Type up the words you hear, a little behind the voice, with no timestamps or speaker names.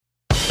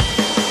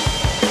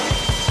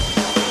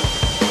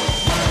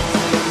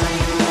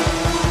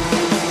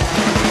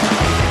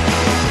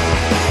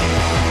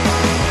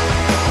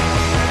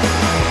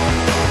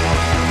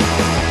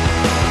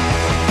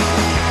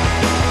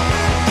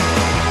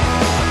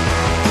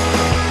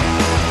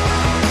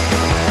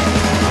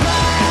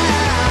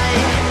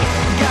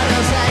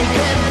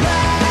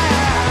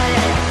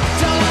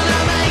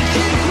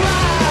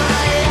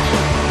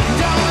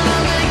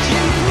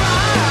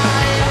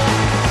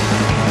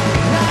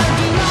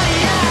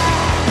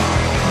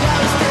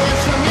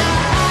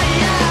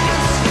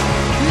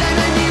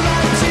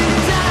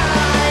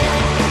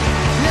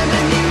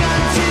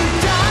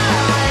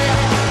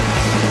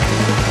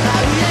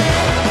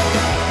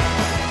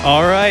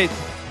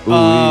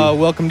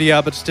Welcome to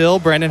Yeah But Still.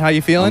 Brandon, how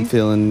you feeling? I'm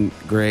feeling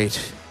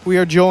great. We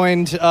are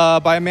joined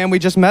by a man we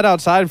just met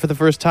outside for the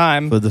first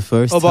time. For the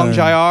first Obong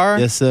time. Jayar.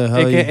 Yes, sir. How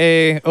are you?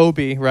 a.k.a.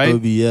 Obi, right?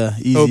 Obi, yeah.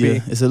 Easier.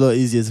 Obi. It's a lot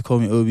easier to call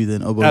me Obi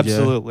than Obong Jayar.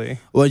 Absolutely.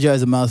 Obong Jayar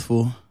is a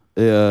mouthful.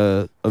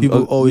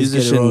 People always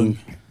get it wrong.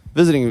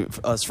 Visiting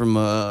us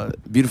from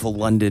beautiful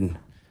London.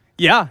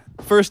 Yeah,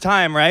 first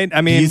time, right?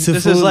 I mean, this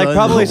Beautiful is like London.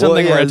 probably Well,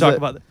 something yeah, we're going is to talk it-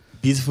 about.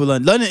 Beautiful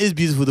London. London is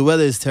beautiful. The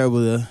weather is terrible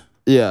there.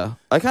 Yeah,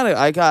 I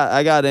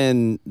got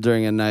in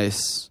during a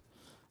nice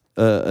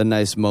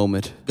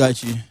moment.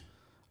 Got you.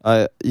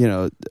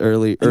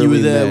 Early And you were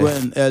there May.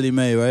 when? Early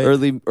May,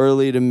 right?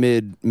 early to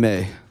mid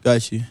May.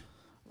 Got you.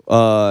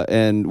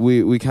 And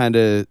we were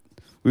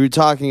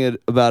talking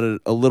about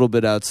it a little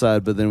bit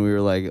outside, but then we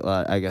were like,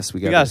 I guess we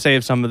We got got to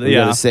save some of the, we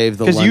yeah. gotta save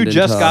the Because you London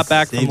just talk. got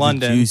back Save from the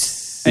London.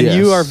 juice. And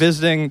you Yes. are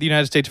visiting the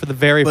United States for the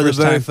very For the first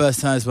very time. first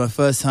time. It's my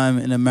first time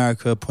in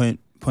America, point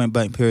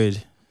blank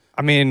period.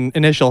 I mean,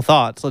 initial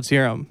thoughts. Let's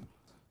hear them.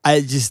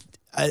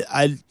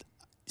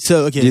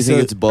 So, okay. Do you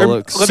think it's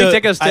Bullocks? Let me So,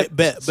 take a step.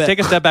 bet. Take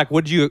a step back.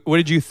 What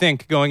did you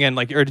think going in?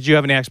 Like, or did you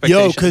have any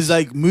expectations? Yo, because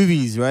like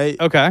movies, right?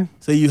 Okay.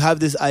 So you have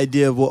this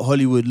idea of what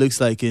Hollywood looks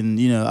like, and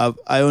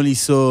I only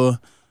saw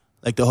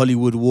like the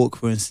Hollywood Walk,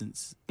 for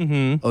instance,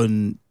 Mm-hmm.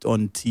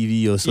 on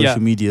TV or social Yeah.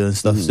 media and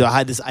stuff. Mhm. So I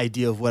had this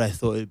idea of what I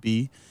thought it'd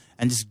be,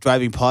 and just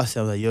driving past it,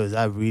 I was like, "Yo,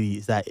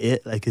 is that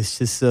it?" Like it's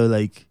just so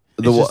like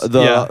The Walk of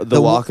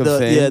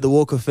Fame. Yeah, the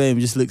Walk of Fame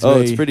just looks. Oh,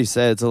 very, it's pretty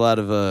sad. It's a lot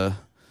of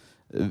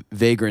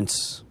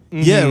vagrants.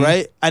 Yeah, Mhm.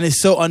 right. And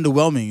it's so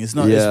underwhelming. It's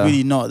not. It's Yeah.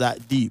 really not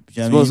that deep.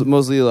 Do you know It's what I mean?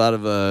 mostly a lot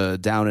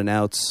of down and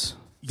outs.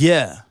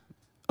 Yeah,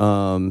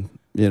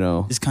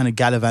 just kind of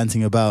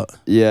gallivanting about.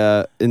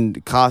 Yeah, and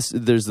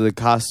there's the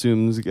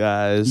costumes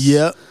guys.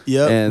 Yep.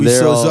 And We they're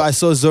saw. all- So I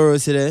saw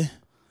Zorro today.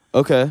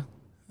 Okay.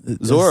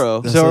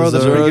 Zorro. That's Zorro,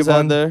 that's a pretty Zorro's good out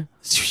one. there.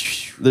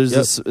 There's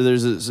Yep.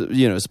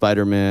 this,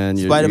 Spider-Man.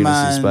 You're Spider-Man.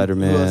 gonna see Who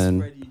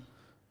Spider-Man. else?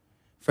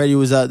 Freddie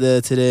was out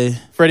there today.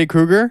 Freddy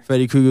Krueger.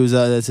 Freddy Krueger was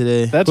out there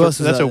today. That's Who else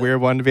was that's out a there?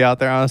 weird one to be out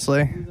there,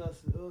 honestly. Who else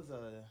was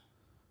out there?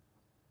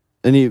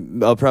 And he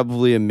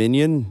probably a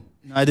minion.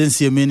 No, I didn't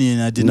see a minion.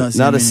 I did not see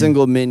Not a minion.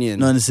 single minion.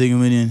 Not a single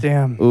minion.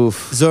 Damn.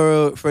 Oof.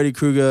 Zorro, Freddy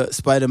Krueger,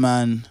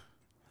 Spider-Man.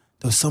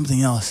 There was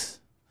something else.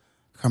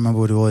 I can't remember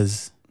what it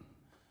was.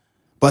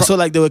 But I saw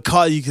like there were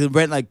cars. You could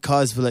rent like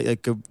cars for like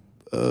a.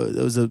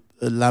 There was a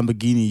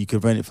Lamborghini. You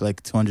could rent it for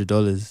like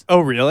 $200. Oh,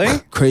 really?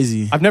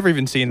 Crazy. I've never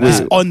even seen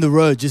Just that. on the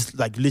road, just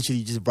like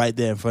literally just right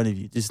there in front of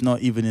you. Just not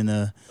even in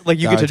a. Like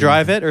you get to garage or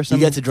drive anything. it or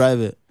something. You get to drive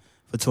it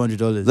for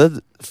 $200.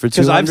 That for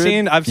Because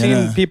 200. I've seen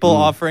Yeah. people Mm.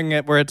 offering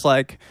it where it's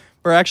like,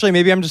 or actually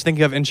maybe I'm just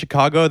thinking of in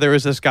Chicago there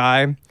was this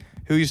guy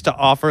who used to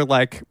offer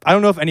like, I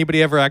don't know if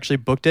anybody ever actually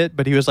booked it,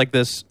 but he was like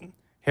this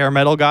hair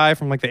metal guy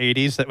from like the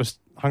 80s that was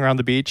hung around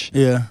the beach,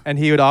 Yeah. and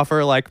he would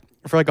offer like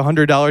for like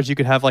 $100 you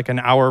could have like an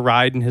hour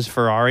ride in his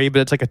Ferrari, but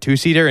it's like a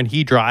 2-seater and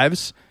he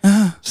drives,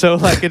 so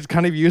like it's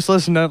kind of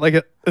useless and not like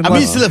I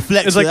mean, it's still a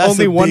flex. it's though. like That's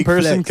only a one big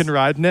person flex. can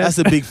ride in it. That's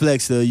a big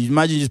flex, though. You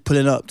imagine just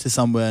pulling up to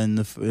somewhere in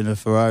a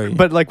Ferrari.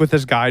 but like with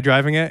this guy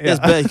driving it. Yes,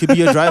 Yeah. but it could be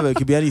your driver. It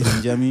could be anything. Do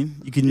you know what I mean?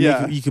 You can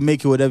Yeah. make it, you can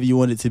make it whatever you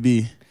want it to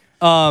be.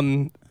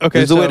 Okay.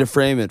 There's so, a way to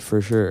frame it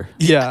for sure.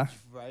 yeah.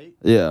 Right.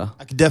 Yeah.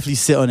 I could definitely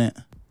sit on it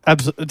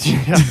Absolutely.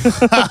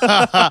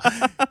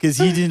 because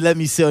he didn't let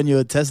me sit on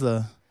your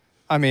Tesla.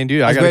 I mean,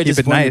 dude, I was gotta very keep it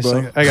disappointed, nice.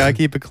 bro. I gotta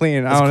keep it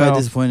clean. I I was don't quite know.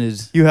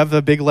 disappointed. You have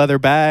the big leather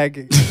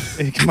bag.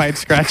 It might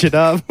scratch it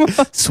up.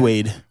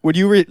 Suede. Would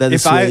you, Leather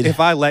suede. if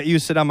I let you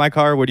sit on my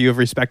car, would you have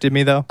respected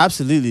me though?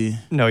 Absolutely.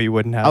 No, you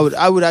wouldn't have.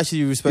 I would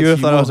actually respect You you. would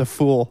have thought I more. was a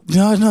fool.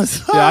 No. Yeah,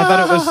 I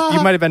thought it was.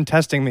 You might have been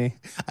testing me.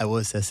 I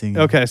was testing.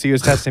 you. Okay, so you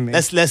was testing me.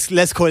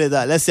 Let's call it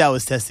that. Let's say I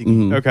was testing.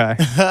 you. Mhm. Okay.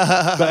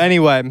 But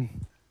anyway,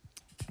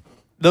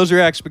 those are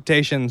your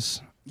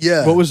expectations.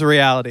 Yeah. What was the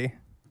reality?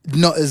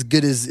 Not as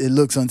good as it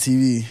looks on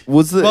TV.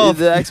 Was Well-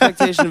 the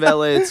expectation of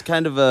LA? It's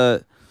kind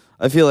of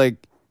I feel like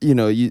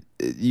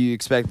you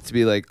expect it to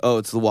be like, oh,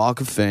 it's the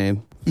Walk of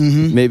Fame.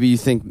 Mm-hmm. Maybe you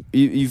think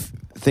you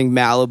think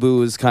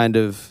Malibu is kind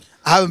of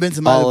I haven't been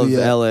to Malibu all of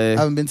yet. LA. I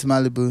haven't been to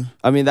Malibu.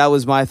 I mean, that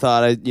was my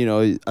thought.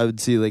 I would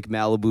see like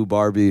Malibu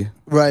Barbie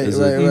Right, as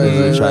right, a, right, as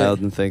a right, child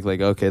right. and think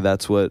like, okay,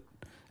 that's what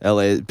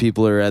LA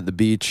people are at the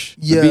beach.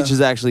 Yeah. The beach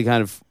is actually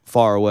kind of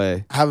far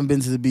away I haven't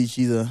been to the beach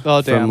either.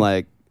 Oh damn. from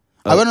like.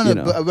 I went on you a,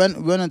 know. I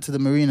went to the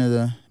marina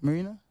though.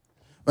 Marina?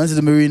 Went to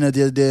the marina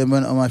the other day and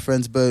went on my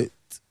friend's boat.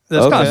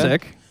 That's kind of Okay.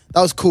 sick.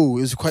 That was cool.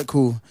 It was quite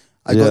cool.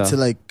 I Yeah. got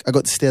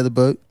to stay the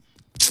boat.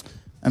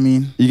 I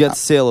mean, You got to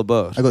sail a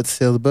boat. I got to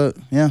sail the boat.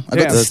 Yeah, I got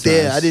Damn. to That's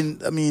stay. nice. I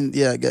didn't. I mean,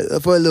 yeah,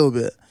 for a little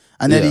bit.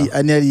 I nearly.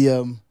 I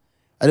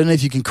don't know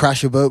if you can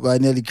crash a boat, but I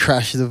nearly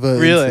crashed the boat.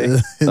 Really?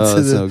 Oh,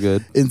 that's no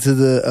good.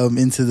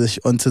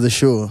 onto the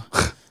shore.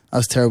 That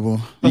was terrible.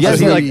 You I guys was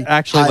he, very like,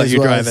 actually high let as you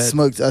well. drive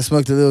it. I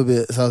smoked a little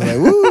bit, so I was like,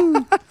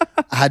 woo.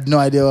 I had no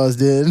idea what I was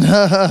doing.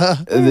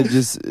 And then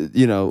just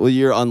well,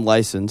 you're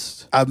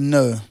unlicensed.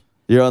 No.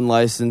 You're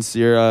unlicensed.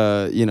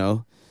 You're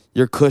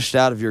you're cushed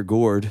out of your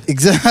gourd.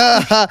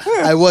 Exactly.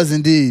 I was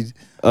indeed.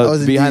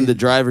 was behind the indeed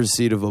driver's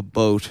seat of a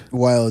boat.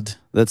 wild.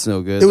 That's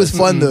no good. It was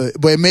fun though,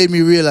 but it made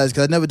me realize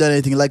because I'd never done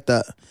anything like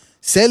that.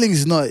 Sailing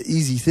is not an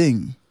easy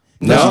thing.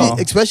 No.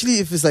 Especially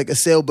if it's like a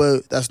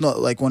sailboat that's not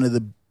like one of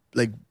the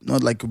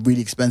not like a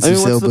really expensive I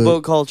mean, what's sailboat. the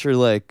boat culture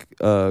like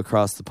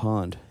across the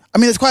pond? I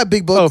mean, it's quite a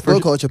big boat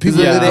culture.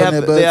 People Yeah. live on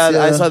their boats.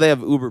 I saw they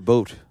have Uber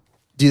boat.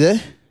 Do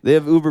they? They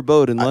have Uber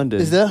boat in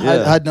London. Is there?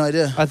 Yeah. I had no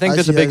idea. I think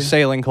there's a big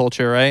sailing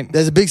culture, right?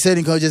 There's a big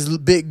sailing culture. There's a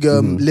big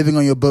living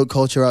on your boat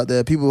culture out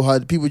there. People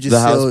just the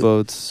sail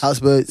houseboats.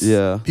 houseboats.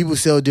 Yeah. People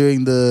sail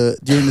during the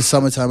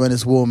summertime when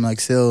it's warm.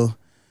 Like sail,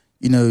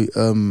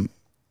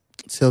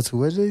 sail to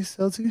where do they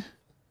sail to?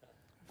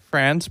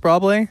 France,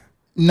 probably.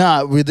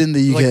 Nah, within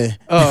the UK.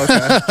 Oh,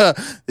 okay.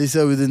 They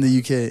sail within the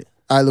UK.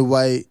 Isle of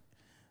Wight.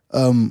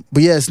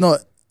 But yeah, it's not.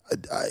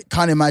 I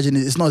can't imagine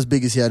it. It's not as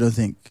big as here. I don't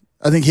think.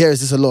 I think here is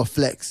just a lot of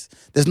flex.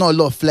 There's not a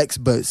lot of flex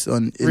boats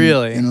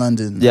Really? in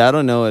London. Yeah, I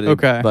don't know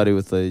Okay. anybody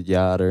with a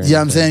yacht or anything.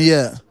 Yeah, I'm saying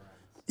yeah.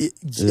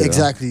 Yeah.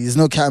 Exactly. There's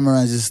no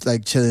cameras just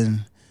like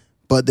chilling,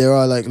 but there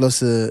are like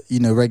lots of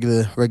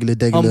regular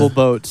Humble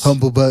boats.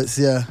 humble boats.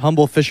 Yeah,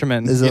 Humble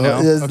fishermen. there's you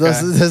know? there's, Okay.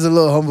 there's a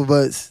lot of humble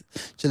boats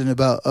chilling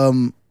about.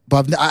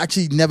 But I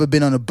actually never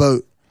been on a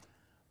boat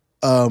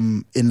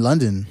in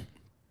London.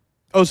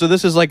 Oh, so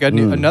this is like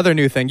another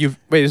new thing.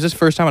 Wait, is this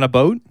first time on a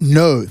boat?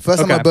 No, first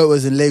time Okay. my boat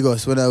was in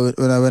Lagos when I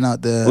went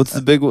out there. What's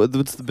the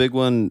big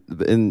one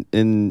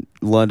in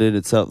London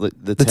itself? Like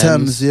the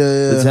Thames?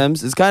 Yeah. The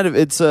Thames. It's kind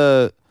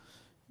of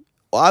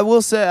I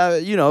will say I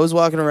was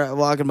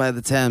walking by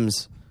the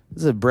Thames.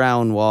 It's a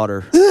brown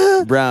water,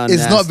 brown.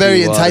 It's not nasty very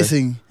water.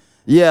 enticing.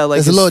 Yeah, like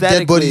There's a lot of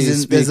dead bodies.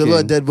 aesthetically There's a lot of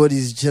speaking. dead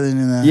bodies chilling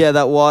in there. Yeah,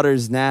 that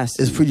water's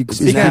nasty. It's pretty.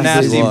 Speaking of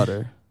nasty,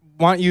 water.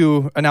 Why don't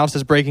you announce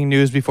this breaking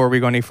news before we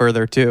go any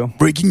further, too?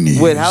 Breaking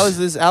news. Wait,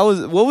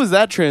 what was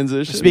that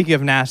transition? Speaking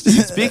of nasty,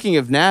 Speaking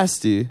of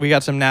nasty, we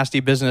got some nasty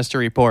business to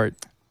report.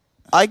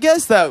 I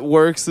guess that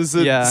works as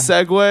a Yeah.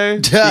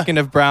 segue. Speaking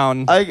of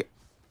brown,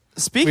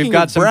 Speaking we've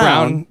got of some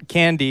brown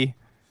candy.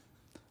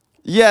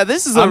 Yeah,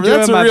 that's I'm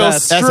doing a my real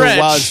best. stretch. That's a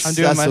wild. I'm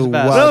doing that's my a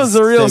best. wild That was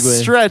a real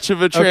segue. stretch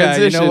of a Okay, you know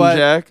transition, what?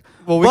 Jack.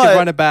 Well, we But- could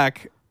run it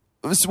back.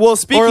 Well,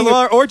 speaking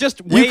of, Or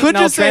just wait could and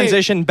I'll just say-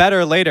 transition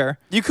better later.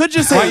 you could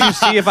just Why say, don't you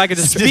see if I could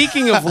just...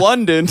 speaking of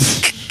London,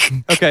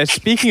 Okay,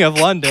 speaking of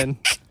London.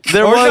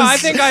 there Or was. no, I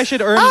think I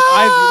should earn...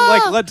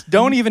 let's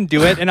don't even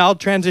do it and I'll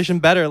transition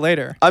better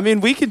later. I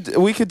mean, we could talk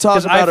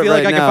Because about I it feel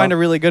right like I now. can find a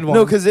really good one.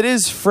 No, because it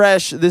is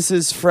fresh. This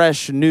is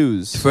fresh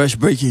news. Fresh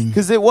breaking.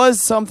 Because it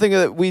was something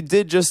that we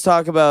did just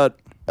talk about.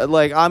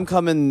 Like, I'm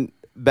coming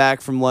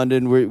back from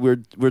London.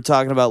 We're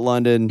talking about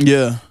London.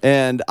 Yeah.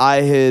 And I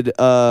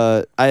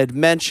had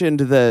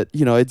mentioned that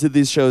I did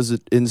these shows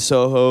in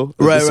Soho, at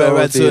the Right.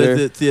 Soho So Theater,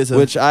 the theater.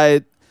 which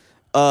I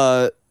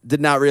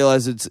did not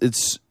realize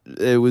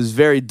it was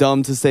very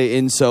dumb to say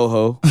in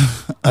Soho.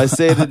 I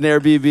stayed at an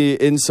Airbnb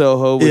in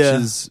Soho, which Yeah.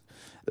 is.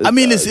 I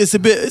mean, it's a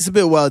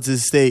bit wild to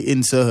stay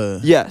in Soho.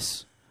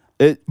 Yes.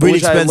 Really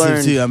Which I expensive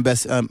learned- too.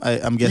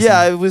 I'm guessing. Yeah,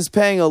 I was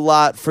paying a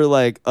lot for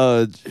like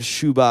a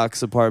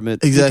shoebox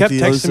apartment. exactly.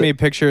 He kept texting me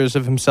pictures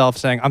of himself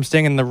saying, I'm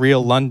staying in the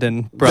real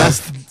London, bro.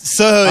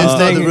 Soho is not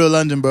staying the real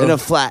London, bro. In a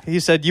flat. He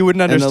said, you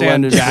wouldn't In a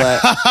understand, London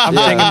Jack. flat. I'm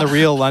Yeah. staying in the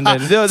real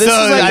London. No, this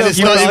So, is like and a- it's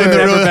not you've even the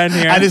never real. been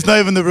here. And it's not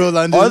even the real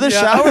London. Are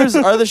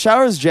the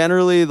showers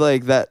generally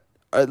like that?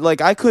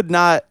 Like I could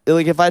not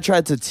like if I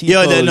tried to T-pose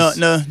Yo, they're not.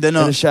 No, they're in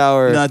not. a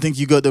shower. No, I think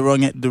you got the wrong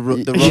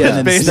wrong Yeah.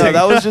 end. Basic. No,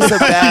 that was just a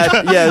bad.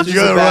 Yeah, it was You just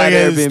got a the wrong bad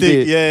end of the Airbnb.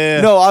 stick.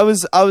 Yeah. No, I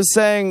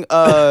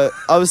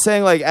was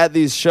saying like at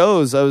these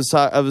shows, I was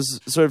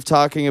sort of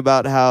talking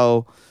about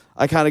how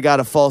I kind of got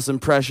a false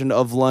impression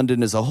of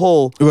London as a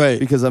whole, Right.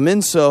 Because I'm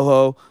in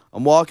Soho,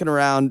 I'm walking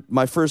around,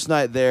 my first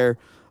night there,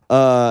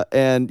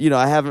 and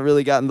I haven't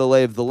really gotten the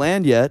lay of the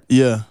land yet.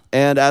 Yeah.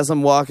 And as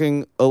I'm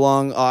walking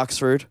along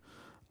Oxford,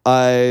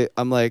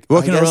 I'm like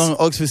Walking I guess- around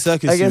Oxford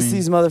Circus. I you guess mean?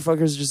 these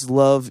motherfuckers just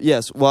love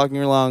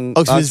walking along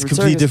Oxford is a Oxford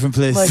completely Circus. different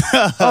place.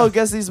 Like, I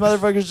guess these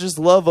motherfuckers just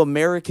love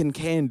American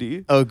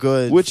candy, Oh,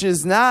 good. which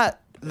is not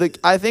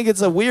I think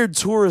it's a weird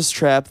tourist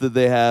trap that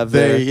they have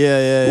there. Very.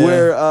 Yeah.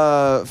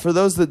 Where for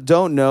those that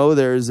don't know,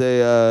 there's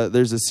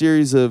a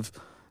series of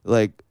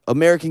like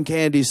American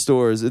candy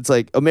stores. It's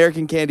like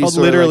American candy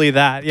store, literally like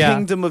that, yeah.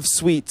 Kingdom of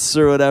Sweets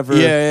or whatever.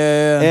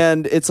 Yeah.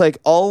 And it's like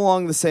all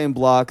along the same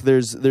block.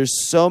 There's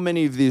so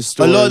many of these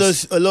stores.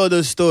 A lot of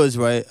those stores,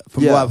 right?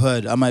 From Yeah. what I've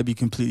heard, I might be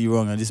completely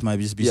wrong, and this might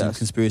just be some Yes.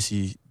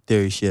 conspiracy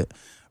theory shit,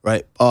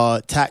 right?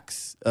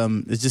 Tax.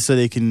 It's just so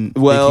they can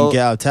get out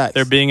of tax.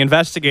 They're being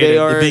investigated. They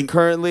are being-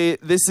 currently.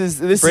 This is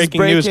breaking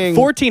news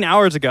 14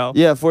 hours ago.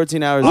 Yeah,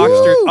 14 hours.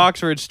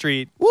 Oxford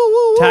Street. Woo,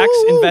 woo, Tax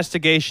woo.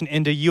 investigation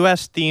into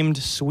U.S.-themed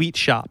sweet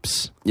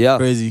shops. Yeah.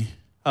 crazy.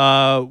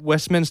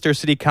 Westminster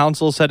City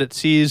Council said it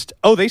seized...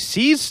 Oh, they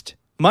seized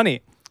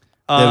money.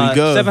 There we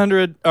go.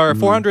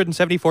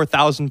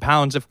 474,000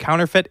 pounds of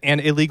counterfeit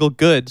and illegal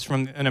goods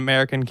from an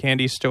American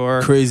candy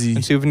store Crazy.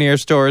 and souvenir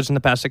stores in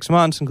the past 6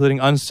 months, including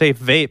unsafe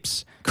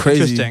vapes.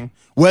 Crazy. Interesting.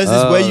 Where's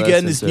this? Oh, Where you that's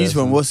getting this news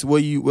from?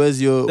 interesting.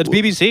 Where's your? That's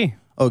BBC.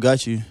 Oh,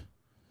 got you.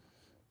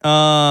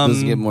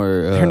 Does it get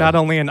more? They're not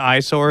only an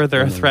eyesore,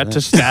 they're a threat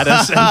to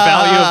status and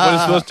value of what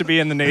is supposed to be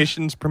in the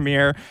nation's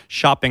premier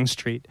shopping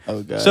street.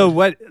 Oh god. So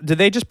what did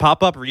they just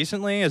pop up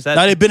recently? Is that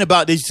Now they've been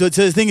about. So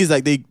the thing is,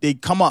 like they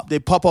come up, they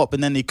pop up,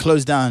 and then they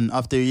close down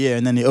after a year,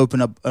 and then they open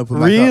back up.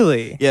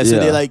 really? Yeah. So Yeah.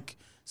 they like.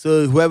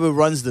 So whoever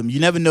runs them, you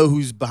never know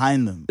who's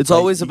behind them. It's Like,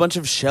 always a bunch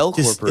of shell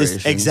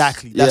corporations.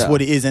 Exactly. That's Yeah.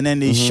 what it is, and then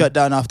they shut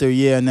down after a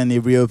year, and then they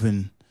reopen. Do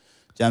you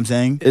know what I'm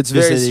saying? It's Just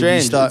very so they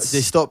strange. Restart, It's-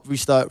 they stop,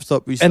 restart.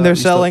 And they're restart.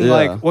 selling Yeah.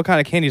 like what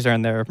kind of candies are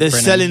in there? They're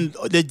Brennan? selling.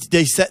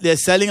 They're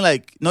selling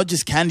like not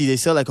just candy. They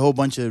sell like a whole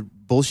bunch of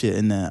bullshit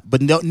in there.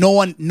 But no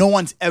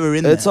one's ever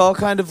in there. It's all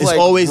kind of It's like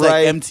always bright,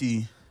 like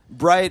empty.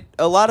 bright.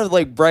 A lot of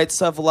like bright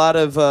stuff. A lot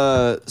of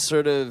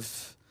sort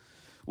of.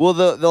 Well,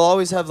 they'll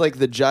always have like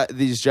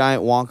these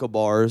giant Wonka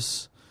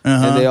bars,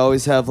 and they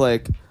always have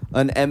like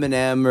an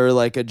M&M or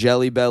like a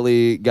Jelly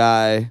Belly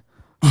guy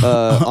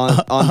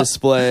on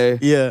display.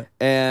 Yeah.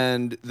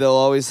 And they'll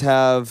always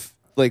have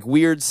like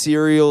weird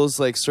cereals,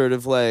 like sort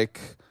of like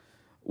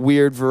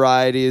weird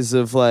varieties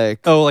of like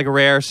Oh, like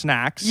rare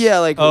snacks. yeah,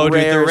 like oh,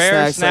 rare, dude, the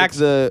rare snacks.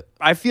 Like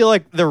I feel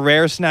like the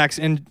rare snacks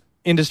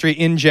industry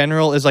in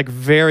general is like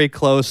very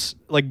close,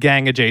 like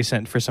gang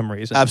adjacent for some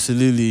reason.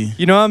 Absolutely.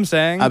 You know what I'm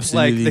saying?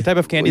 Absolutely. Like the type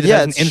of candy Well, that yeah,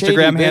 has an it's shady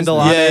Instagram handle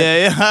on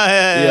business. it.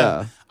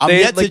 Yeah. I'm They,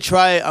 yet like- to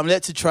try. I'm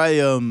yet to try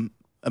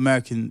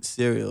American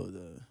cereal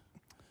though.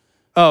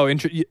 Oh,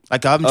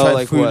 Like I haven't Oh, tried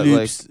like Fruit what,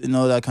 Loops and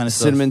all that kind of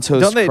cinnamon stuff.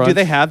 toast. don't they? crunch. Do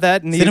they have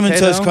that in the Cinnamon UK,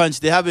 Toast though? Crunch.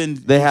 They have in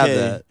They have UK,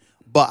 that.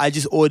 But I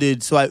just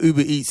ordered. So I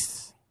Uber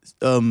Eats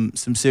some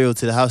cereal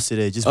to the house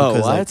today just Oh,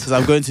 because what? because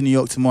I'm going to New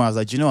York tomorrow. I was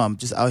like, I'm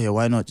just out here.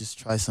 Why not just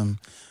try some?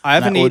 I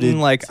haven't And I ordered eaten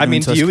like. I Cinnamon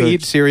mean, do Toast you Crunch.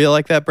 eat cereal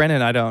like that,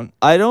 Brennan? I don't.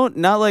 I don't,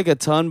 not like a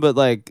ton, but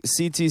like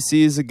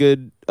CTC is a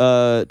good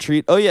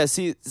treat. Oh yeah,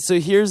 see, so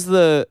here's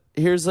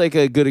like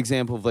a good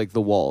example of like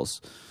the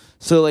walls.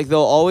 So like they'll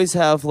always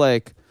have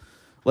like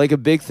a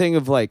big thing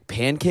of like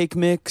pancake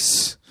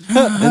mix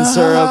and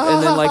syrup,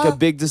 and then like a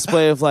big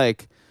display of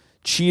like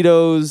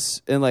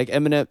Cheetos and like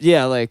M&M.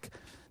 Yeah, like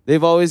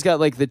they've always got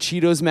like the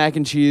Cheetos mac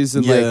and cheese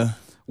and like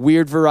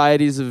weird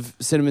varieties of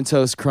cinnamon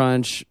toast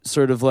crunch,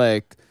 sort of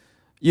like,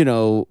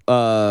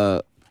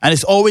 And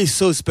it's always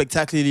so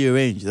spectacularly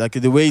arranged. Like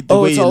the way it's it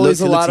always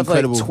looks, a it lot looks of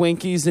like incredible.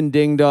 Twinkies and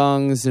Ding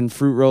Dongs and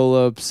fruit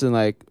roll-ups and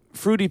like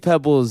Fruity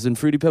Pebbles and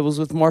Fruity Pebbles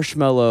with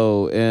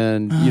marshmallow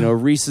and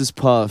Reese's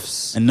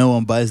Puffs, and no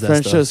one buys that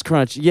French stuff. Toast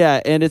Crunch. Yeah,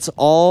 and it's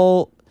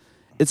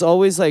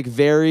always like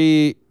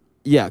very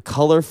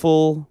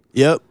colorful.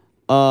 Yep.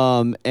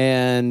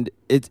 And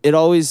it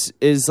always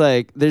is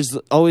like there's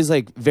always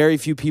like very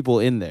few people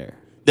in there.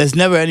 There's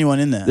never anyone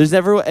in there. There's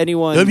never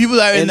anyone. The people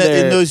that are in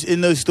there.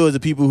 those stores, the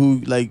people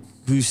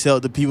who sell,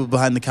 the people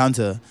behind the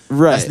counter.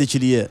 Right. That's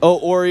literally it. Oh,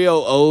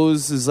 Oreo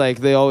O's is like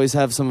they always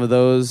have some of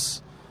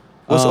those.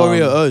 What's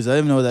Oreo O's? I don't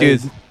even know what that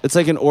Dude, is. It's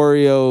like an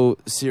Oreo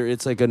cereal.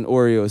 It's like an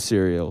Oreo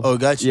cereal. Oh,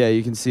 gotcha. Yeah,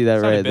 you can see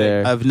that Sounded right big.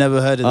 there. I've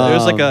never heard of that.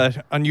 There's like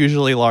a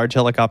unusually large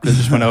helicopter that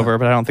just went over,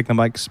 but I don't think the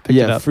mics picked it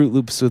Yeah, up. Fruit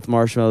Loops with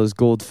marshmallows,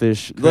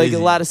 goldfish, like Crazy. a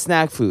lot of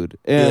snack food,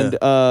 and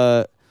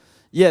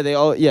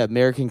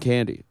American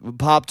candy,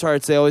 Pop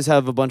Tarts. They always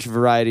have a bunch of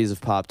varieties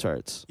of Pop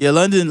Tarts. Yeah,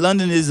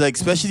 London is like,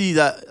 especially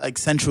that like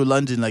central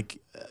London, like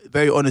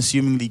very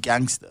unassumingly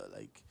gangster.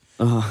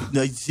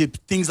 Like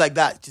things like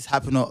that just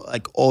happen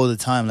like all the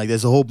time. Like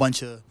there's a whole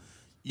bunch of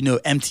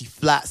empty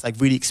flats, like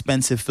really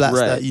expensive flats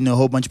Right. that a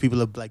whole bunch of people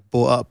have like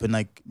bought up, and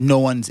like no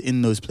one's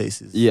in those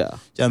places. Yeah, Do you know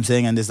what I'm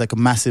saying? And there's like a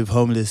massive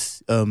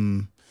homeless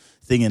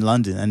thing in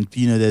London, and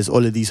there's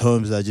all of these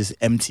homes that are just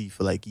empty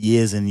for like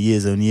years and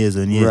years and years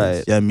and years. Right.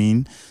 You know what I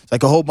mean? It's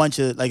like a whole bunch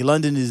of like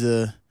London is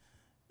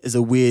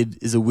a weird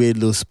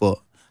little spot.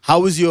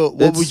 What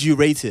would you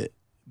rate it?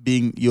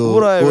 Being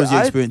what was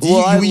your experience?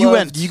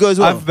 You guys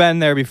went. I've been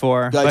there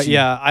before, Got but you.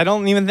 yeah, I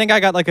don't even think I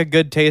got like a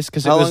good taste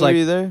because it How was long like were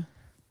you there?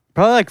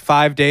 probably like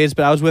 5 days.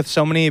 But I was with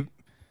so many,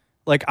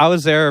 like I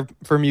was there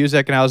for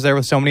music, and I was there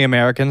with so many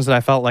Americans that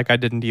I felt like I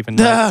didn't even.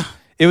 Like,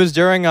 it was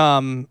during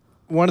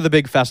one of the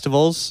big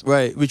festivals.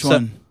 Right, which So-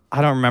 one?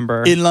 I don't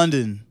remember. In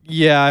London.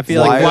 Yeah, I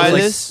feel like it was, like,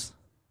 Wireless.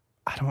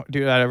 I don't,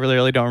 dude. I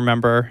really don't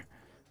remember.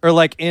 Or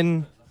like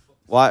in.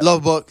 Why?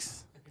 Lovebox.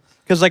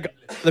 Because like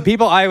the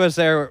people I was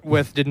there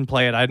with didn't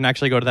play it. I didn't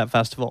actually go to that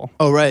festival.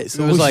 Oh right,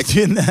 so It was what like-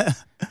 you doing there?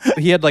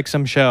 He had like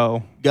some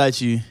show, Got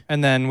you.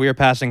 and then we were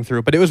passing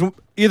through. But it was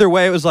either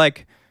way. It was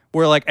like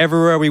we're like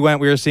everywhere we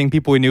went, we were seeing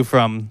people we knew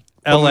from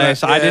LA.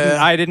 So yeah.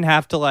 I didn't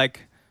have to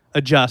like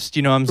adjust.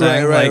 You know what I'm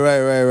saying? Right.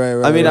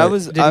 Like, I mean, right.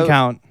 it didn't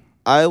count.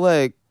 I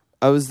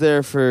was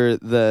there for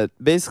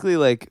basically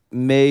like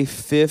May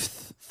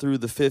 5th through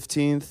the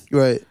 15th.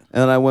 right.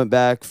 And then I went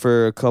back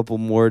for a couple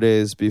more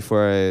days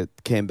before I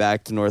came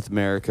back to North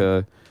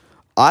America.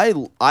 I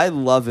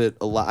love it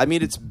a lot. I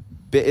mean,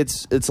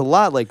 it's a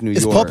lot like New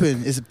It's York.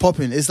 popping. It's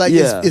popping. It's like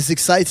Yeah. it's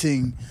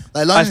exciting.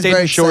 Like I London's stayed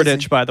very in Shoreditch,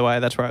 exciting. by the way.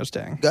 That's where I was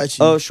staying. Got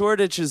you. Oh,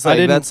 Shoreditch is I like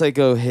didn't- that's like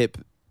a hip.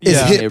 It's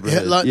yeah. hip.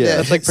 neighborhood. Yeah,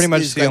 That's like pretty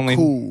much it's the like only-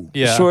 cool.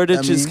 Yeah.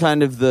 Shoreditch I is mean-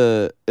 kind of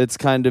the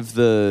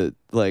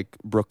like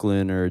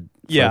Brooklyn or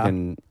Yeah.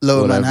 fucking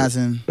Lower whatever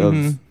Manhattan. of,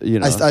 Mhm. you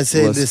know. I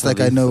say West this like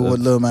I Philly know stuff. what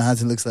Lower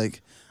Manhattan looks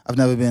like. I've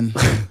never been.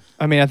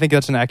 I mean, I think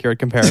that's an accurate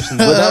comparison.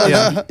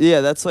 yeah.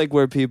 yeah. That's like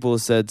where people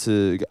said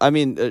to. I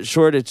mean,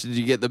 Shoreditch. Did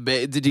you get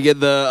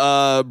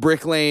the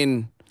Brick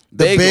Lane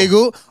The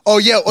bagel? Oh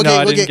yeah. Okay. No,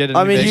 I okay. didn't get it.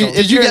 I mean, Bagel. if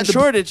Did you you're get in the-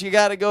 Shoreditch, you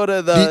got to go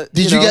to the.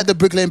 Did you get the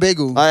Brick Lane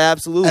bagel? I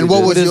absolutely. And what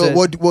did. was is your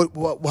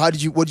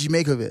it? what did you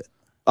make of it?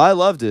 I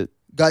loved it.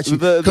 Got you.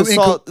 The Com- in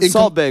salt, com- in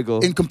salt com- bagel.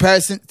 In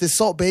comparison, the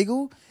salt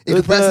bagel. In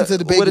comparison to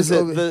the bagel. What is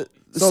it?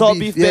 The salt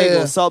beef bagel.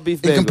 Yeah. Salt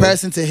beef In bagel.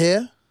 comparison to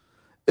here.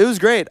 It was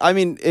great. I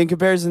mean, in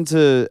comparison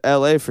to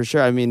LA, for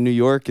sure. I mean, New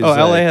York is. Oh,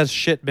 LA like, has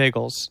shit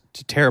bagels.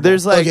 It's terrible.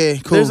 There's like Okay,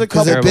 cool. there's a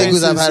 'Cause couple the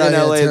places bagels I've had in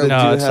out LA here are that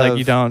terrible. no, do it's have like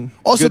you don't.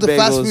 Also, good the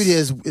fast bagels. food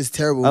here is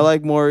terrible. I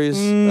like Maury's.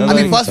 I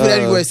mean, fast food uh,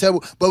 anywhere is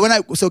terrible. But when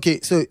so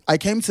I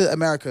came to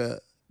America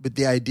with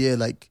the idea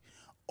like,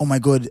 oh my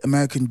god,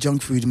 American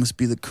junk food must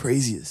be the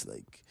craziest,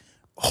 like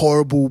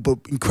horrible but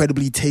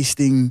incredibly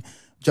tasting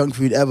junk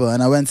food ever.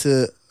 And I went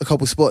to a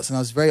couple spots and I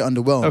was very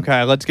underwhelmed.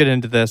 Okay, let's get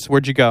into this.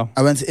 Where'd you go?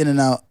 I went to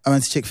In-N-Out. I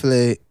went to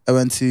Chick-fil-A. I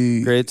went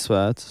to. Great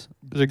spots.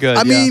 Those are good.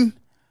 I yeah. mean,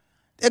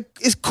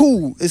 it's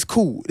cool. It's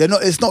cool. They're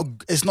not. It's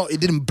not. It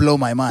didn't blow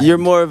my mind. You're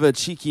more of a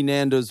cheeky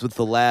Nando's with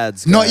the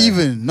lads. not guy.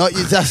 even. Not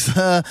that's.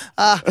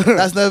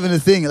 That's not even a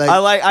thing. Like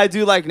I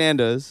do like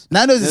Nando's.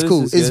 Nando's is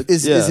cool. is It's good.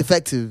 it's, Yeah. it's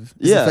effective.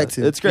 It's Yeah,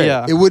 effective. it's great.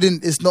 Yeah. It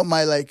wouldn't. It's not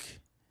my like.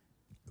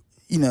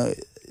 You know,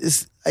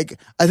 it's like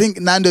I think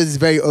Nando's is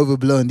very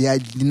overblown. The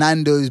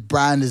Nando's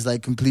brand is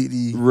like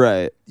completely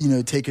Right.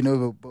 taken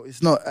over, but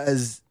it's not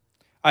as.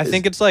 I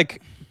think it's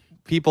like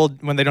people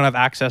when they don't have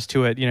access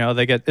to it,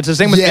 they get. It's the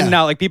same with Yeah.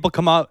 In-N-Out. Like people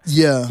come out,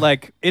 Yeah.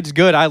 like it's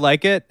good. I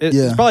like it. It's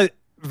Yeah. probably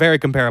very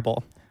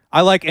comparable.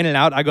 I like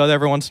In-N-Out. I go there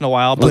every once in a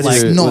while, but But What's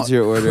it's like your- not what's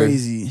your order?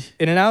 crazy.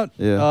 In-N-Out,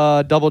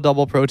 Yeah.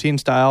 double protein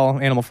style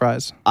animal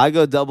fries. I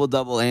go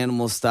double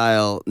animal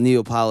style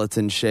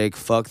Neapolitan shake.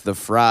 Fuck the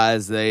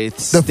fries. They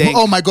The stink.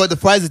 oh my god, the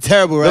fries are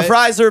terrible, right? The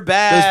fries are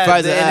bad. Those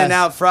fries the are ass.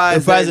 In-N-Out fries.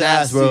 The fries are they're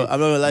ass, bro. nasty. I'm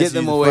not gonna lie Get to you.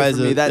 them The away fries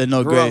from me. are, That's they're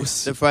not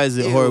gross. great. The fries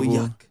are Ew, horrible.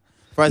 yuck.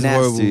 Fries are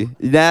Nasty. horrible.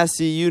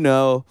 Nasty,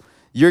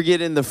 You're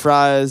getting the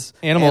fries.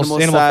 Animal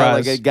style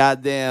fries. like a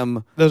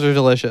goddamn Those are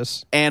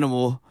delicious.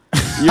 animal.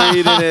 You're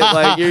eating it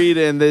like you're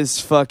eating this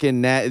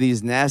fucking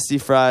these nasty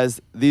fries.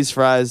 These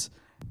fries,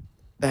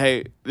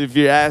 hey, if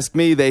you ask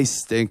me, they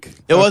stink.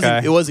 It wasn't.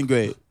 Okay. It wasn't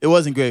great. It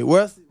wasn't great.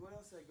 Where else did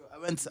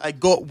I go? I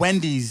got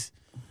Wendy's.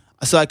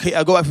 So I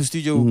got back from the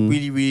studio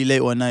really, really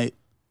late one night.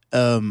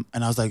 And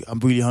I was like, I'm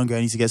really hungry.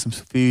 I need to get some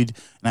food.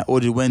 And I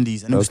ordered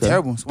Wendy's, and it was Okay.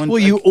 terrible. So Well,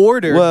 you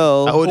ordered.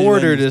 Well, I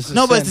ordered Wendy's. is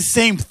no, but it's the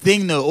same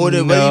thing though.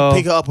 Order whether No. you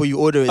pick it up or you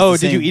order it. Oh,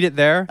 did you eat it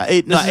there? I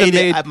ate. No, This I is a ate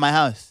it made- at my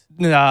house.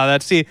 No,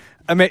 that's see.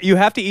 I mean, you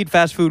have to eat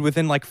fast food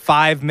within like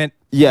 5 minutes.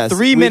 yes,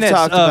 3 we've minutes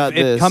talked of about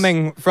it this.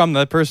 coming from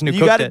the person who You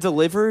cooked got it. it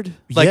delivered.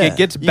 Like Yeah. it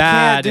gets You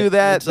bad. can't do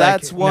that. It's like,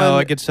 That's one. No,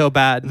 it gets so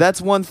bad.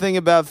 That's one thing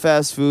about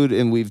fast food,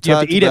 and we've You have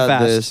talked to eat it about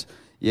fast. this.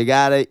 You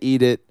gotta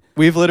eat it.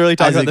 We've literally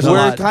talked Isaac, about this a We're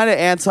lot. kind of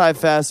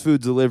anti-fast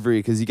food delivery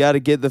because you got to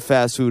get the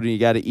fast food and you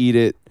got to eat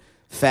it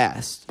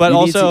fast. But you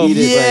also- need to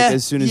eat it yeah, like,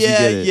 as soon as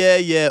yeah, you get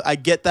it. yeah. I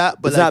get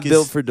that, but It's like, not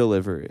built for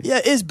delivery. Yeah,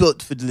 it is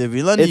built for delivery.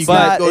 In London, It's you can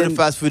not go to in-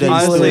 fast food and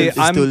Honestly,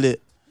 it's still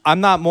lit. I'm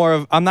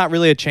not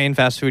really a chain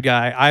fast food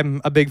guy.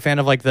 I'm a big fan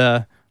of like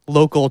the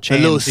local The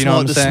chains. little You know small, what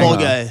I'm the saying? small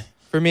guy.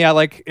 For me, I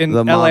like in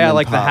The LA. mom I and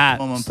like the pop. Hat.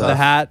 Mom and The pop.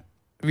 Hat.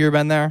 Have you ever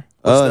been there?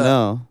 Oh that?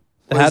 no,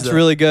 The What is Hat's that?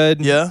 really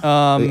good. Yeah?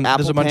 Like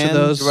There's a bunch Apple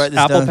of those. Pan? Write this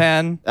Apple down.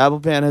 Pan. Apple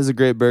Pan has a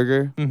great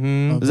burger.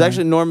 Mm-hmm. It was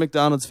actually Norm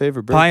Macdonald's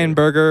favorite burger. Pie and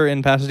Burger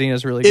in Pasadena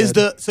is really Is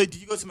good. so? Did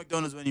you go to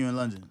McDonald's when you were in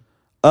London?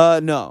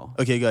 No,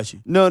 Okay, got you.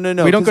 no. we don't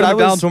go 'cause to I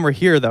McDonald's was- when we're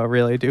here, though.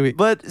 Really, do we?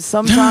 But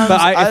sometimes, But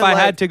if I like,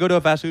 had to go to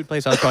a fast food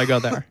place, I'd probably go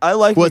there. I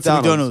like What's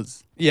McDonald's.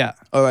 McDonald's? Yeah.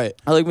 All right.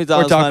 I like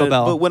McDonald's. Taco fine,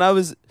 Bell. But when I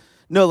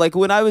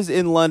was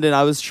in London,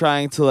 I was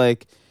trying to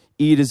like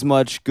eat as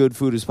much good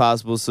food as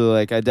possible. So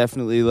like, I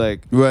definitely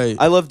like. Right.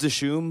 I love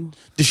Dishoom.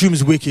 Dishoom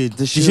is wicked.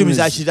 Dishoom is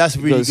actually that's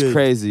really goes good.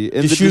 crazy.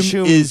 And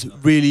Dishoom is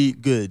really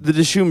good. the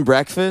Dishoom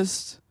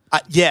breakfast.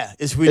 Yeah,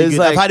 it's really It's good.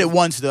 like- I've had it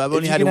once though. I've if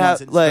only you had it can once.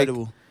 have, It's like,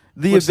 incredible.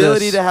 The What's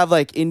ability this? to have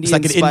like Indian It's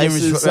like an Indian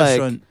spices like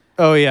restaurant.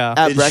 Oh yeah.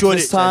 at In breakfast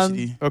Shoreditch, time.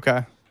 actually.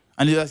 Okay.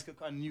 And that's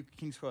on New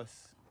King's Cross.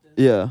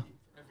 Yeah,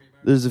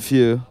 there's a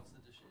few.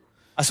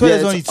 I swear Yeah,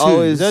 there's only it's two.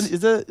 always-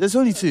 There's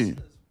only two.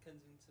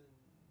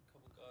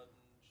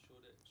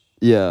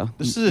 Yeah,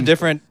 This is a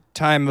different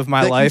time of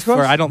my Like life King's Cross?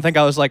 where I don't think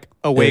I was like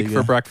awake you for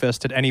go.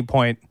 breakfast at any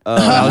point.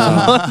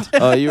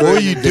 oh, you What were are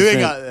in you a doing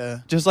different- out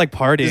there? Just like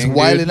partying, Just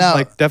wilding dude. out.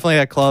 Like definitely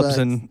at clubs Facts.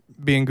 and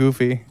being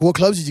goofy. What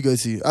clubs did you go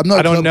to? I'm not.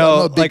 I don't I'm know.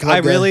 not a big Like club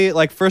I guy. really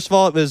like. First of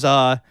all, it was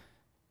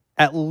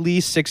at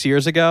least 6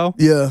 years ago,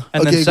 Yeah.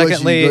 and okay, then got you,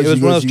 secondly, got it was you, one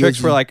got of those you, tricks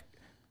got where you. like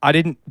I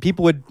didn't.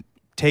 People would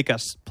take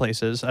us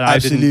places, and I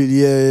didn't. Absolutely,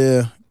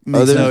 yeah. Makes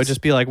So sense. it'd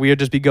just be like we would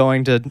just be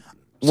going to.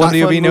 One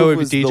Somebody we fun know move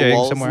would be was the DJing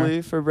Walsley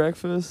somewhere. for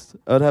breakfast.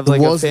 I would have The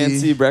like Walsley. a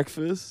fancy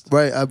breakfast.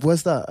 Right,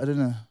 what's that? I don't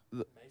know.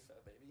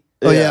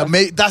 Oh yeah,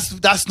 mate.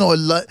 That's not a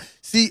lot.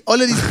 See, all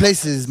of these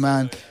places,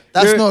 man.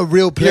 That's You're- not a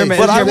real place. man-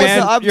 But Your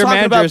I'm your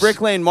talking about manager's-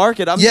 Brick Lane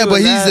Market. I'm yeah, doing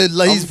but he's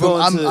that. he's from.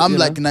 going I'm to, I'm you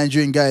like know? a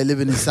Nigerian guy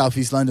living in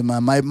Southeast London,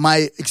 man.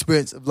 My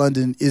experience of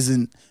London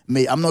isn't.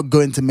 I'm not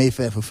going to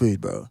Mayfair for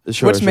food, bro.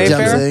 Sure, What's sure. You know what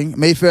Mayfair? I'm saying?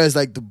 Mayfair is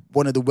like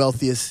one of the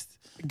wealthiest.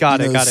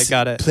 Got you it. know,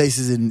 Got it.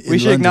 Places in We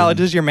should London. acknowledge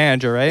this is your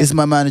manager, right? This is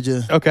my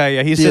manager. Okay,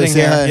 yeah, he's Theo, sitting say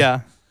here. hi. Yeah.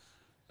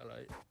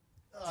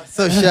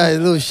 So shy,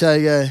 little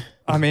shy guy.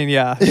 I mean,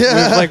 yeah.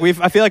 Yeah.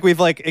 I feel like we've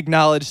like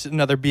acknowledged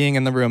another being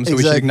in the room, so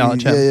we should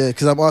acknowledge him. Yeah,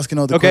 because I'm asking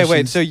all the Okay,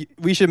 questions. wait. So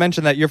we should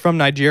mention that you're from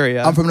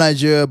Nigeria. I'm from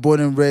Nigeria, born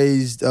and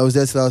raised. I was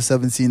there till I was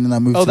 17, and I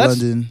moved Oh, to that's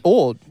London.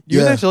 old. You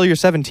were Yeah. there till you're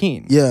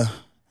 17. Yeah,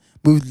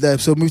 moved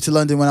to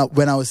London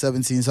when I was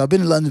 17. So I've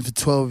been in London for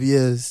 12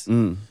 years.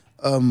 Mm.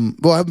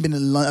 Well, I haven't been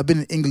in London. I've been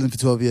in England for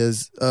 12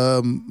 years.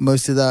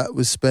 Most of that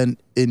was spent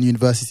in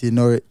university in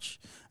Norwich,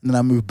 and then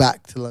I moved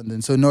back to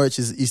London. So Norwich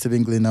is east of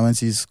England. I went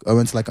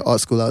to like an art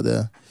school out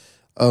there.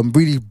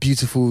 Really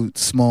beautiful,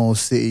 small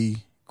city,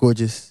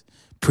 gorgeous,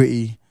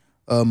 pretty,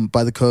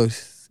 by the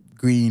coast,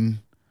 green.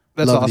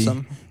 That's lovely.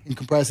 awesome. In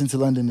comparison to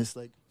London, it's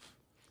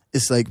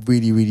like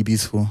really, really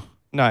beautiful.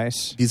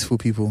 Nice. Beautiful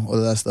people, all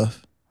of that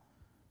stuff.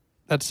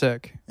 That's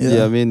sick.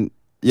 Yeah, I mean,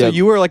 yeah. So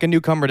you were like a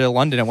newcomer to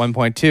London at one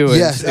point too.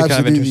 Yes, It's kind of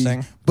absolutely.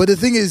 interesting. But the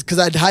thing is, because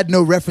I'd had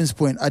no reference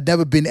point, I'd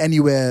never been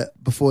anywhere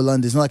before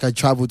London. It's not like I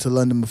traveled to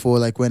London before,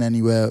 like went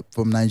anywhere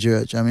from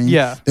Nigeria. Do you know what I mean?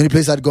 Yeah. The only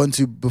place I'd gone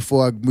to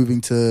before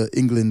moving to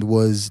England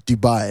was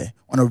Dubai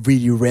on a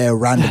really rare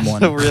random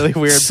one. That's a really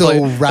weird So place.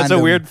 random. That's a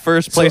weird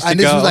first place and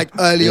to this go. was like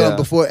early Yeah. on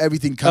before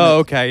everything kind oh, of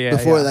okay, yeah.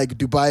 before yeah. like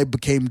Dubai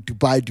became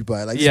Dubai.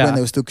 Like this is Yeah. when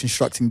they were still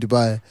constructing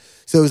Dubai.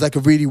 So it was like a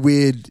really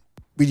weird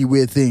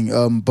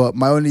thing. But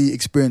my only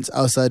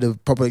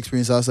proper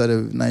experience outside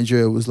of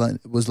Nigeria was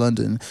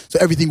London. So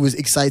everything was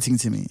exciting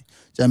to me. Do you know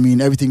what I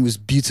mean? Everything was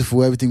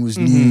beautiful. Everything was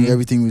new. Mhm.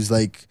 Everything was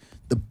like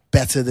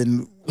better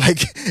than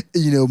like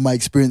my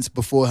experience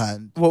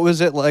beforehand. What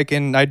was it like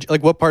in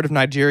like what part of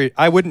Nigeria?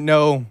 I wouldn't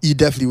know. You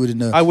definitely wouldn't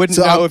know. I wouldn't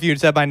So know I'm- if you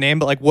said my name,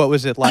 but like what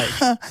was it like?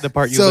 The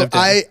part you So lived in.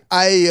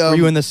 I were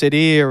you in the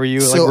city or were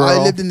you like so rural?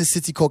 I lived in a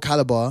city called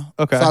Calabar.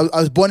 Okay. So I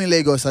was born in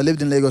Lagos. I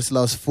lived in Lagos till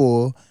I was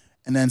 4,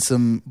 and then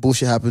some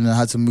bullshit happened, and I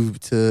had to move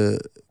to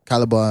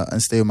Calabar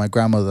and stay with my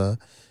grandmother.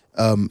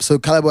 So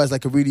Calabar is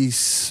like a really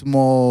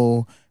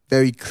small,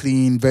 very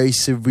clean, very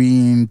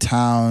serene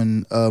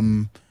town.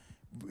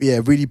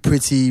 Really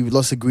pretty,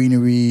 lots of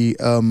greenery,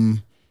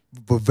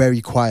 but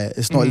very quiet.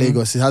 It's not Mhm.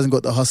 Lagos. It hasn't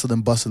got the hustle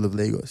and bustle of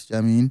Lagos. Do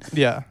you know what I mean?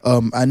 yeah.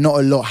 And not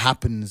a lot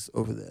happens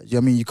over there. Do you know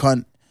what I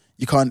mean?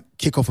 You can't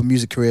kick off a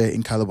music career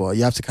in Calabar.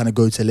 You have to kind of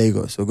go to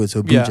Lagos or go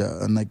to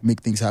Abuja and like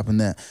make things happen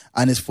there.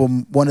 And it's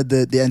from one of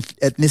the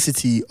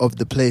ethnicity of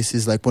the place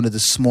is like one of the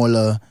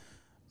smaller,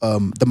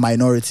 the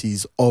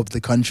minorities of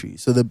the country.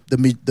 So the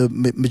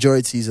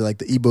majorities are like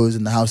the Igbos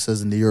and the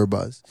Hausas and the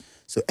Yorubas.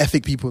 So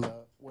ethnic people are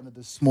one of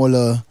the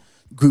smaller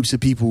groups of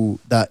people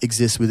that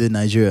exist within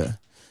Nigeria.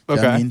 Do you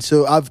know what I Okay. mean?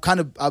 So I've kind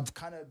of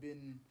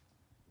been,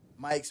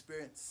 my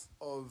experience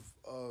of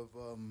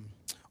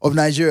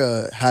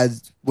Nigeria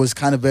was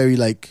kind of very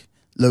like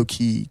low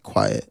key,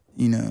 quiet,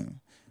 Mhm.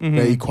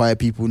 very quiet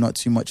people, not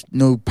too much,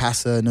 no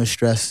passer, no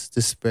stress,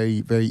 just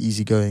very, very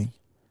easygoing.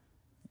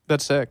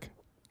 That's sick.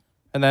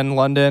 And then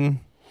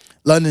London,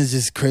 London's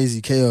just crazy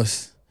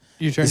chaos.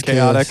 you turned It's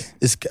chaotic. chaos.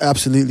 It's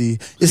absolutely.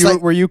 It's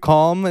Were you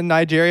calm in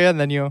Nigeria and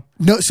then you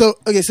no. So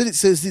okay. So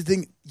it's the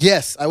thing.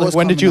 Yes, I like, was.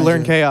 when calm did in you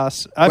learn Nigeria.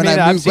 chaos? When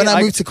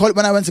I moved to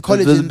when I went to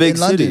college The in big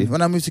London. city.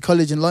 When I moved to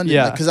college in London,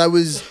 Yeah. because I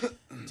was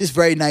just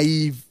very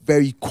naive,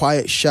 very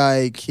quiet,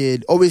 shy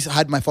kid. Always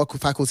had my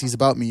faculties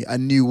about me. I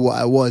knew what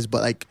I was,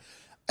 but like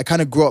I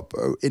kind of grew up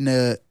in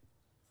an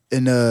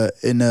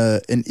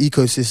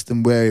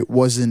ecosystem where it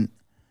wasn't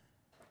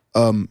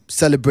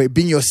celebrate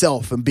being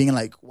yourself and being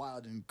like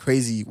wild and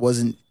crazy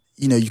wasn't.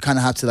 You kind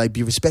of have to like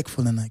be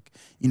respectful and like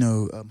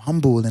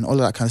humble and all of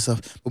that kind of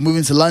stuff. But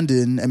moving to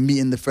London and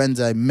meeting the friends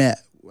I met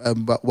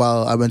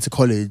while I went to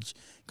college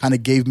kind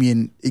of gave me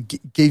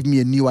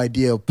a new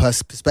idea of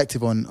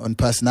perspective on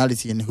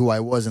personality and who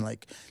I was. And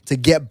like to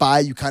get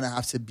by, you kind of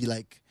have to be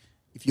like,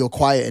 if you're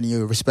quiet and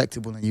you're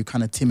respectable and you're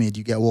kind of timid,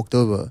 you get walked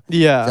over. Yeah.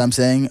 You know what I'm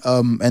saying?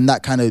 And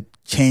that kind of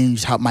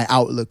changed my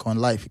outlook on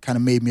life. It kind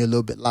of made me a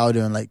little bit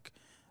louder and like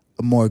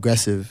more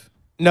aggressive.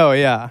 No,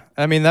 yeah.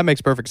 I mean, that makes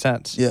perfect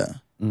sense. Yeah.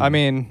 I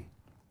mean,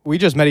 we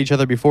just met each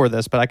other before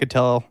this, but I could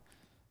tell,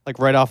 like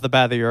right off the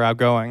bat, that you're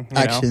outgoing. You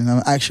know? I'm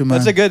an action man.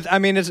 That's a good. I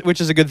mean, which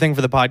is a good thing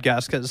for the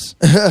podcast because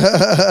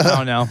I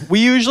don't know.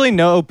 We usually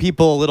know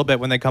people a little bit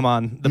when they come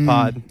on the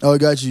pod. Oh, I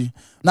got you.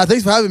 Now,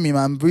 thanks for having me,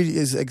 man.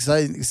 It's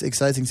exciting. It's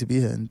exciting to be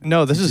here. And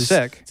No, this to is just-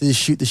 sick. To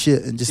just shoot the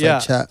shit and just Yeah.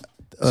 like chat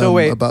So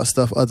wait. about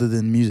stuff other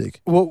than music.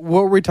 What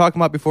were we talking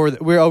about before?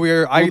 We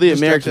were. I the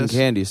just American checked this.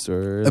 candy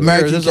store.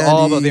 American This is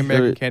all about the candy.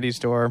 American Or- candy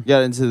store,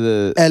 Got into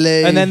the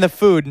LA. and then the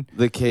food.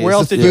 case. Where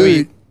else did yeah. you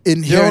eat?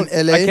 In here in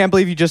Don't- LA? I can't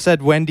believe you just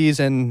said Wendy's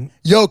and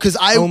Yo, because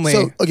Only.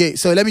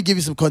 So let me give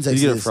you some Did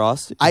context. you to get a this.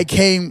 Frosty? I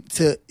came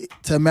to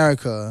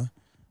America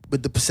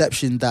with the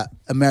perception that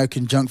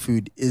American junk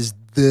food is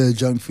the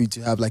junk food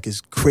to have. Like,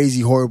 it's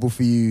crazy horrible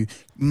for you,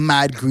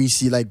 mad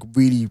greasy, like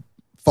really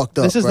fucked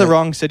up. This is right? the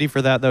wrong city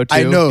for that, though. Too.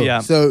 I know. Yeah.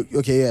 So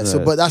okay, yeah. So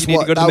Right. but that's You need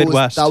what to go to that the was.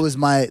 Midwest. That was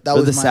my the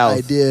my South.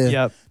 idea.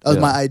 Yep. That was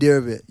Yeah. my idea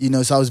of it,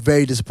 So I was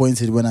very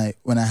disappointed when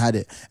I had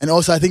it. And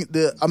also, I think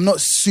I'm not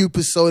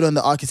super sold on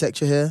the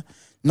architecture here.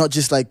 Not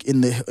just like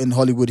in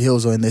Hollywood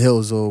Hills or in the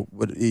hills or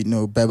Beverly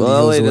Well, Hills LA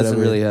or doesn't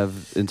whatever. really have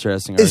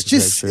interesting It's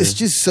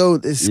architecture.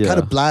 it's Yeah. kind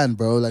of bland,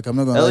 bro. Like I'm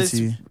not gonna lie LA's, to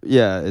you.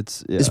 yeah.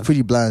 It's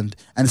pretty bland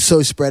and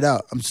so spread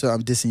out. I'm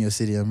dissing your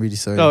city. I'm really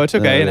sorry. Oh, it's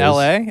okay. No, In it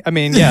is. LA, I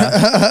mean,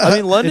 yeah. I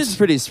mean, London's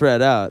pretty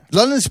spread out.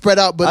 London's spread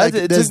out, but like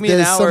it there's, took me an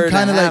there's hour some and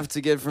kind a of half like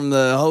to get from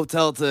the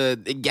hotel to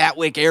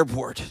Gatwick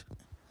Airport.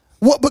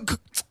 what? But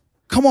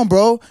come on,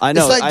 bro. I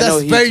know. It's like I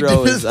that's know very Heathrow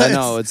different. is- I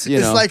know, it's, you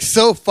know. like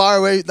so far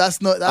away.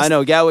 That's not. That's I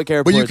know Gatwick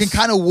Airport. But you can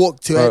kind of walk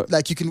to Bro. it.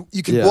 Like you can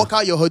Yeah. walk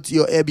out your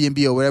your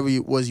Airbnb or whatever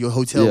it was, your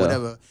hotel, Yeah.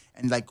 whatever,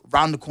 and like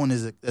round the corner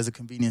there's a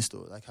convenience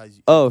store. Like how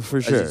you, Oh, for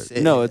as sure. you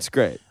say, No, yeah. it's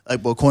great.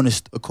 like a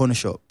corner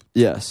shop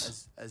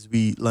Yes. as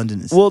we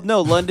Londoners. Well, no,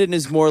 London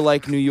is more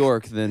like New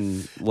York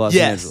than Los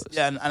yes, Angeles.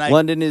 yeah, and I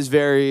London is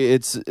very.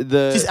 It's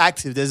the just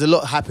active. There's a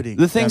lot happening.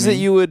 the things that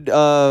you would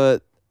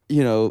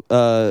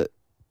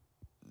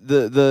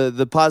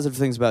the positive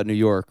things about New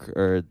York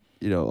are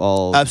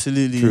all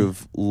absolutely true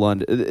of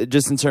London,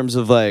 just in terms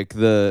of like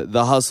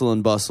the hustle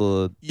and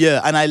bustle.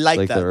 Yeah, and I like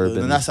Like that. the Though.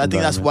 urban And I think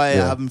that's why environment,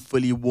 I yeah. haven't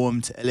fully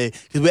warmed to LA.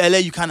 Because with LA,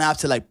 you kind of have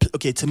to like,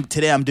 okay,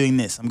 today I'm doing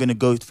this. I'm gonna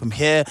go from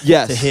here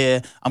Yes. to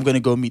here. I'm gonna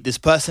go meet this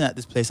person at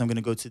this place. I'm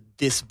gonna go to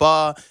this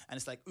bar, and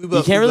it's like Uber.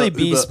 You can't Uber, really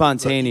be Uber,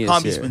 spontaneous You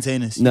can't be here.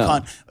 spontaneous. No. You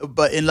can't.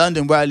 But in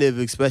London, where I live,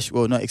 especially,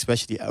 well, not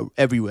especially,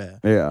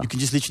 everywhere. Yeah. You can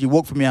just literally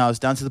walk from your house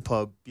down to the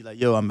pub, be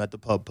like, yo, I'm at the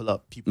pub, pull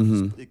up. People,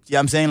 Mhm. yeah,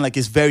 I'm saying like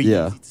it's very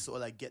Yeah. easy to sort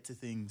of like get to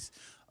things.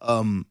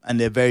 And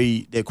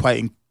they're quite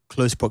in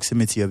close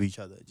proximity of each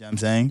other. Do you know what I'm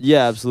saying?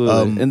 Yeah,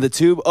 absolutely. And the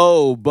tube.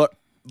 Oh, but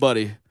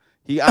buddy,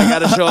 I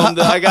gotta show him.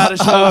 I gotta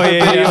show Oh, him the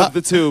yeah, video yeah. of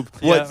the tube.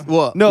 Yeah.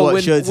 What? No,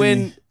 what? Show it to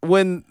me.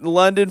 when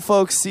London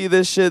folks see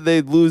this shit,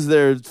 they lose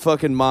their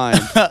fucking mind.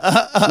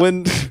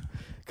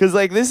 Because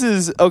like this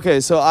is okay.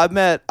 So I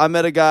met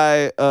a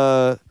guy,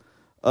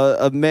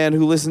 a man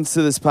who listens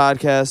to this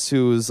podcast,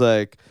 who was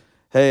like,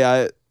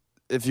 "Hey,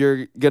 if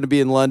you're gonna be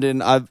in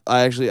London, I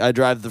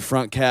drive the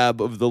front cab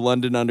of the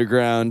London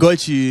Underground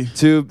Got you.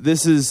 tube.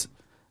 This is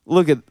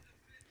look at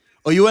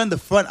Oh, you were in the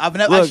front. I've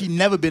Look, actually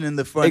never been in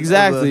the front.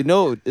 exactly. ever.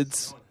 No,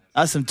 it's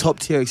That's some top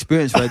tier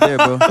experience right there,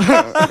 bro.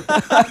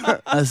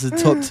 That's a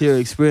top tier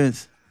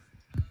experience.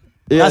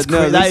 yeah. That's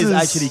no, that this is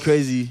actually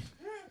crazy.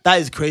 That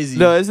is crazy.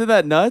 No, isn't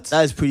that nuts?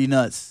 That is pretty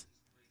nuts.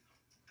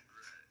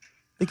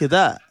 Look at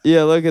that.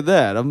 Yeah, look at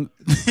that. I'm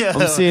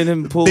seeing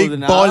him pull Big it in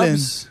ballin'.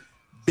 abs.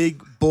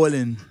 Big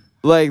balling.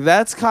 Like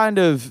that's kind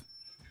of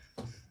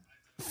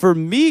for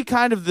me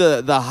kind of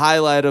the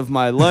highlight of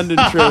my London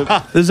trip.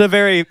 This is a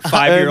very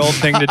 5-year-old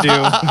thing to do.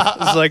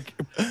 It's like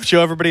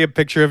show everybody a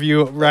picture of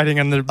you riding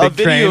on the A big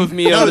video train. of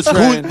me No, on the it's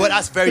train. cool, but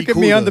that's very Look at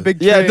cool. me on the though. big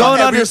train. Yeah, don't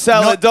Not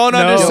undersell every- it. Don't no.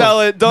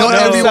 undersell it. Don't Not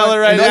undersell everyone-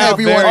 it right not now.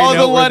 everyone- All the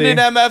noteworthy.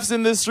 London MFs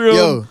in this room.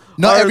 Yo,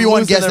 not are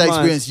everyone losing gets their that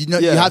experience.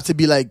 minds. You have to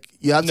be like,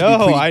 you have to No,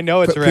 be pretty, I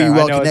know it's pretty rare.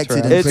 well I know it's connected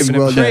rare. and It's pretty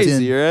well linked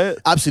crazy, in. right?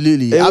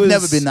 Absolutely. It I've was-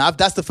 never been there.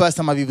 That's the first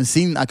time I've even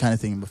seen that kind of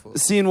thing before.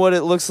 Seeing what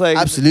it looks like.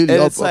 Absolutely,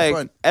 And up- it's up like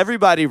front.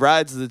 everybody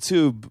rides the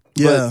tube,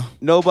 Yeah. but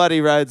nobody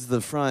rides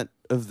the front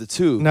of the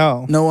tube.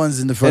 No. No one's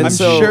in the front. I'm And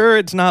so- sure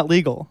it's not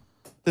legal.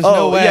 There's Oh,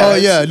 no way. yeah. Oh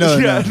yeah, no,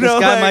 no. This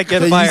guy might get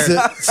So you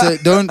fired. so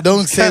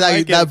don't say Might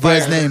that get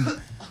bread's fired.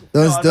 name.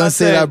 Don't not say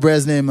saying- that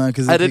bread's name, man,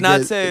 because I did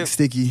not say-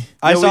 sticky.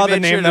 I Yeah, we saw the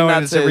made sure name to though, not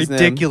and it's a say his name.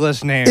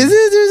 ridiculous name. Is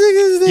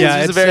it? Yeah,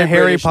 It's it's a very a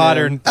Harry British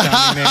Potter name.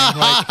 sounding name,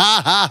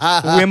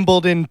 like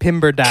Wimbledon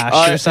Pimberdash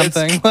or It's-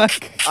 something.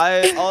 Like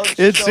I'll it's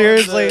show him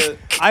seriously. the-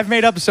 I've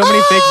made up so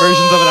many fake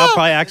versions of it. I'll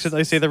probably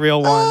accidentally say the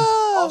real one.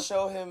 I'll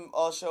show him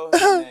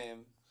the name.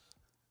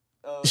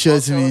 Show I'll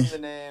it to me. him the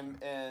name,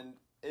 and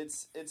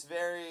it's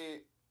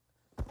very.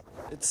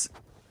 It's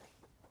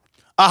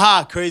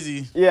Aha,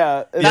 crazy.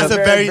 yeah. That's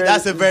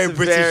a very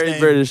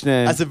British name.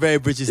 name. That's a very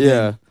British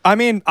yeah. name. I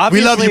mean, We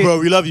obviously, love you, bro.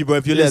 We love you, bro.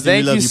 If you're Yeah. listening,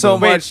 Thank we love you you, so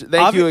bro. much.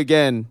 Thank you obvi-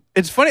 again.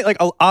 It's funny. Like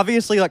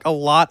obviously, like a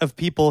lot of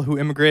people who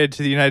immigrated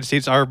to the United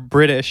States are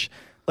British.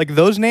 Like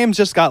those names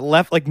just got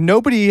left. Like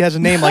nobody has a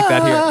name like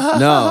that here.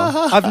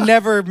 No. I've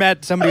never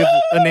met somebody with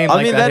a name I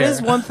like mean, that that here.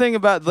 is one thing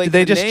about like Did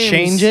they the just names-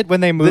 change it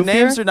when they The moved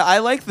names here? are. I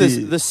like this.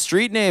 The- The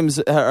street names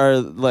are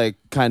like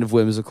kind of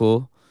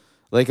whimsical,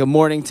 like a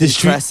Mornington The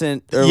street-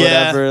 Crescent or Yeah.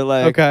 whatever.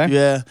 Like Okay.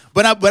 Yeah.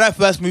 When I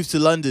first moved to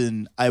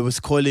London, I was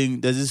calling.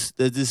 There's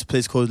this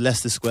place called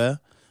Leicester Square.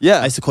 yeah.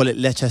 I used to call it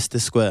Leicester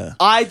Square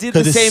I did the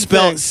because same it's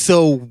spelled thing.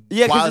 so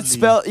Yeah, because wildly. it's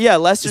spelled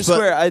Leicester It's spelled-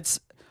 Square.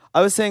 I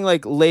was saying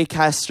like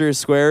Leicester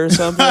Square or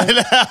something,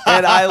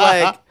 and I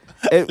like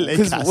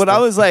because when I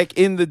was like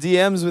in the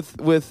DMs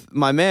with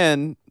my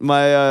man,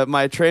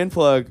 my train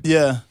plug,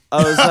 Yeah.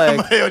 I was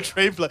like, Your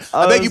train plug.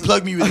 I I beg was- you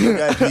plug me with you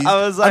guys, please. I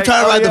was I'm like,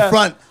 trying to oh, ride yeah. the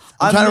front.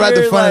 I'm I'm trying to ride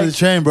the near, front of like, the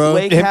train, bro.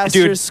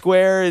 Leicester Dude,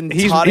 Square in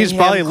he's Tottenham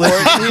probably Court.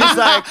 He's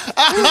like,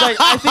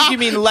 I think you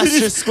mean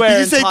Leicester Square Did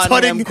you in say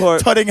Tottenham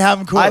Court.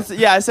 Tottenham Court?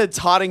 I said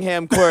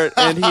Tottenham Court,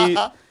 and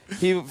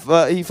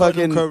he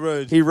fucking Curve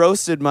Road. he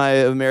roasted my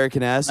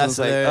American ass and That's was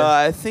like, hilarious.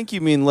 I think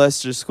you mean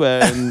Leicester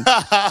Square and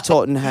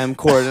Tottenham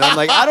Court. And I'm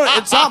like,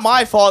 it's not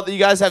my fault that you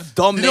guys have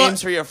dumb You know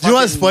names for your Do fucking you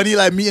know what's funny?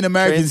 Like meeting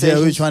Americans here who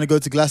are stations. trying to go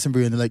to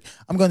Glastonbury and they're like,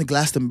 I'm going to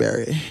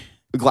Glastonbury.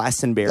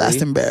 Glastonbury.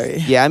 Glastonbury.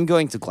 Yeah, I'm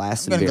going to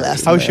Glastonbury.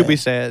 Glastonbury. How should we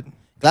say it?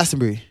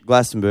 Glastonbury.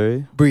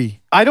 Glastonbury. Brie.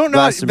 I don't know.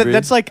 Glastonbury.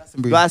 That's like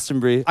Glastonbury.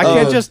 Glastonbury. I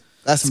can't Oh, just.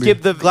 Glastonbury.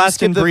 skip the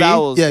Glastonbury?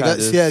 vowels. Yeah, kind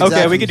gla- of. yeah. Okay,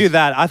 Exactly. we could do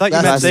that. I thought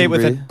you meant say it with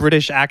a Glastonbury.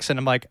 British accent.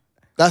 I'm like, you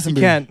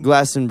Glastonbury. can't.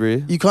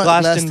 Glastonbury. You can't.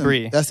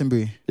 Glastonbury.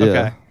 Glastonbury. Yeah. Okay,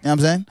 You know what I'm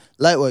saying?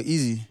 Light work,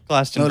 easy. No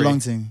Glastonbury. long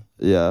thing.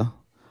 Yeah.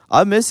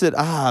 I miss it.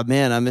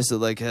 Man, I miss it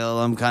like hell.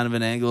 I'm kind of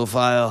an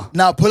Anglophile.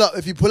 Now pull up.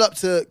 If you pull up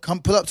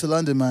to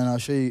London, man. I'll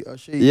show you.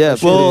 Yeah, I'll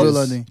show you well, the real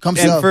London. Come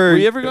and south. for Were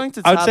you ever going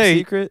to I would Top say-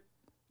 Secret?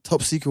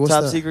 Top secret. What's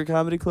Top that? Secret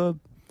Comedy Club?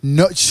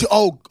 No.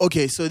 Oh,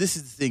 okay. So this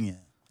is the thing. Yeah.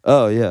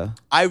 Oh yeah,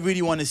 I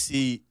really want to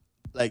see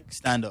like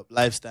stand up,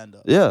 live stand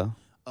up. yeah.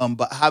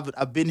 But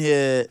I've been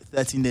here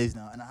 13 days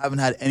now, and I haven't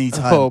had any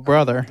time. Oh,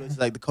 brother. It's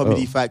like the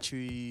Comedy Oh.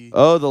 Factory,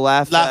 Oh, the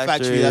Laugh Laugh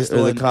Factory, Factory, that's the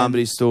or one, the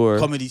Comedy and Store.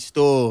 Comedy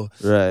Store.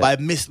 Right. But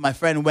I missed. My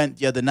friend went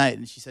the other night,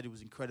 and she said it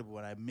was incredible,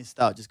 and I missed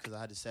out just because I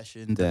had a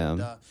session. Damn.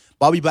 But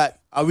I'll be back.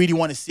 I really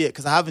want to see it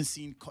because I haven't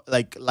seen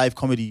like live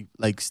comedy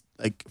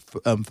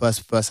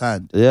first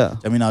hand. Yeah.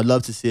 I mean, I'd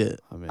love to see it.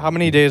 I mean, How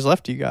many days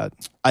left you got?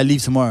 I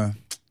leave tomorrow.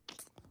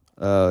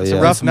 Oh It's yeah.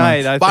 a rough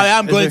Tomorrow. night. But I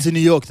am Is going there- to New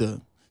York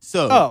though.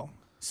 So Oh,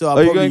 so I'll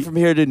Oh, you're probably, going from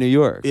here to New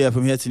York. yeah,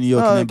 from here to New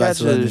York Oh, and then back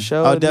to gotcha. London.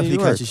 Show I'll in New definitely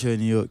York. catch a show in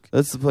New York.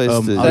 That's the place to.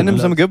 I'll send him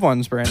love- some good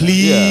ones, Brandon.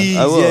 Please,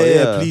 Yeah, I will,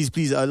 yeah.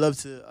 please. I'd love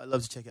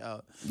to check it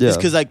out. Yeah. Just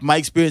because like my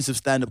experience of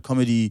stand up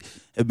comedy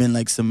have been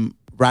like some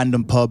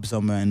random pub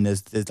somewhere and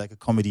there's like a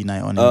comedy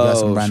night on and you got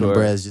some Oh, random sure.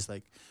 bros just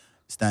like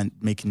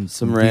making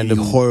Some really random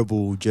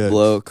horrible jokes.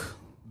 bloke.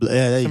 Yeah,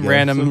 there you Some go.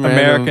 random Some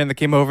American random- that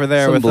came over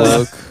there Some with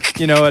bloke.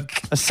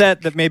 a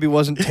set that maybe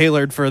wasn't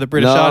tailored for the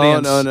British no,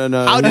 audience.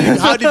 No.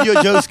 How did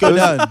your jokes go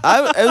down?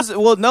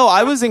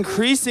 I was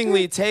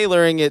increasingly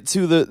tailoring it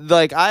to the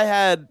like I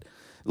had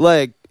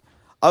like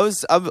I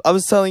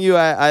was telling you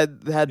I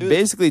had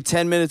basically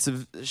 10 minutes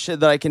of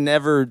shit that I can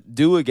never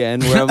do again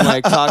where I'm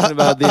like talking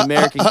about the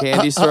American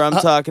Candy Store, I'm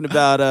talking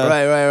about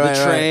Right,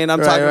 the train, I'm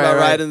talking about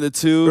riding the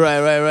tube.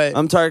 Right.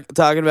 I'm talking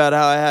about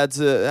how I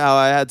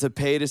had to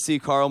pay to see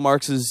Karl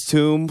Marx's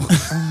tomb.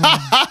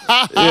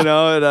 You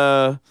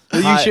know,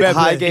 at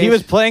Highgate. He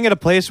was playing at a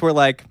place where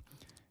like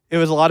it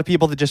was a lot of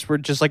people that were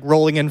just like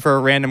rolling in for a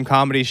random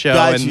comedy show.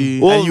 Got and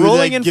you. well, And you were, rolling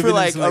like, in for giving them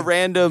like some, a like,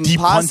 random, deep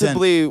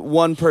possibly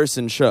one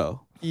person show.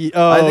 I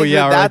Oh think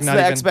yeah, or, like, that's not the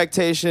even-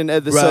 expectation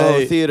at the Soho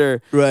Right.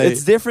 Theater. Right.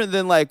 It's different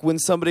than like when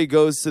somebody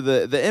goes to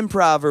the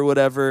Improv or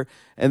whatever,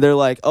 and they're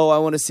like, "Oh, I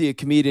want to see a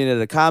comedian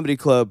at a comedy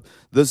club."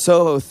 The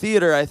Soho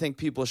Theater, I think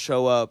people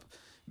show up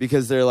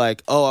because they're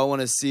like, "Oh, I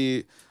want to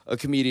see a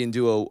comedian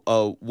do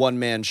a one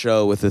man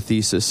show with a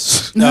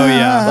thesis." Oh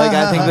yeah. Like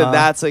I think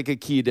that's like a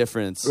key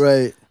difference,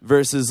 Right.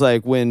 versus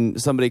like when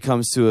somebody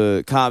comes to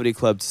a comedy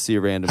club to see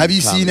a random. Have you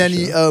seen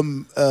comedy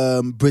any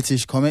show.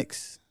 British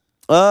comics?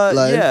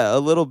 live? Yeah, a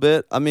little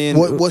bit. I mean,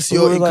 What's who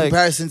your are, in like,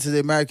 comparison to the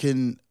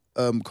American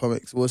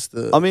comics? What's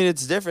the I mean,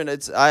 it's different.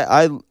 It's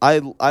I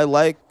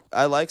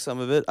like some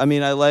of it. I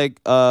mean, I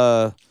like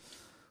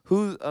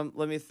who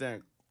let me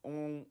think.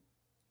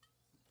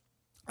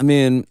 I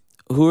mean,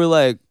 who are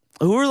like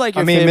your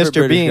I mean, favorite Mr.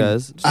 British Bean.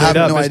 guys? I have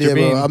Straight up, no Mr. idea,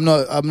 Bean. bro.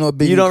 I'm not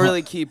big. You in don't com-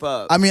 really keep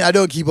up. I mean, I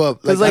don't keep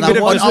up. 'Cause, like, and the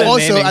I'm- ones I'm that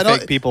also naming I don't.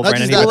 fake people, not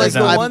Brandon, just he that, like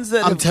doesn't the know. ones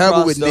that I'm have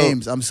terrible with crossed over.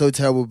 names. I'm so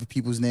terrible with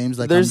people's names.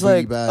 Like There's I'm really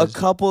like bad. a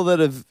couple that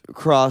have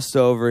crossed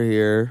over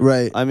here.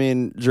 Right. I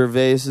mean,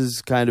 Gervais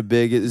is kind of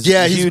big. Is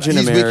Yeah, huge he's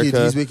in America.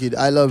 wicked. He's wicked.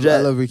 I love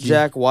Ricky.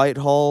 Jack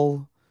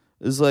Whitehall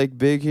is like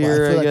big Well,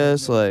 here, feel I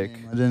guess. know that Like,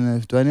 name. I don't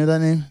know. Do I know that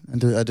name? I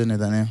don't know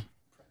that name.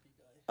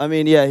 I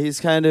mean, yeah, he's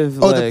kind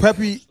of Oh, like, the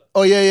preppy.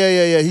 Oh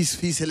yeah.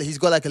 He's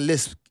got like a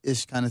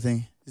lisp-ish kind of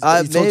thing. He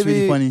talks really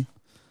maybe- funny.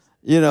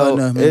 you know, Oh,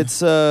 no, man. it's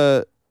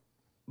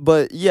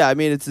but yeah, I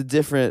mean, it's a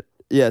different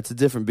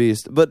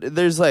beast. But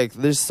there's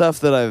stuff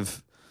that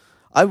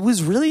I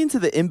was really into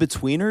the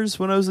In-Betweeners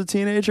when I was a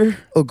teenager.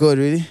 Oh god,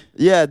 really?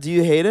 Yeah, do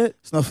you hate it?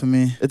 It's not for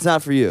me. It's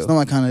not for you. It's not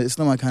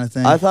my kind of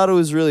thing. I thought it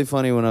was really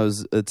funny when I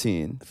was a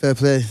teen. Fair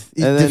play. And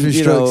then, Different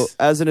you know, strokes.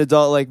 as an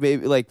adult, like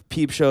maybe like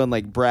Peep Show and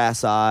like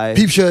Brass Eye.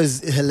 Peep Show is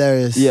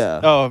hilarious.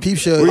 Yeah. Oh, Peep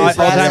Show. Were you is a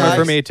Brass all-timer Eye?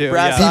 for me too.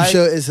 Brass yeah. Eye? Peep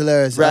Show is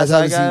hilarious. Brass I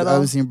Eye haven't guy at seen. I all?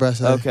 haven't seen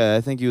Brass Eye. Okay, I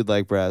think you would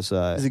like Brass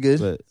Eye. Is it good?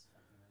 But,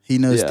 He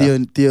knows. Yeah.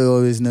 Theo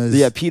always knows.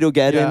 yeah, Peter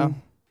Geddon.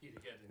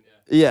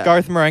 Yeah.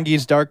 Garth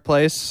Marenghi's Dark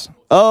Place.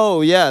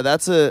 Oh yeah,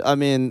 that's a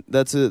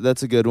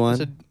good one.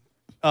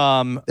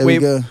 There we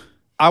Wait, go.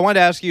 I wanted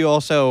to ask you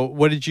also,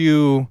 what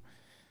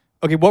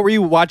were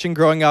you watching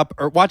growing up,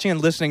 or watching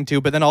and listening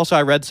to? But then also,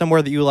 I read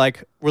somewhere that you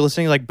were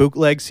listening to like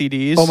bootleg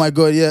CDs. Oh my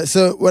god, yeah.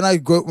 So when I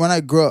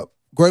grew up,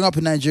 growing up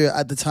in Nigeria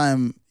at the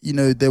time, you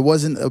know, there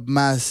wasn't a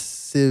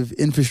massive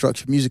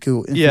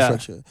musical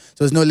infrastructure. So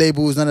there's no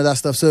labels, none of that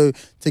stuff. So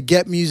to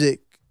get music,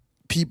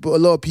 a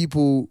lot of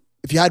people,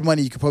 if you had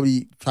money, you could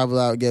probably travel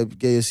out,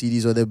 get your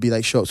CDs, or there'd be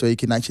like shops where you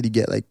can actually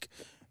get like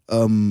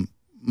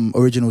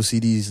original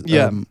CDs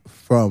Yeah.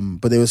 from,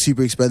 but they were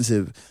super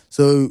expensive.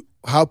 So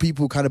how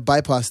people kind of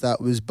bypassed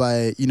that was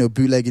by, you know,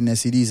 bootlegging their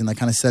CDs and like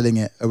kind of selling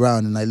it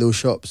around in like little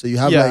shops. So you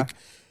have Yeah. like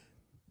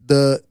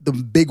the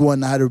big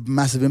one that had a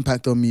massive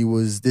impact on me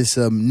was this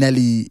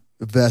Nelly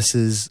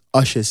versus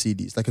Usher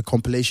CDs, like a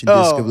compilation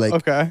disc of like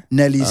okay.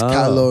 Nelly's Oh.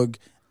 catalog,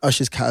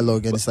 Usher's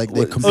catalog, and it's like they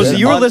What- compare Oh, so them.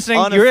 you were Un- listening,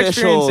 you were unofficial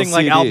experiencing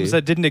like CD. albums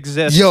that didn't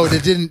exist. There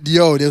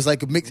was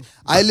like a mix.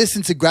 I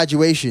listened to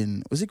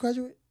Graduation. Was it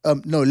Graduation?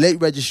 No, Late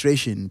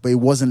Registration, but it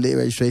wasn't Late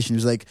Registration. It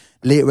was like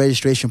Late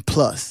Registration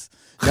Plus.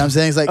 You know what I'm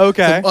saying? It's like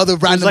Okay. some other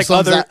random like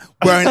songs other- that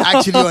weren't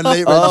actually on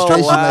Late Oh,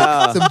 Registration.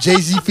 wow. Like some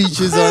Jay-Z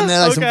features on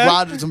there, like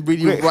Okay. some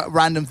really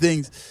random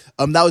things.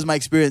 That was my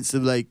experience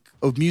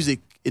of music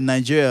in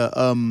Nigeria.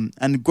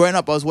 And growing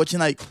up, I was watching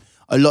like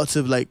a lot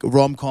of like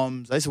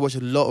rom-coms. I used to watch a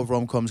lot of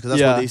rom-coms because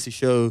that's what Yeah. they used to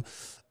show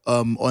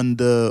on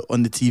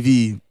the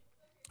TV.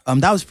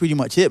 That was pretty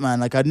much it, man.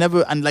 Like I'd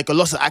never, and like a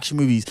lot of action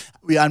movies.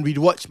 We'd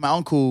watch my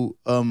uncle,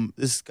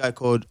 this guy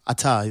called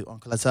Atta,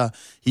 Uncle Atta.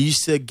 He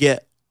used to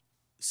get,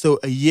 so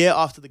a year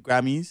after the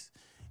Grammys,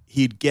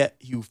 he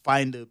would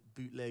find a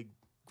bootleg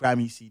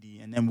Grammy CD,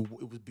 and then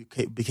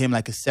became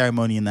like a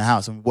ceremony in the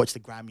house, and we watched the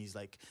Grammys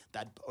like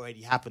that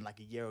already happened like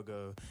a year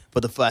ago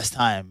for the first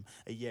time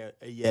a year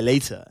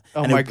later.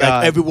 Oh and my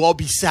God. Like, we'd all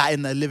be sat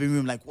in the living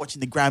room like watching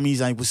the Grammys,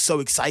 and it was so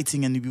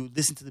exciting, and we would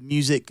listen to the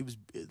music. It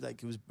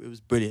was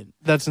brilliant.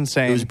 That's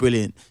insane. It was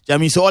brilliant. Do you know what I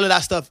mean? So all of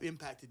that stuff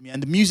impacted me,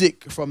 and the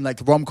music from like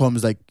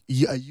rom-coms like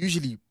are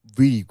usually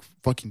really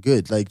fucking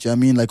good. Like, do you know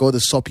what I mean? Like all the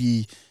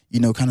soppy, you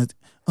know, kind of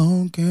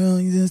oh girl,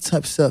 this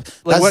type of stuff.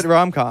 Like That's what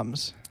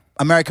rom-coms?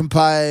 American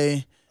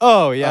Pie.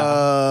 Oh yeah.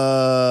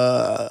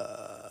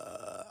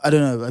 I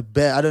don't know.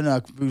 I don't know.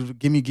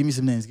 Give me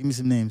some names. Give me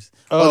some names.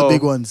 All Oh. the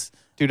big ones.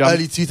 Dude,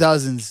 Early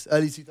 2000s.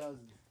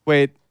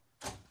 wait.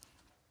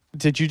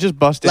 Did you just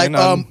bust Like in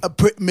on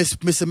Miss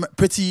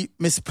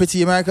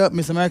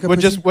America.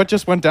 what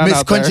just went down Miss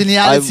out there?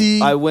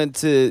 Congeniality. I went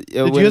to. I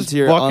Did went you just into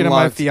your walk into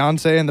my unlocked.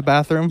 fiance in the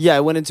bathroom? Yeah, I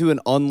went into an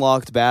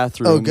unlocked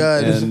bathroom. Oh,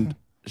 God. And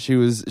she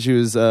was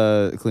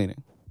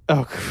cleaning.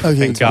 Oh, Okay,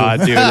 thank cool. God,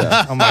 dude.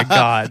 Oh my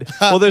God.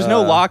 Well, there's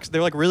no locks.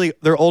 They're like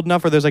they're old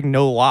enough where there's like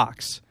no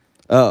locks.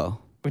 Oh,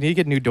 We need to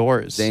get new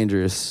doors.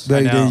 dangerous.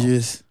 Very know.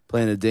 dangerous.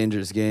 Playing a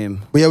dangerous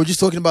game. But yeah, we're just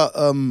talking about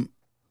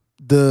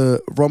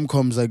the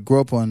rom-coms I grew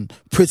up on.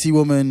 Pretty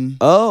Woman,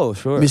 Oh,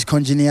 sure. Miss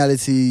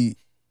Congeniality,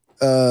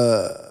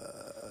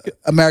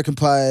 American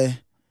Pie.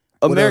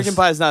 American else?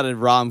 Pie is not a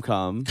rom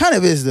com. Kind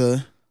of is though.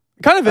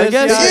 Kind of I is.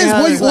 guess yeah, It is.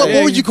 yeah, What, it's what, like-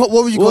 what would you call?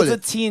 What would you Well, call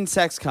it's a it? teen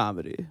sex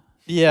comedy.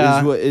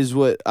 Yeah. Is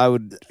what I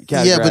would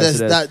categorize Yeah, but it as.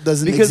 that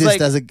doesn't Because, exist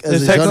like, as a It's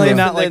genre. technically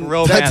not like Then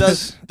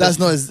romance. that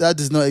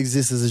does not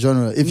exist as a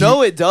genre. If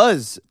No, it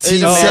does. Teen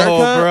In No, sex-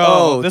 America,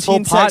 bro. This whole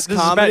teen sex this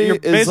is comedy you're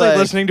is basically like,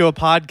 listening to a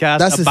podcast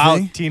That's the about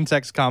thing. teen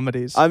sex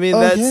comedies. I mean, Oh,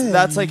 that's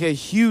yeah. like a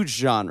huge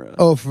genre.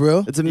 Oh, for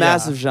real? It's a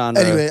massive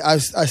genre. Anyway, I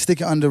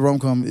stick it under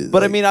rom-com.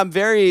 But I mean, I'm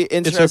very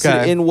interested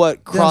okay. in what You know what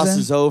I'm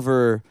crosses saying?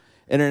 over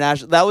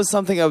international. That was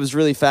something I was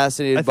really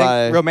fascinated I think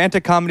by.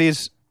 romantic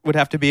comedies would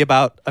have to be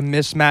about a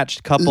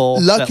mismatched couple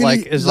that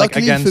like is like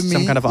luckily against for me,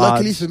 some kind of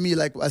luckily odds. for me,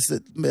 like I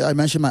said, I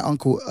mentioned my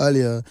uncle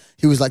earlier.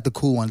 He was like the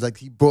cool one. Like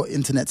he brought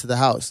internet to the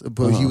house,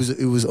 but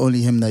it was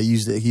only him that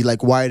used it. He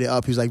like wired it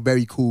up. He was like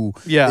very cool.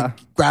 Yeah.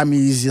 The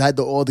Grammys. He had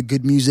all the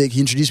good music. He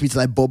introduced me to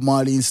like Bob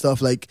Marley and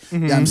stuff. Like you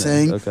know what I'm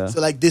saying. Okay.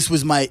 So like this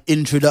was my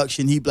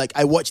introduction.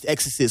 I watched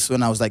Exorcist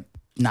when I was like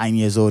 9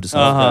 years old or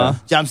something. Uh-huh. You know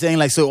what I'm saying?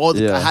 Like so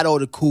Yeah. I had all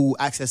the cool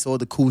access to all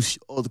the cool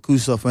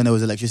stuff when there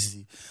was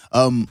electricity.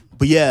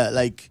 But yeah,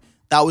 like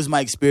that was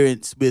my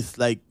experience with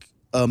like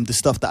the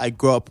stuff that I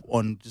grew up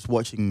on just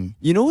watching.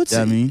 You know what's You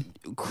know what I mean?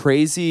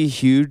 crazy,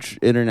 huge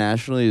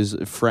internationally is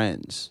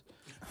Friends.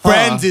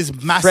 Friends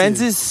is massive.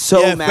 Friends is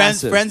so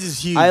massive. Friends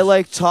is huge. I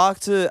like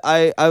talked to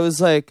I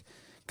was like,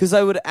 because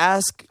I would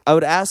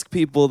ask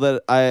people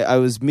that I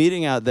was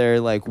meeting out there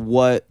like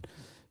what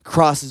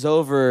crosses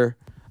over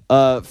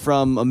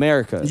from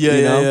America. Yeah, you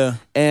yeah, know? yeah.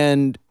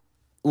 And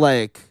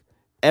like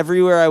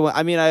everywhere I went,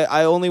 I mean,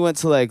 I only went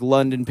to like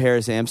London,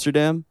 Paris,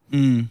 Amsterdam,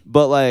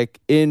 but like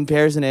in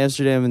Paris and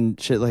Amsterdam and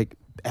shit, like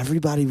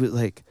everybody would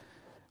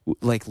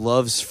like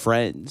loves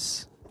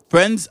Friends.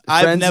 Friends,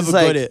 I've Friends never is,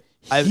 like, got it.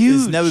 It's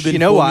huge. never been You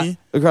know for why? me.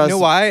 Across, You know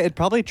why? It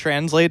probably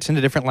translates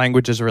into different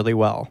languages really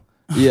well.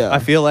 Yeah. I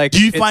feel like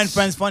Do you it's- find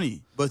Friends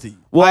funny? Both of you.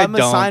 Well, I I'm a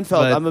don't, Seinfeld.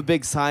 but- I'm a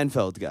big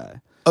Seinfeld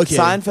guy. Okay.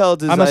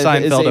 Seinfeld is I'm a is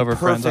Seinfeld a over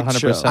Friends, perfect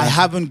 100%. show. I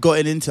haven't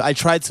gotten into. I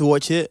tried to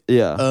watch it.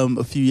 Yeah.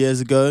 A few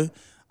years ago,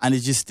 and it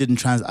just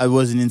didn't I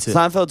wasn't into it.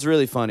 Seinfeld's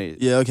really funny.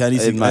 Yeah, okay. I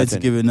need In my to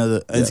give it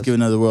another. I need Yes. to give it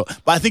another whirl.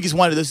 But I think it's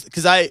one of those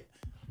because I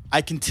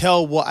can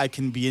tell what I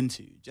can be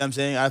into. Do you know what I'm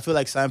saying? I feel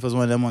like Seinfeld's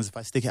one of them ones. If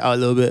I stick it out a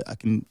little bit, I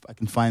can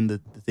find the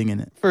thing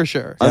in it. for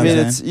sure. I mean,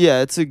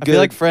 Yeah. it's a good. I feel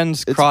like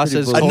Friends it's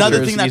crosses pretty Another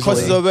cultures thing that easily.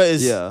 crosses over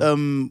is Yeah.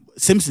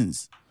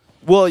 Simpsons.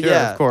 well, Sure,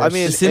 yeah. of course. I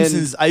mean, The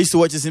Simpsons. I used to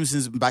watch The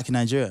Simpsons back in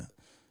Nigeria.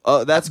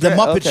 Oh, that's The great.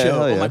 Muppet Okay, Show.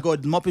 hell yeah. Oh my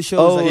god, the Muppet Show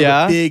Oh, was like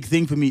yeah? a big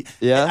thing for me.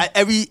 Yeah?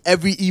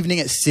 Every evening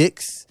at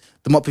 6,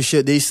 the Muppet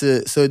Show. They used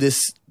to. So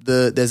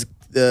there's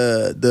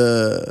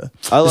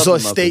I love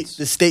sort the of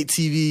Muppets. state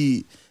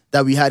TV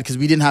that we had because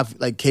we didn't have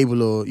like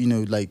cable or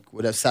like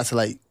whatever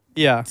satellite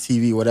Yeah.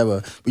 TV,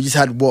 whatever. We just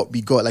had what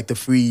we got, like the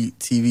free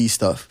TV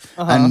stuff.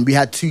 Uh-huh. And we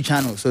had 2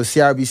 channels, so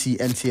CRBC,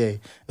 NTA.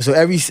 So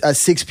at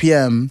 6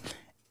 p.m.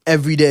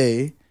 every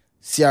day,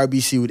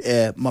 CRBC would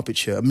air Muppet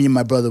Show. Me and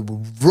my brother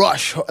would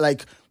rush,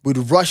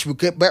 we'd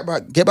get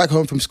back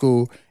home from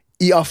school,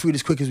 eat our food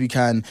as quick as we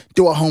can,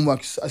 do our homework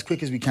as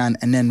quick as we can,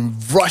 and then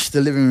rush to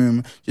the living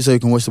room just so we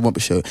can watch the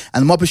Muppet Show.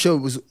 And the Muppet Show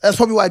that's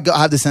probably why I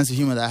have the sense of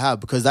humor that I have,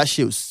 because that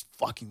shit was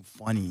fucking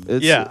funny.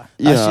 It's, Yeah.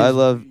 You know,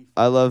 That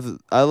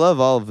I love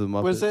all of the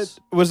Muppets.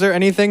 Was there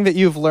anything that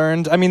you've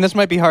learned? I mean, this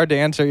might be hard to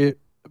answer,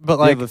 but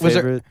Do like, you have a was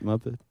there? favorite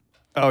Muppet?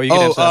 Oh, you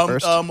can answer that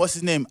first. What's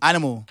his name?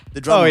 Animal,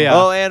 the drummer. Oh, yeah.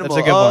 Oh, Animal.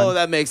 That's a good oh, one.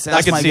 that makes sense.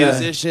 I could That's see that.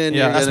 musician.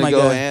 Yeah. You're That's gonna my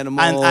go guy. Animal.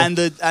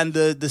 And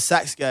the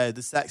sax guy,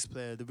 the sax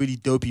player, the really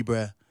dopey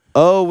bruh.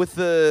 oh, with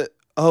the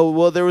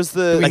there was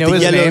the we know the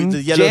his name?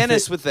 the yellow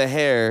Janice with the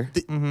hair.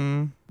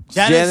 Mm-hmm.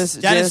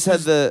 Janice had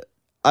was- the.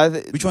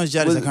 Which one's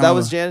Janice? I can't that remember.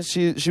 was Janice.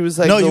 She was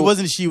like No, the, he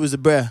wasn't. She was a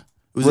bruh. It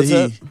was What's a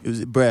he. up? It was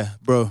a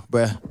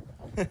bruh.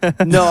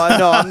 No,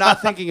 I'm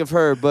not thinking of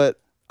her, but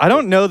I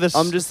don't know this.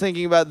 I'm just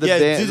thinking about the Yeah,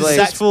 band, dude, the like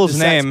sax, fool's the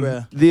sax name.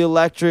 bruh. the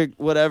electric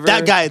whatever.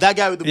 That guy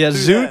with the Yeah, blue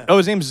Zoot. hair. Oh,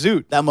 his name's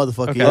Zoot. That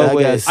motherfucker. Okay. Yeah, Oh, that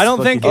wait. guy's I don't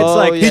fucking think it's Oh,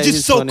 like yeah, he's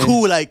just so funny.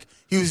 cool. Like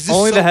he was just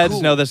only so the heads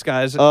cool. know this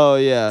guy's. Oh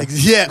yeah. Like,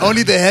 yeah,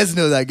 only the heads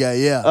know that guy.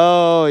 Yeah.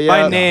 Oh yeah.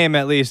 By name,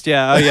 at least.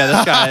 Yeah. Oh, yeah.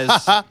 This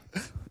guy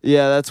is.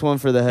 Yeah, that's one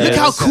for the head. Look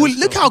how cool.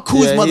 Look how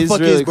cool Yeah, this he's motherfucker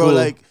really is, bro. cool.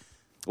 Like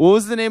What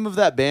was the name of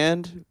that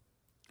band?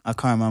 I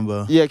can't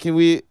remember. Yeah, can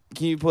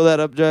you pull that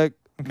up, Jack?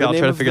 Okay, I'll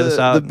try to of figure the, this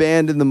out. The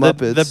band in the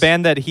Muppets. The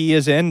band that he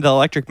is in, the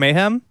Electric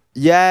Mayhem.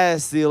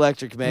 Yes, the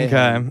Electric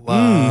Mayhem. Okay. Wow.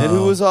 Mm. And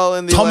who was all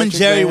in the Tom and Electric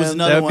Jerry Mayhem? was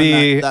another That'd one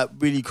be- that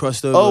really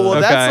crossed over. Oh well,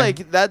 Okay. that's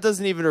like that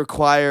doesn't even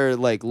require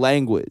like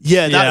language.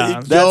 yeah,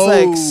 Yeah. That's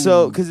like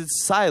so because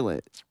it's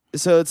silent.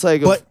 So it's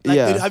like, But like,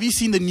 yeah. have you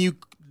seen the new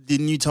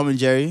Tom and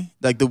Jerry?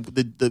 Like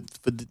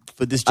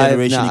for this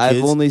generation of I've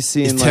kids, only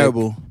seen it's like,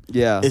 terrible.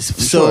 Yeah, It's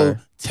for so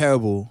sure.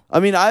 terrible. I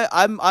mean,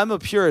 I'm a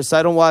purist.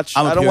 I don't watch.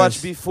 I'm a I don't watch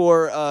purist.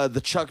 before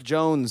the Chuck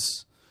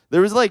Jones. There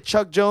was like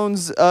Chuck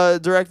Jones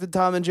directed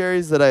Tom and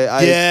Jerry's that I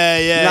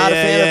yeah, not a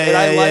yeah, fan of yeah, it.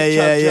 I yeah, like yeah,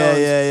 Chuck yeah, Jones,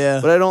 yeah.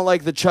 but I don't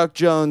like the Chuck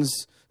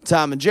Jones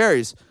Tom and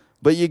Jerry's.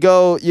 But you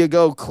go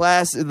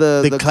class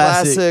the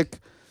classic. classic.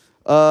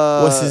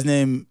 What's his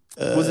name?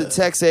 Was it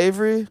Tex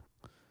Avery?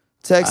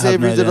 Tex I have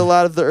no Avery did a idea.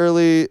 lot of the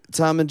early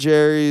Tom and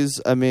Jerry's.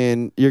 I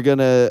mean, you're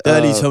gonna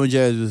Early Tom and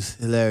Jerry's was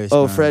hilarious.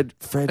 oh man. Fred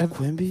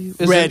Quimby.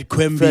 Fred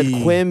Quimby. Fred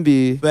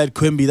Quimby. Fred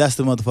Quimby. That's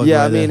the motherfucker.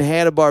 Yeah, right I mean there.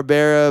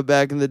 Hanna-Barbera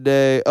back in the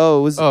day.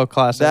 Oh, it was Oh,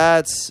 classic.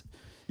 that's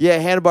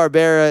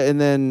Hanna-Barbera,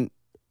 and then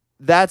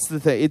that's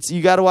the thing. It's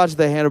you got to watch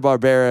the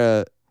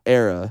Hanna-Barbera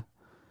era.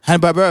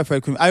 Hanna-Barbera.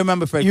 Fred Quimby. I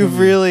remember Fred. You've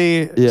Quimby.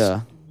 really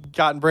Yeah,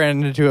 gotten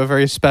Brandon into a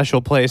very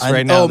special place I-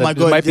 right now. oh that my it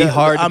God, might be yeah,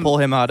 hard to I'm- pull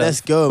him out of.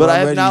 Let's go. but I I'm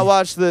have ready. not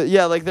watched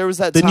like there was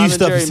that The Tom new and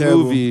stuff Jerry is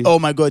terrible. movie. Oh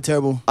my god,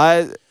 terrible.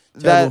 I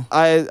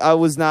Terrible.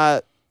 was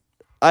not.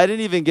 I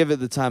didn't even give it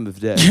the time of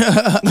day.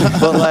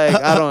 But like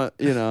I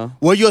don't.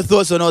 What are your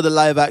thoughts on all the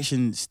live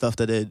action stuff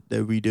that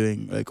they're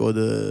redoing? Like all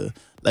the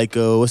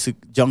what's it?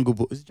 Jungle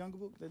Book? Is it Jungle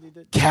Book that they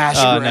did? Cash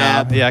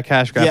Grab. No. Yeah,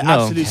 cash grab. Yeah, no.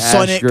 absolutely. Cash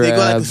Sonic. They got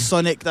like Grab. a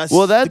Sonic. That's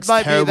Well, that looks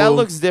might terrible. be. That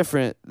looks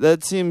different.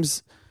 That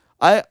seems.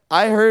 I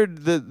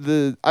heard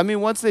the. I mean,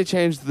 once they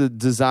changed the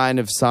design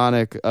of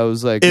Sonic, I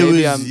was like, It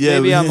maybe was- yeah,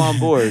 maybe it I'm was- on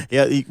board.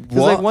 Yeah. Because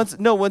like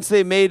once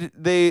they made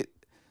they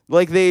one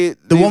with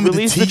the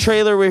released the teeth?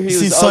 trailer where he You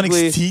see was Sonic's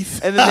ugly,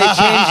 teeth? and then they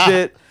changed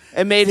it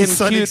and made him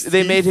See cute. Sonic's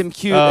They made teeth? him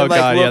cute Oh, and like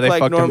God, yeah, look they like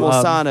fucked him normal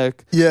up.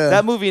 Sonic. Yeah.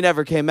 That movie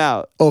never came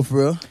out. Oh, for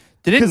real?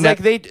 Did it Because ne- like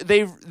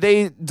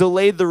they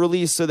delayed the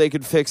release so they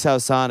could fix how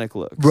Sonic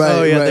looks. Right.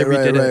 Oh, yeah, right, they right,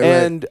 redid it. right, right.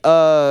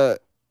 And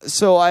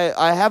so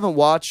I haven't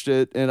watched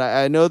it, and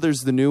I know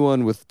there's the new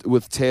one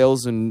with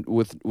Tails and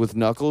with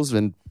Knuckles,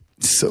 and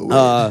so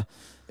weird.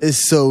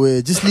 It's so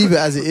weird. Just leave it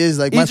as it is.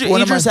 Like one of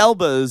my, Idris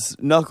Elba is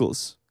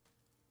Knuckles.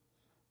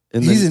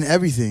 And he's then in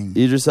everything.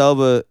 Idris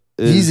Elba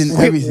is He's in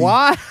everything.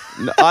 Why?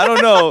 I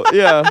don't know.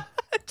 Yeah.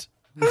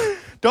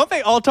 Don't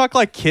they all talk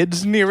like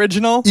kids in the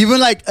original? Even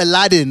like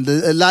Aladdin,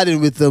 the Aladdin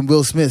with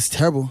Will Smith.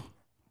 Terrible.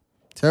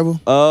 Terrible.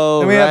 Oh,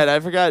 Then we right. have I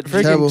forgot.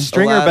 Freaking Terrible.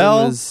 Stringer Aladdin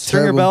Bell. was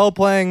Stringer terrible. Bell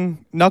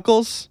playing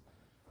Knuckles.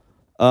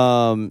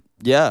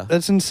 Yeah.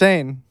 That's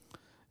insane.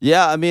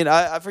 Yeah, I mean,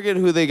 I forget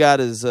who they got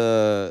as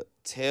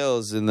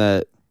Tails in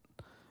that.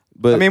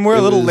 But I mean, we're a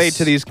it little was- late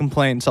to these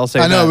complaints. I'll say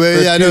I know.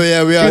 that. I know.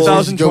 Yeah, we are.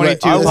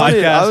 2022 I was-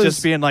 podcast I was-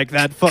 just being like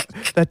that.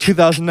 That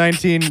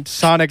 2019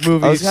 Sonic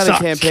movie I was kind of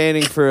sucked.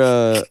 campaigning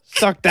for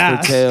Sucked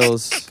ass.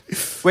 Tails.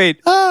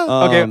 Wait.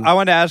 Ah. Okay, Um, I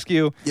wanted to ask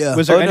you: Yeah.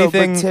 was there Oh, no, but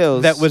anything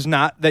Tails. that was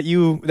not that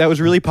was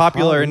really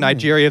popular Oh, in yeah.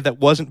 Nigeria that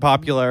wasn't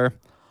popular?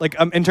 Like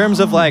in terms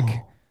of like,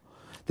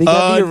 They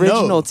got the No.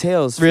 original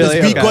Tails. for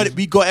Really? We Tails. Okay.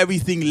 we got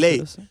everything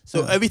late.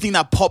 So everything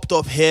that popped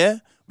off here,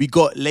 we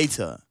got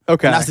later.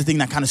 Okay. And that's the thing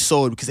that kind of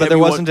sold because but there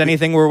everyone- wasn't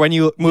anything where when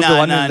you moved to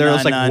London, there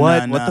was like,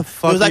 what? What the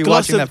fuck There was are like you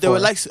lots watching of, that there for? were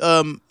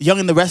like Young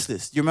and the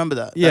Restless. Do you remember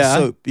that?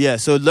 Yeah.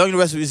 So Young and the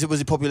Restless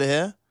was it popular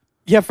here?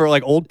 Yeah, for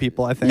like old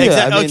people, I think. Yeah,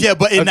 Exactly. I mean- okay,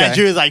 but in okay.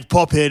 Nigeria, it's like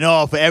popping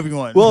off for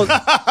everyone. Well,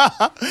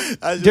 That's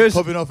just There's,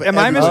 popping off for am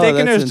I everyone.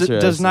 mistaken, Oh, or that's does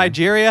interesting.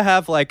 Nigeria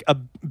have like a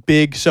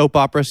big soap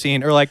opera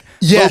scene or like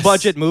Yes. low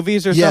budget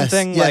movies or Yes,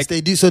 something? yes, like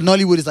they do. So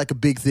Nollywood is like a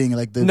big thing.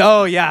 Like the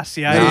no, yes,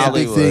 yeah, It's yeah. a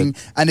big Nollywood. thing,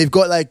 and they've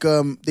got like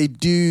they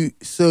do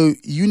so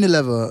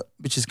Unilever,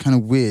 which is kind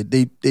of weird.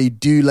 They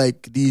do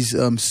like these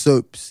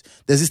soaps.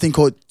 There's this thing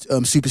called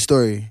Super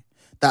Story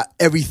that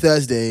every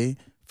Thursday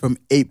from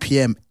 8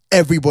 p.m.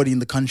 everybody in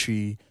the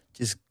country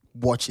just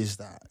watches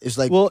that. It's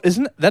like Well,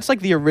 isn't that's like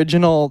the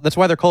original? That's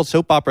why they're called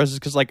soap operas, is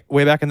because like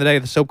way back in the day,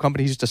 the soap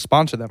companies used to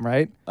sponsor them,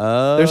 right?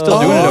 They're still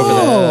doing it over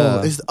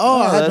there. Yeah.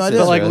 I had no that's idea.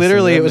 But like Interesting.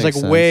 literally, That it was like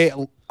makes sense. way.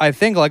 I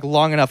think like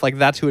long enough, like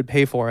that's who would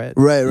pay for it.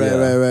 Right.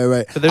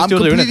 So they're I'm still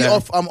doing it completely there.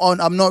 off.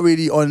 I'm not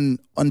really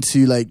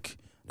onto like.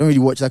 Don't really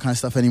watch that kind of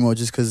stuff anymore,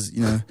 just because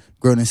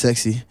grown and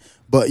sexy.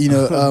 But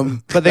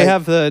But they like,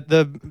 have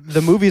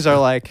the movies are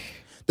like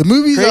the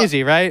movies are-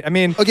 crazy, right? I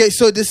mean, Okay,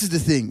 so this is the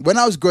thing. When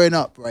I was growing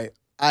up, right,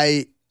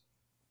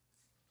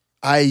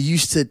 I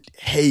used to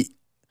hate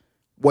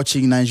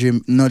watching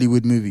Nigerian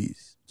Nollywood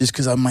movies just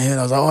because in my head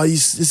I was like, oh,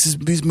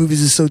 these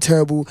movies are so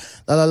terrible.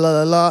 La la la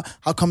la la.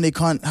 How come they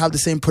can't have the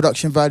same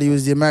production value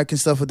as the American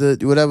stuff or the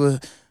whatever?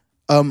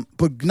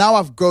 But now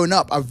I've grown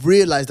up, I've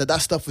realized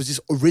that stuff was just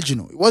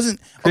original. It wasn't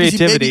obviously,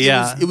 Creativity, maybe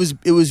yeah.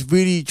 It was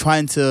really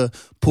trying to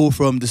pull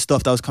from the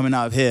stuff that was coming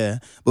out of here,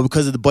 but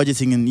because of the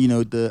budgeting and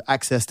the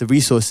access to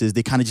resources,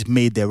 they kind of just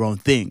made their own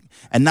thing.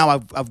 And now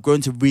I've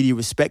grown to really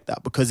respect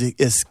that because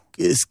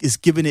it's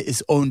given it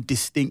its own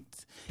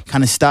distinct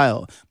kind of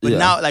style. But Yeah.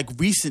 now, like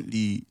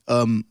recently,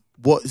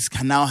 what is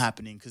now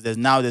happening, because there's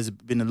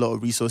been a lot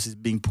of resources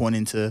being poured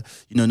into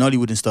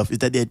Nollywood and stuff, is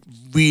that they're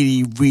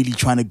really really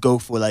trying to go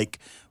for like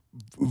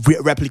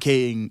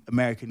replicating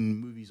American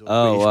movies or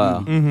Oh, British wow.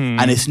 movies.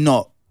 mhm. And it's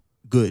not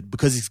good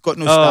because it's got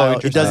no Oh, style. It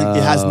interesting. doesn't.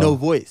 It has no Oh.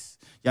 voice.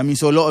 You know what I mean,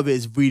 so a lot of it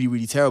is really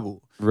really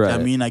terrible. You know what I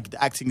Right. mean, like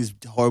the acting is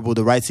horrible,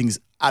 the writing is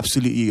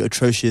absolutely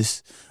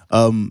atrocious,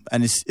 and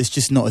it's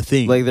just not a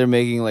thing. Like they're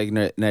making like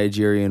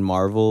Nigerian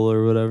Marvel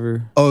or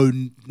whatever.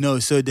 No,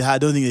 so I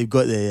don't think they've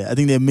got there yet. I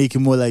think they're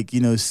making more like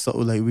sort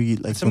of like really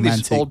like some of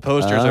romantic. these old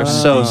posters are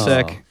so Oh.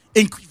 sick.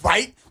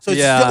 Right? So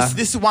Yeah.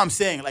 this is what I'm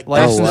saying. Like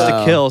License Oh, wow.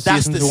 to Kill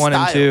That's seasons the 1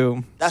 and style.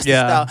 2. That's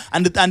yeah. the style.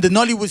 And the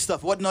Nollywood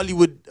stuff. What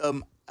Nollywood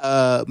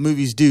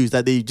movies do is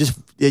that they just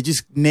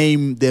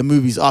name their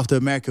movies after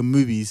American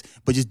movies,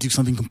 but just do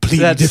something completely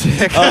That's different.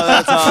 sick. Oh,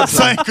 that's awesome.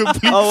 Something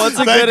complete- Oh, what's a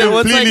something good?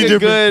 What's like completely a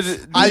different.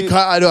 good? I can't.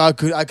 I don't.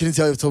 I couldn't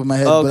tell you off the top of my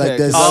head. But Okay, like,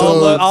 there's I'll so.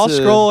 look. I'll to-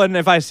 scroll, and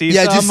if I see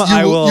Yeah, some, just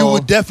I will. you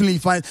would definitely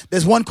find.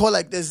 There's one called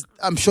like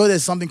I'm sure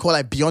there's something called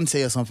like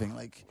Beyonce or something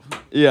like.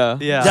 Yeah.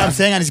 yeah. You know what I'm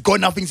saying? And it's got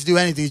nothing to do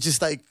with anything. It's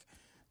just like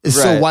it's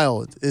so Right.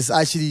 wild. It's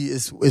actually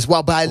it's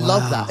wild. But I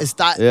love that. It's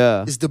that.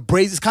 Yeah. It's the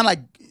brazen. It's kind of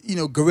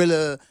like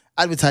guerrilla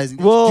advertising.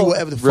 They Well, do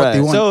whatever the fuck right.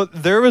 they want. So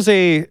there was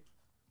a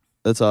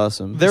That's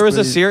awesome. there was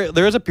brilliant.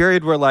 there was a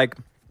period where like,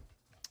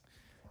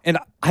 and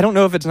I don't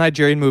know if it's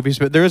Nigerian movies,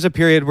 but there was a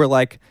period where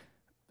like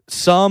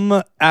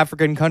some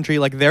African country,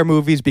 like their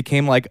movies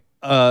became like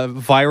a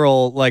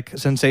viral like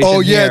sensation. Oh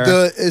yeah,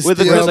 here. it's With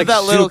the, the like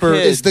that little super-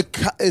 kid.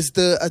 it's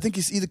the I think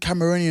it's either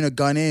Cameroonian or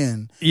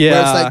Ghanaian. Yeah.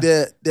 where it's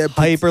like they're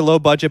hyper low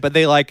budget, but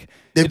they like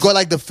they've got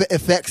like the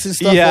effects and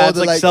stuff. Yeah, all it's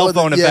the, like cell all the-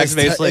 phone effects, it's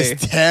basically.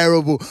 It's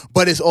terrible,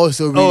 but it's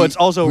also really, it's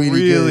also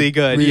really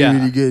good, Really, yeah.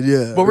 really good.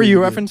 Yeah. what were really you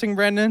good. referencing,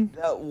 Brandon?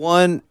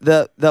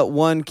 that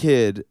one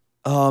kid.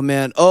 Oh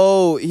man.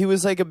 Oh, he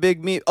was like a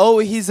big meme. Oh,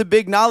 he's a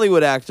big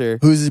Nollywood actor.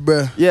 Who's this,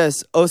 bruh?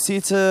 Yes,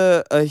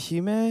 Osita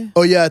Ahime.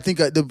 Oh yeah, I think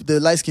the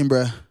light skin,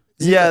 bruh.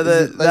 Yeah, Is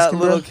it that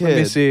light-skinned little bruh? kid. Let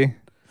me see.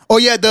 Oh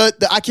yeah,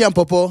 the Aki and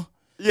Popo.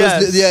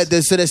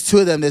 Yes. So there's two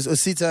of them. There's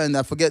Osita and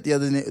I forget the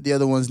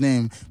other one's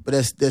name, but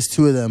there's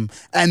two of them.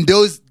 And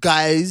those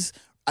guys,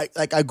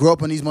 I grew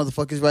up on these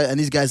motherfuckers, right? And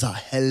these guys are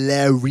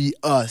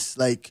hilarious.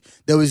 Like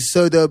there's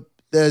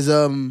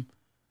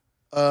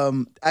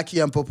Aki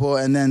and Popo,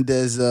 and then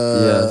there's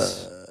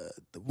Yes.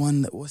 the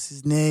one that, what's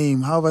his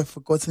name? How have I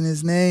forgotten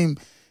his name?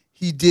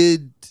 He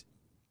did.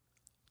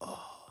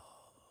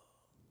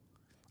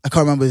 I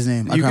can't remember his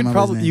name. I You can't could remember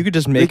probably his name. you could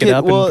just make The it kid-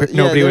 up well, and yeah,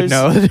 nobody would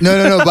know. there's-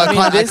 No, but I mean,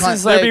 I this can't.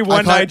 is like- There'd be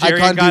one I can't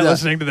Nigerian do guy that.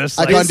 listening to this.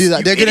 I like, can't do that.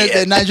 "You The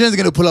idiot." Nigerians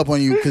gonna pull up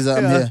on you because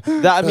I'm here.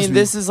 That, I Trust mean, me.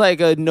 this is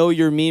like a know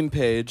your meme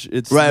page.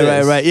 It's Right.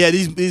 this. Yeah,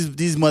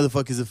 these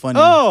motherfuckers are funny.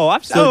 Oh,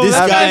 I'm So so this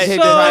that guy- guy's Take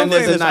so the time,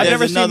 there's famous. another- I've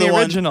never seen the another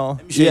one. original.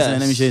 Let me show you Yes. something.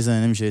 Let me show you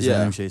something. Let me show you something. Yeah.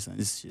 Let me show you something.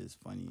 This shit is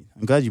funny.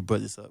 I'm glad you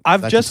brought this up.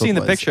 I've I just can seen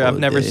talk the about this picture. I've all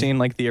never day. seen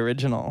like the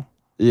original.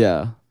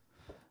 Yeah.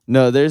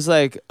 No, there's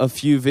like a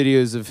few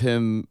videos of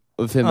him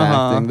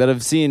acting that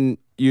I've seen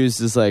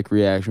used as like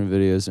reaction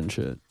videos and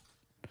shit.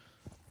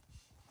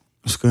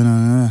 What's going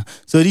on?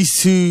 So these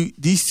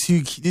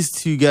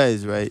two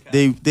guys, right?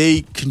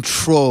 They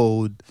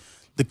controlled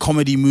the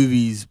comedy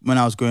movies when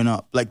I was growing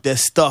up. Like their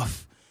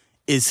stuff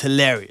is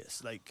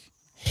hilarious. Like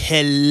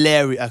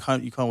hilarious.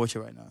 You can't watch it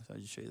right now. So I'll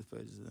just show you the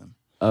photos of them.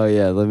 Oh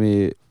yeah, let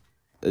me.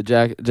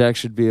 Jack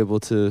should be able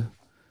to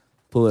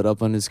pull it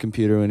up on his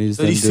computer when he's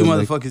So done these two doing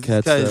the motherfuckers,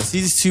 cat these guys, stuff.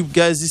 these two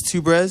guys, these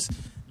two bros,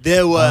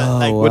 They were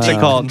like what's it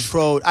called?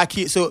 Controlled.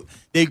 Aki. So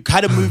they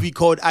had a movie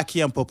called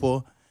Aki and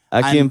Popo.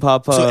 Aki and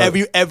Papa. So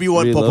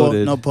everyone Popo,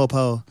 Reloaded. no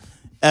Popo.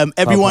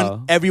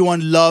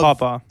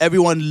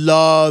 Everyone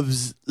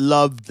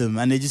loved them,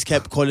 and they just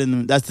kept calling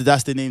them. That's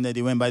the name that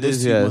they went by.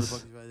 Those two Yes.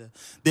 motherfuckers right there.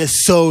 They're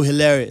so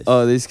hilarious.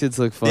 Oh, these kids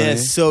look funny.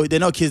 They're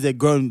not kids. They're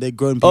grown. They're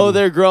grown people. Oh,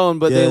 they're grown,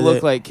 but Yeah, they look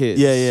they're- like kids.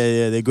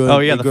 Yeah. They're grown. Oh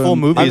yeah, they're the grown- full I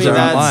movies mean, are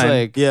that's online.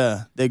 like.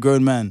 Yeah, they're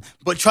grown men.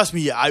 But trust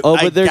me, I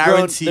But they're grown.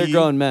 guarantee They're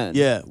grown men.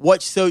 Yeah,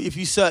 watch. So if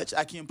you search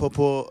Aki and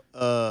Popo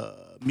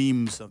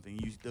memes something,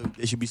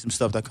 there should be some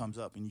stuff that comes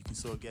up, and you can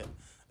sort of get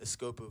a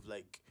scope of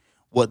like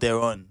what they're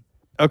on.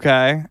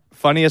 Okay,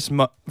 funniest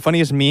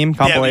meme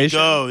compilation.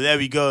 There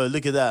we go.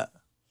 Look at that.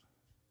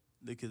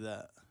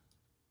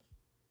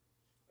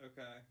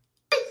 Okay.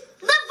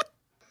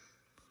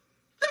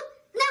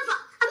 Never.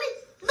 I mean,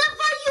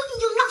 never you in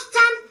your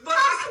lifetime. But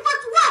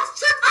what?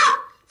 Shut up.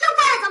 Don't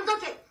worry, I'm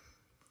talking.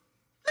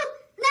 Look,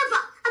 never.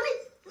 I mean,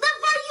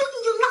 never you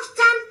in your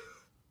lifetime.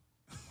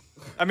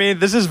 I mean,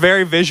 this is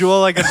very visual.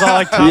 Like it's all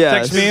like top Yeah,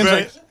 text memes.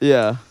 very- Like,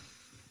 Yeah.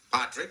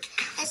 Patrick.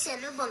 Listen,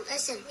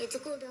 listen. It's a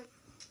cool down.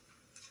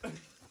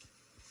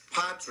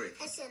 Patrick.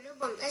 Listen.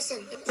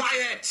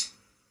 Quiet.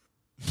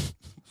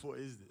 What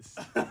is this?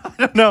 I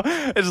don't know.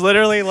 It's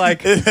literally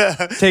like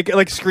take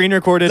like screen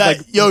recorded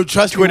like yo,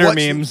 trust Twitter me, watch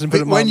memes it. and put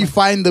them when on. you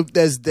find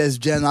there's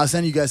gems. I'll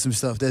send you guys some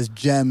stuff. There's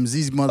gems.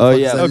 These motherfuckers. Oh,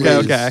 yeah, are please.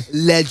 legends. Okay.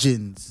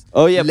 Legends.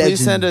 Oh yeah. Please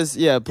Legends. send us.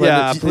 Yeah.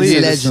 Yeah, please.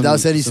 Legend. I'll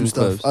send you some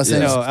stuff. clips. I'll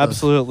send you no, some stuff.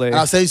 absolutely. And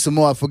I'll send you some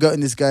more. I've forgotten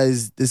this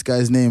guy's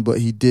name, but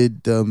he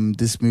did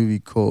this movie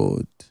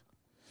called.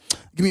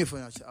 Give me your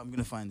phone. I'm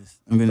gonna find this.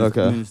 I'm gonna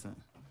Okay. I'm gonna find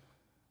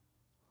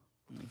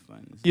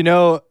this. You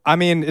know, I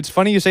mean, it's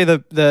funny you say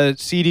the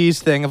CDs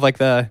thing of like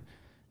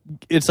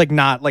it's like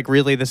not like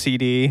really the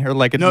CD or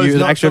like No, use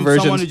it's not extra someone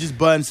versions. who just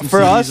burned some For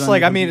CDs us, on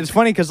like the I mean, computer. it's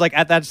funny because like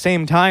at that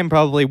same time,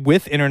 probably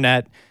with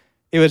internet,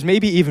 it was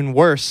maybe even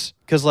worse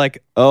because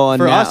like Oh, on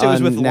for Na- us it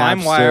was on with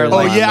Napster, LimeWire. Oh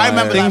Like, yeah, I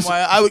remember Things-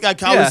 LimeWire. I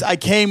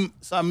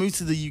Yeah. moved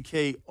to the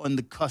UK on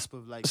the cusp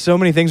of like. so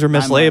many things were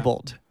LimeWire.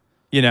 mislabeled.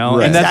 You know,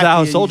 Right. and that's how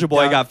Exactly, Soldier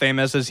Boy yeah. got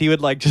famous. Is he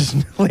would like just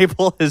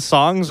label his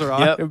songs or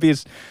Yep. it would be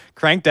his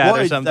Crank Dad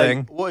or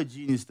something. What a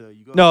genius though.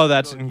 You got, No,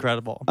 that's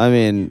incredible. I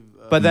mean,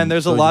 But then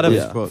there's a Soulja lot of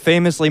Boy's props.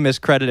 famously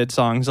miscredited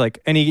songs. Like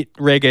any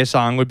reggae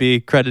song would be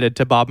credited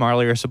to Bob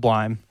Marley or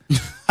Sublime. You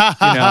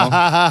know,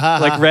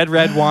 like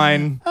Red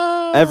Wine.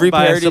 every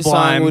by parody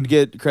Sublime. song would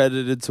get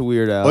credited to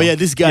Weird Al. Oh yeah,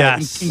 this guy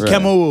Yes. in Right.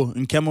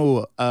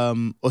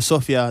 Kemo, or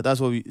Sofia. That's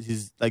what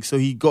he's like. So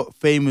he got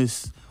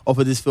famous off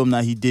of this film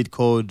that he did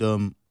called.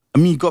 I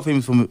mean, he got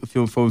famous from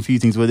a few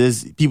things, but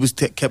there's people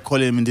kept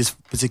calling him in this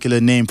particular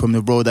name from the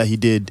role that he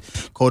did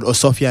called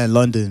Osofia in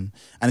London,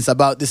 and it's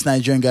about this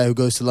Nigerian guy who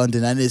goes to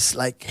London, and it's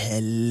like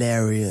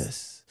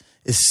hilarious.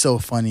 It's so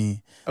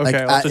funny. Okay, like,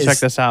 I'll have to check it's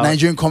this out.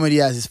 Nigerian comedy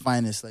at its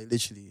finest, like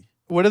literally.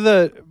 What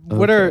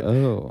are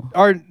Oh.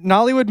 are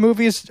Nollywood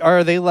movies?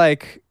 Are they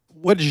like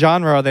what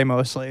genre are they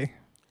mostly?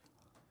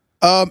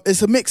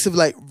 It's a mix of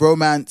like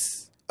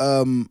romance.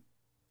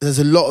 There's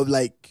a lot of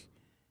like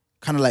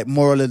kind of like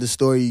moral of the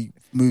story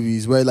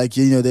movies where like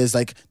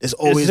there's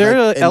always Is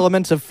there like,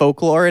 elements of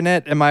folklore in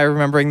it? Am I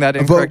remembering that a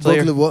vo- incorrectly?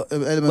 vocal of what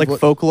element Like what?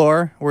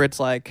 folklore, where it's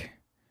like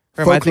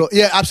or am I Folklore.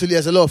 Yeah, absolutely.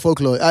 There's a lot of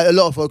folklore.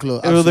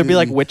 Will there be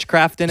like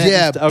witchcraft in it?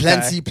 Yeah,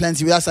 Okay.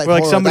 plenty. That's like Where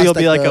like horror. somebody will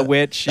That's be like the- a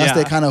witch. That's Yeah.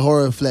 their kind of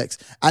horror flex.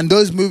 And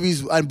those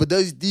movies,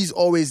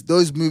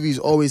 those movies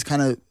always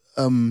kind of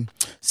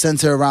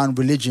center around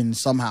religion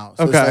somehow.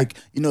 So Okay. it's like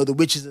the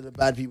witches are the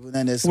bad people. And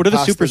then there's What are the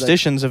pastors,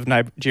 superstitions of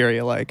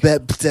Nigeria like?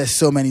 There's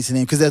so many to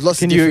name because there's lots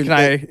Can of you?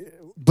 different. Can I?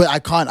 But I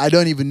can't. I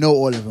don't even know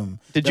all of them.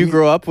 Did I you mean,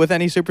 grow up with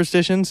any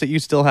superstitions that you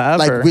still have?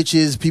 like or?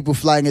 witches, people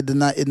flying at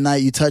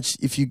night? You touch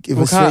if What a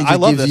kind- stranger I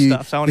love gives this you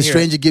stuff, so I wanna the hear it.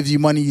 stranger gives you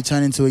money, you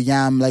turn into a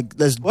yam. Like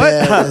there's What?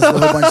 there's a whole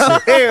bunch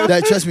of shit.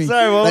 Like, trust me.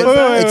 Sorry, what Like, was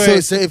that? like,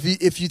 Wait. so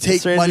if you take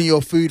stranger- money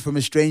or food from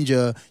a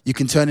stranger, you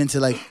can turn into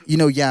like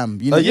yam.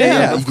 You know yeah, yam,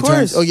 yeah, you of can turn-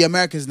 course. oh yeah,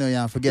 Americans know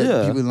yam. Forget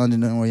Yeah. people in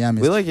London don't know what yam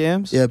is. We like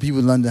yams. Yeah, people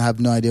in London have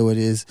no idea what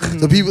it is.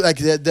 So people like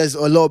there's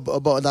a lot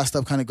about that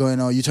stuff kind of going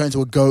on. You turn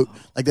into a goat,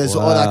 like there's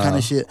all that kind Wow.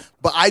 of shit.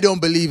 But I don't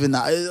believe in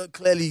that. It's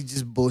clearly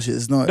just bullshit.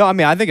 It's not. No, I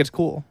mean I think it's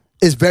cool.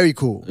 It's very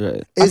cool. Right. I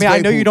It's mean, I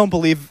very know you cool. don't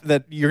believe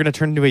that you're going to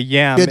turn into a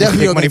yam Yeah, and definitely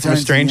take not money gonna from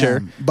a turn into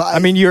stranger. yam. But I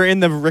mean, you're in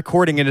the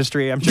recording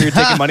industry. I'm sure you're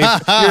taking money.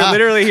 You're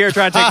literally here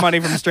trying to take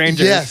money from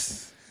strangers.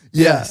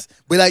 Yes.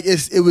 But like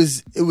it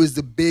was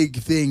the big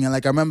thing, and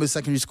like I remember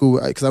secondary school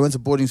because I went to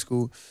boarding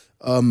school.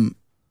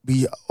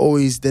 We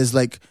always there's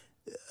like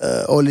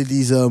all of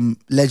these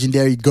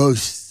legendary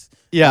ghosts.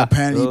 Yeah.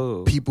 Apparently,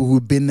 Oh. people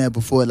who've been there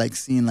before, like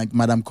seeing like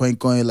Madame Coin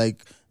Coin,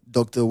 like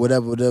Doctor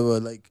whatever,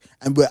 like.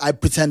 And I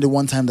pretended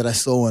one time that I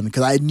saw one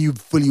because I knew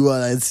fully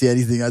well I didn't see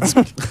anything. I just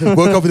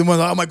woke up in the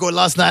morning, like, oh my God,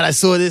 last night I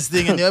saw this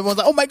thing. And everyone's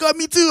like, oh my God,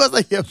 me too. I was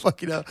like, yeah,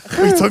 fucking hell. What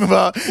are you talking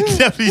about?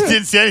 Definitely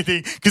didn't see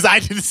anything because I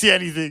didn't see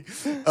anything.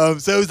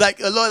 So it was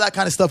like a lot of that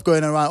kind of stuff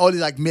going around, all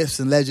these like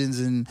myths and legends.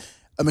 And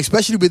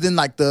especially within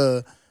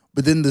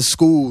the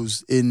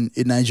schools in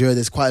Nigeria,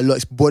 there's quite a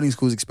lot, boarding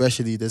schools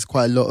especially, there's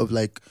quite a lot of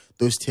like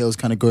those tales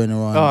kind of going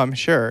around. Oh, I'm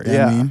sure. You know what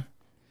Yeah. I mean?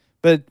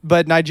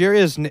 But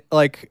Nigeria is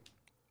like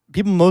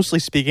people mostly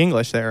speak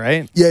English there,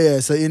 right? Yeah.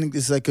 So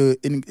it's like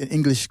an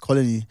English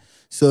colony.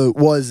 So it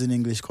was an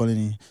English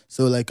colony.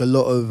 So like a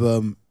lot of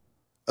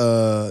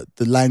the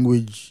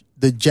language,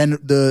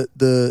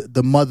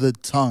 the mother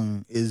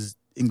tongue is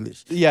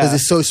English. Yeah. Because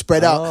it's so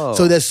spread out. Oh.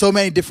 So there's so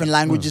many different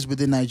languages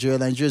within Nigeria.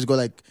 Nigeria's got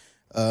like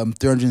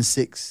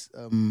 306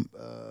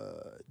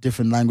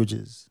 different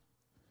languages.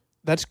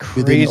 That's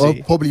Within, crazy.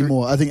 or probably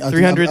more. I think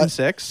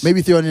 306.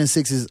 Maybe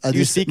 306 is. Do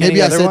you speak maybe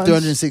any I other said ones?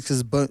 306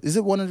 is. Is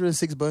it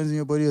 106 bones in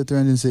your body or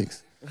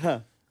 306?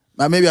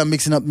 Maybe I'm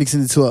mixing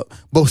the two up,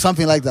 but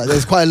something like that.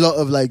 There's quite a lot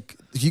of like.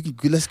 You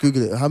can let's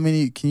Google it. How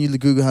many? Can you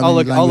Google how I'll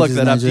many look. I'll look languages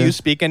that in up. Do Nigeria? you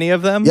speak any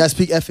of them? Yeah, I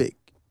speak Efik.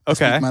 I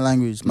Okay. speak my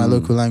language, my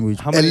local language.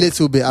 How many- A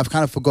little bit. I've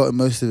kind of forgotten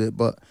most of it,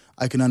 but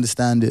I can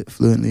understand it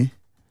fluently.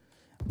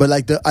 But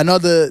like the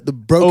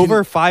broken.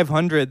 Over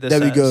 500. This There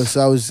we says. go. So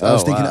I was Oh,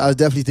 thinking. wow. I was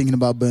definitely thinking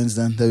about Burns.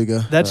 Then there we go.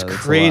 That's That's a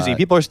crazy. lot.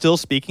 People are still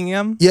speaking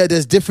them, Yeah,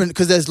 there's different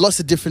because there's lots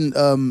of different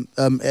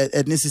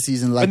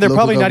ethnicities and like. and they're local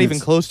probably not even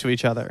governments. close to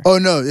each other. Oh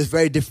no, it's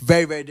very different.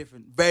 Very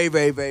different. Very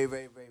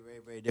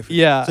different.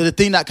 Yeah. So the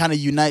thing that kind of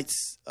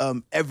unites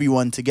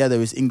everyone together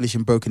is English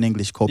and broken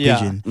English called Yeah,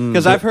 pidgin.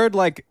 because I've heard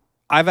like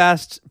I've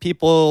asked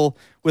people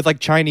with like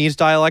Chinese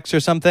dialects or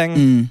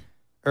something,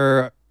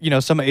 or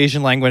some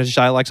Asian language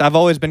dialects. I've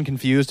always been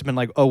confused. I've been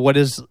like, oh, what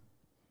is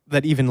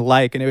that even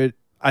like? And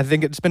I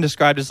think it's been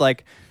described as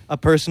like a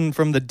person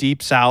from the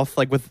deep south,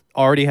 like with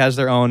already has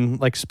their own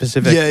like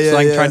specific, Yeah,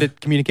 like yeah. trying to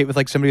communicate with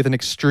like somebody with an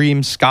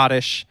extreme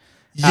Scottish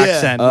Yeah.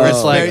 accent, where it's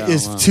Oh, like Very-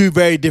 it's wow. two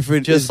very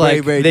different. just it's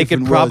like very they could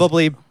different words.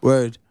 probably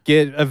word.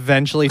 get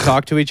eventually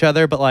talk to each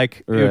other, but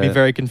like it would be Right.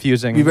 very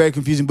confusing. Be very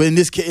confusing. But in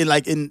this case,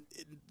 like in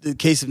the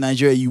case of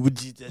Nigeria, you would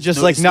Just,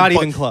 like, it's not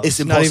even close. It's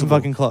Not impossible. even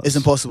fucking close. It's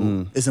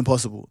impossible. It's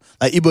impossible.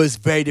 Like Igbo is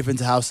very different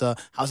to Hausa.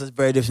 Hausa is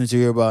very different to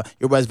Yoruba.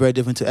 Yoruba is very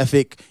different to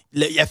Efik.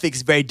 Efik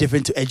is very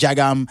different to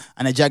Ejagam,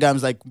 and Ejagam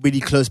is like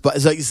really close. But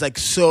it's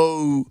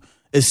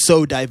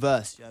so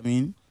diverse. You know what I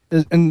mean?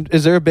 And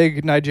is there a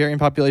big Nigerian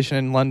population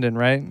in London,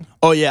 right?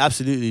 Oh yeah,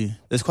 absolutely.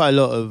 There's quite a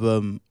lot of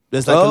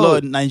there's like a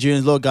lot of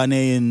Nigerians, a lot of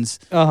Ghanaians,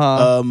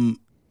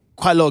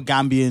 quite a lot of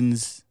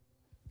Gambians.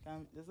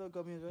 There's a lot of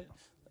Gambians, right?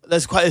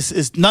 There's quite.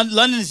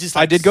 London is just.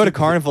 Like I did go to super-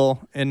 Carnival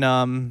in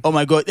Oh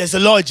my god, there's a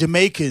lot of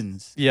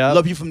Jamaicans. Yeah. a lot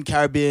of people from the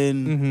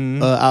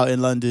Caribbean out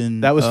in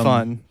London. that was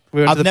fun.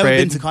 We went I've to the never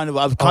parade. been to Carnival.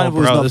 Oh,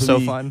 Carnival bro, is it not was for so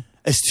me. fun.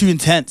 It's too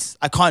intense.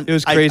 I can't. It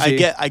was I crazy.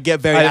 get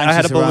very I had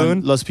anxious a balloon.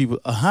 around lots of people.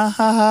 Ha ha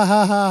ha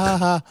ha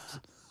ha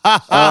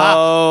ha.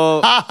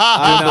 Oh,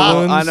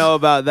 balloons. I know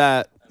about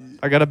that.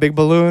 I got a big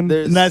balloon.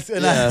 There's Nice.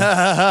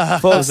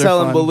 folks Those are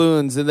selling fun.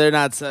 balloons, and they're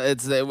not.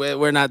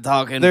 We're not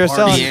talking. They're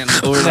partying.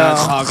 selling- We're No. not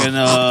talking.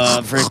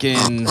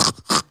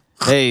 Freaking.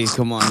 Hey,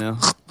 come on now.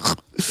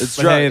 It's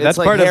But hey, it's that's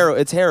like part of-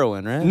 it's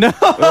heroin, right? No,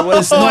 Or what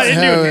is I not didn't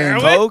do heroin.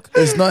 heroin. Coke?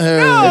 It's not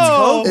heroin. No. It's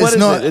coke. It's What is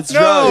not- it? It's No,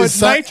 drugs.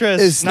 it's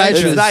nitrous. It's It's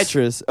nitrous.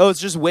 nitrous. Oh, it's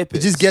just whip It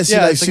just gets you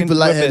Yeah, like it's like super in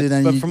lightheaded, whippets,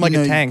 and but you, from, like, a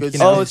you tank, go you to-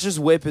 know? Oh, it's just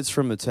whippets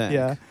from a tank.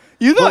 Yeah.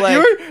 You thought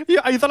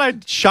But, you thought I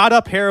shot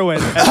up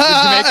heroin at the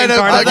I Jamaican know,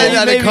 I Carnival. know, I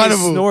know. Maybe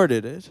Carnival. you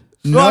snorted it.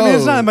 No, Well, I mean,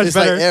 it's not that much it's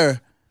better. like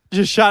air.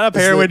 Just shot up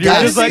It's heroin. like You're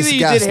gas. just like I didn't think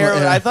gas, you did heroin.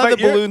 not I air. thought But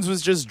the you're- balloons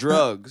was just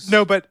drugs.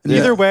 no, but Yeah.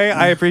 either way,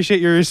 I appreciate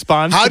your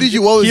response. How did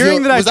you? What was hearing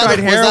your, that I was tried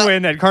the- was that-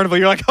 heroin at Carnival?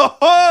 You're like, bad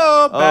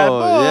Oh,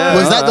 boy. yeah.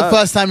 Was that the Alright.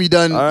 first time you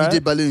Alright.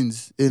 did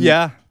balloons?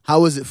 Yeah. How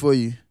was it for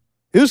you?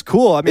 It was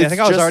cool. I mean, I It's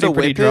think I was just already a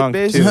pretty whip it, drunk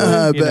basically? too.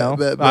 Bet, You know,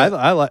 bet. I It's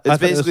thought it was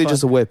basically fun.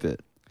 just a whip it.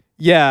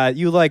 Yeah,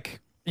 you like,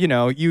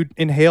 you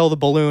inhale the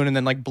balloon and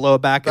then like blow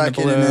it back in the Back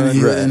in balloon. and then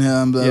here Right. and here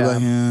and blah Yeah. blah. Yeah.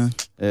 Yeah. You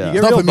get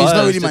It's not real for me, it's not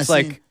buzzed. really my It's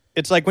like scene.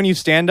 it's like when you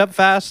stand up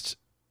fast.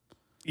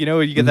 You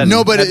get that.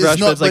 No, but head it's rush,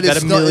 not. it's like but that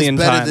it's a not. million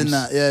It's better times. than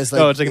that. Yeah, it's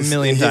like Oh, it's like a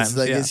million it hits, times,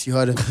 Like yeah. hits you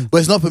harder. But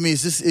it's not for me.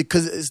 It's just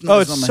because it's not. Oh,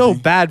 it's it's not my so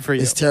thing. bad for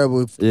you. It's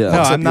terrible. Yeah. No, Fucks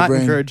up I'm your not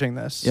brain. encouraging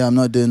this. Yeah, I'm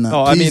not doing that.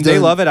 Oh, I Please mean, they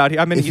don't. love it out here.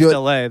 I'm in If East you're-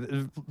 LA.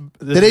 Did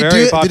they do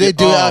it? Did they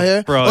do it out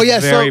here? Bro, oh yeah,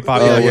 it's very so,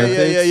 popular yeah,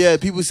 here. yeah.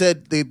 People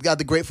said they got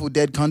the Grateful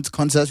Dead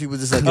concerts. People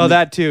just like Oh,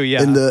 that too.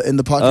 Yeah. in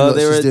the parking Oh, lots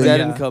they were just doing Dead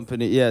it. and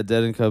Company. Yeah,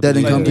 Dead and Company. Dead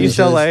and Like, Company. East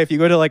LA. If you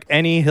go to like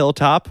any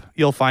hilltop,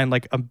 you'll find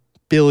like a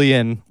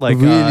billion like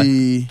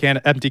Really?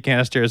 empty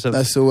canisters of.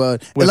 That's so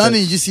wild. Whip In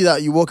London, it. you just see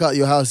that you walk out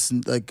your house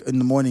and, like in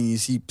the morning, you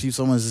see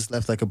someone's just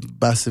left like a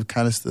massive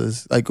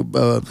canisters, like a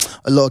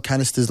lot of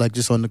canisters, like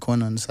just on the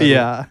corner on the side.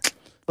 Yeah.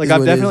 Like Is I've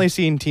what it is. definitely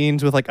seen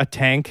teens with like a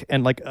tank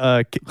and like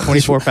a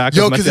 24 pack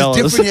Yo, of because Modelo's.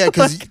 it's different,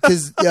 yeah.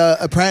 Because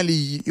apparently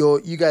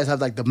you guys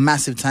have like the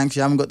massive tanks.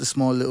 You haven't got the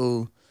small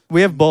little.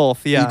 We have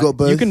both. Yeah. got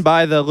both? You can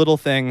buy the little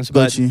things, Got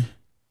but you.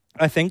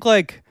 I think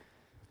like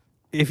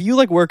if you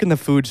like work in the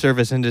food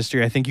service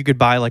industry, I think you could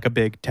buy like a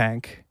big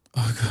tank.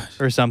 Oh gosh.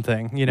 Or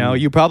something.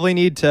 You probably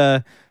need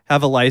to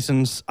have a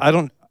license. I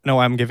don't know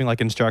why I'm giving like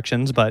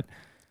instructions, but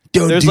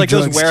Don't there's do like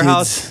those drugs,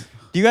 warehouse. kids.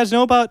 Do you guys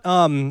know about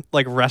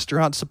like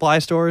restaurant supply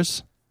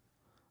stores?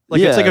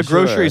 Like it's like a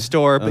sure. grocery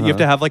store, but you have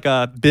to have like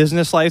a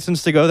business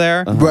license to go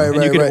there. Right, And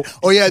right, you can, right.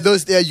 Oh yeah,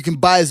 those. Yeah, you can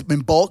buy in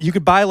bulk. You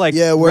could buy like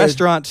Yeah, word.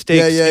 restaurant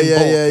steaks Yeah, in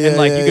bulk, and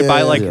like you could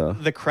buy like yeah.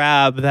 the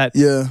crab that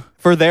Yeah,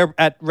 for their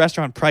at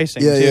restaurant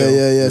pricing yeah, too.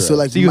 yeah. So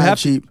like So you mad have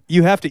cheap.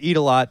 you have to eat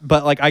a lot,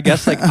 but like I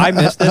guess like I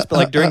missed this, but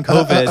like during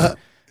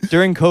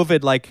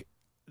COVID, like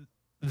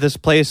the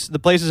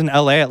places in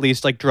LA at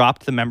least like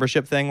dropped the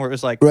membership thing where it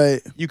was like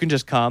Right. you can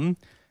just come.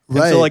 And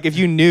Right. so like if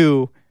you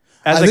knew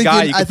as I a think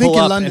guy in, you I could think pull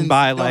in up London and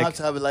buy you don't like have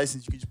to have a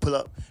license. You can just pull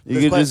up.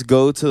 You could just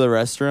go to the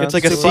restaurant. it's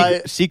like a to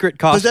buy- secret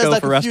But there's Costco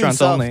like for a few in restaurants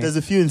South. only. There's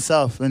a few in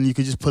South, and you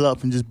could just pull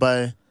up and just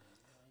buy.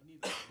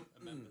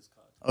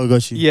 Oh,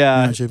 got you. Yeah,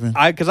 You're not tripping.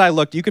 because I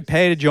looked, you could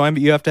pay to join,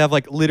 but you have to have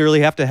like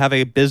literally have to have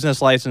a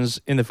business license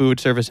in the food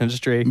service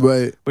industry,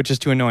 Right. which is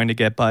too annoying to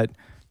get. But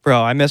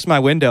bro, I missed my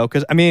window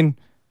because I mean,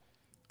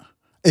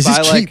 It's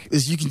just buy, cheap. like-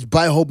 It's, you can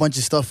buy a whole bunch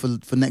of stuff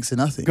for next to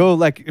nothing. go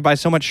like buy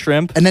so much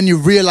shrimp. And then you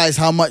realize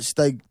how much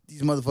like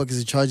these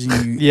motherfuckers are charging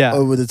you Yeah.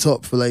 over the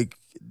top for like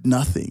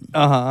nothing.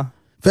 Uh-huh.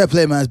 Fair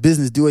play, man. It's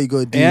business. Do what you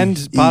gotta do. And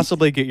Eat.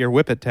 possibly get your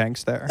whippet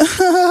tanks there.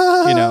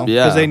 You know, because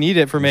Yeah, they need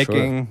it for for sure.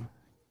 making.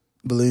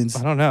 balloons.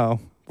 I don't know.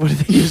 What do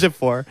they use it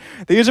for?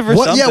 They use it for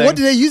What? something. Yeah. What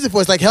do they use it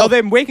for? It's like Oh, help.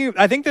 they're making.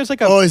 I think there's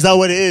like a. Oh, is that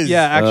what it is?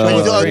 yeah, actually. I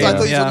Oh, thought, yeah. I thought you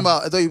were yeah. talking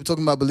about. I thought you were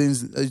talking about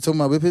balloons. Are you talking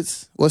about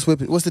whippets? What's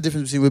whippet? What's the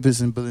difference between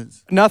whippets and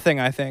balloons? Nothing.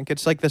 I think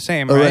it's like the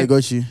same, Oh, right? right,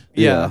 got you.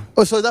 Yeah.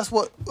 Oh, so that's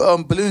what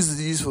balloons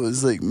is used for.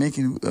 Is like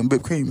making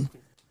whipped cream.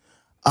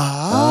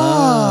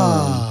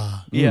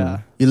 Ah. Yeah.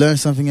 You learn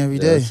something every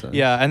day.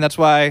 Yeah, and that's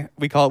why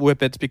we call it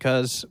whippets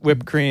because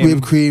whipped cream.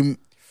 Whipped cream.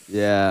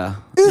 Yeah.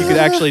 You could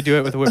actually do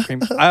it with whipped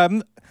cream.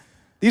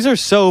 These are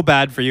so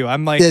bad for you.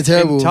 I'm like They're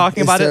terrible.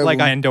 talking It's about it like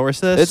terrible. I endorse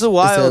this. It's a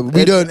wild.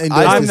 We don't endorse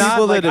I I'm this. know not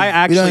people like that I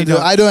have, We actually don't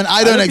do. I don't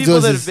I know people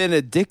endorse that have this. been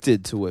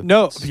addicted to whippets.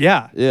 No,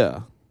 yeah,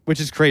 Yeah.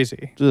 which is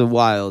crazy. Just a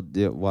wild.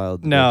 Yeah,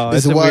 wild. No, addiction.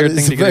 it's a wild, weird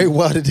it's thing a to very get.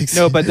 wild addiction.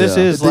 No, but this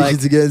Yeah. is Addiction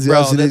like, to gangs, bro,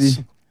 absolutely.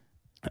 that's-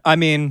 I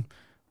mean,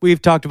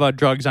 we've talked about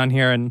drugs on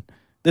here, and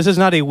this is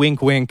not a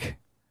wink, wink.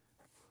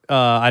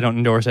 I don't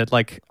endorse it.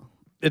 Like,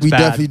 it's we bad.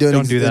 definitely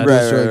don't do that. endorse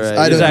Right, right, drugs. right.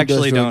 I It's don't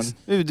actually endorse drugs.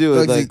 Maybe do it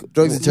Drugs, like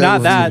drugs are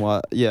Not terrible.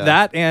 that. Yeah.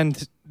 That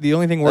and the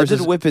only thing I worse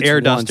did is whippets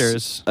air once.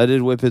 dusters. I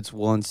did whippets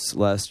once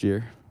last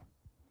year.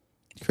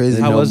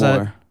 Crazy. How no was that?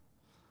 more.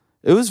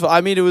 It was.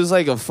 I mean, it was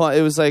like a fun.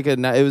 It was like a.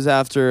 It was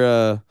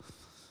after.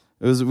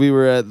 It was. We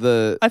were at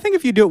the. I think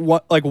if you do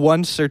it like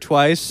once or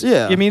twice,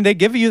 Yeah. I mean, they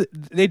do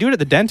it at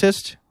the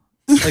dentist.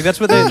 Like that's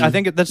what they. I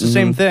think that's the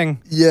same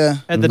thing Yeah.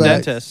 at the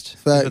Facts. dentist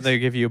Facts. that they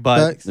give you, but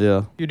Facts.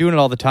 Yeah. you're doing it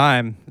all the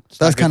time. It's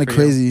not That's good kind of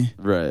for you. crazy.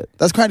 Right.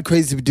 That's kind of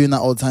crazy to be doing that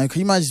all the time.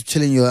 Can you imagine just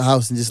chilling in your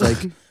house and just like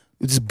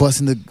just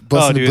busting the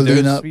Oh, the dude, balloon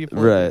there's up, people-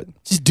 Right.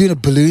 just doing a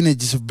balloon in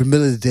just the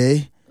middle of the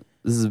day?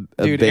 This is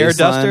a Dude, air baseline.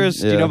 dusters.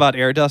 Do you Yeah. know about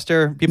air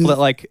duster? People that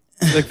like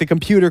the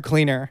computer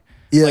cleaner,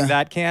 Yeah. like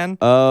that can.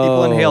 Oh.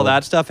 People inhale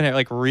that stuff and it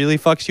like really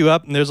fucks you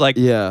up. And there's like,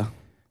 Yeah.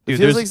 Dude, it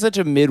feels there's- like such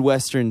a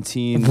Midwestern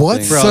teen.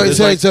 What? thing. Bro, sorry, there's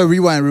sorry, like- sorry.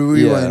 Rewind.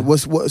 Yeah.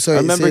 What's what? Sorry,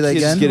 I remember say that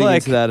kids again. getting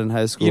Like, into that in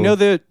high school. you know,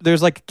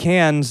 there's like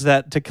cans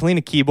that to clean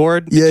a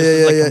keyboard. Yeah, it just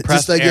is, like, yeah.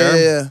 compressed Just like air.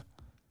 yeah.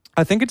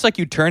 I think it's like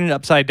you turn it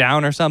upside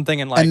down or something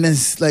and like And then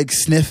like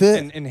sniff it.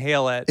 and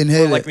inhale it.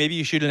 Inhale or like it. maybe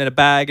you shoot it in a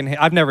bag. And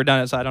I've never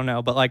done it, so I don't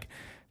know. But like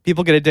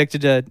people get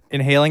addicted to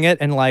inhaling it,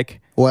 and like,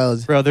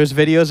 Wild. bro, there's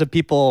videos of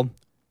people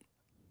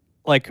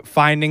like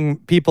finding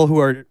people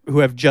who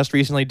have just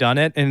recently done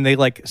it, and they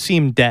like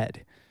seem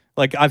dead.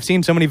 Like I've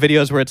seen so many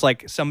videos where it's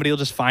like somebody will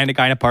just find a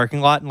guy in a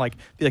parking lot and like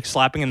be like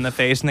slapping him in the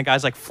face, and the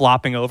guy's like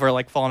flopping over,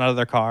 like falling out of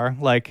their car.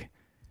 Like,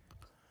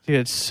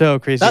 dude, it's so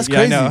crazy. That's yeah,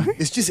 crazy. I know.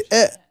 It's just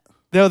it.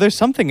 No, there's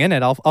something in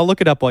it. I'll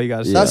look it up while you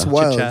guys. That's chit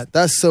wild. chat.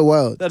 That's so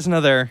wild. That's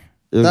another.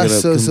 Look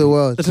That's it up, so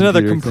wild. That's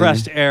another computer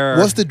compressed air.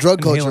 What's the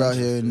drug culture inhalant. out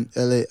here in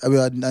LA?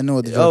 I mean, I know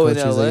what the drug Oh, in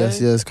culture is. I LA?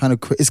 guess. Yeah, it's kind of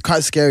it's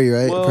quite scary,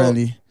 right? Well,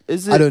 Apparently,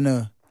 Is it? I don't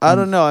know. I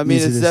don't know. I mean,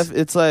 New to it's this.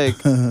 it's like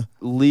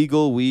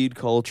legal weed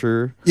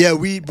culture, Yeah,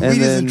 weed And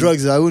isn't then-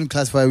 drugs. I wouldn't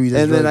classify weed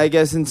as and then I drugs.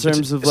 guess in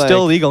terms of like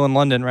still illegal in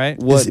London, right?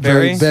 what It's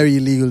very, very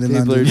illegal in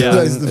people London. are Yeah.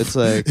 doing, it's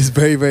like It's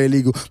very, very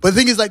illegal. But the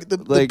thing is, like the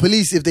Like-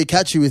 police, if they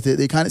catch you with it,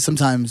 they kind of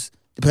sometimes,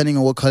 depending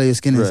on what color your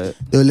skin is, Right.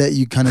 they'll let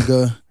you kind of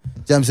go. You know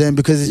what I'm saying?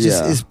 Because it's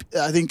just, Yeah. it's.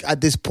 I think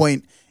at this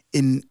point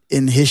in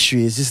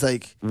history, it's just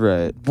like,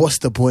 right. what's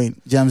the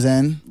point? You know what I'm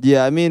saying?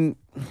 Yeah, I mean,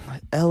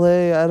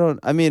 LA.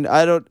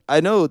 I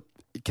know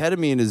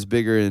ketamine is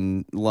bigger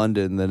in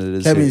London than it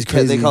is. Ketamine here. is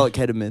crazy. They call it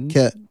ketamine.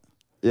 Cat.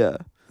 Yeah,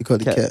 They call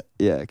it cat.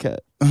 Yeah,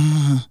 cat.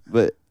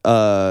 But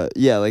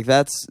yeah, like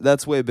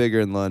that's way bigger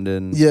in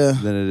London. Yeah.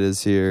 than it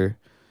is here.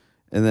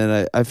 And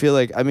then I feel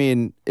like, I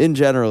mean, in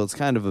general, it's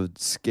kind of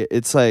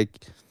it's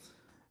like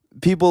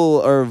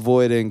people are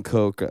avoiding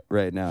coke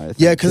right now. I think,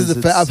 Yeah,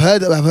 because I've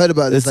heard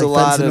about this, it's like a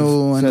lot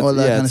fentanyl of and all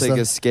that yeah, kind of it's stuff. like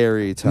a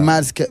scary time.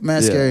 Mad Yeah.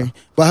 scary.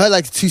 But I heard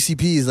like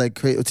 2CP is like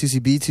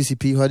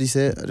 2CP. How do you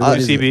say it? What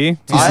is it? CB.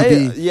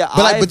 2CB. Yeah,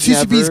 but I've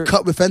 2CP is never-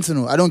 cut with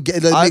fentanyl. I don't get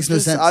it. It makes no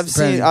sense. I've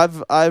seen.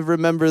 apparently. I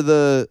remember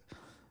the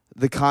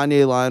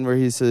Kanye line where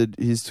he said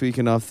he's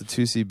tweaking off the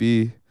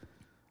 2CB.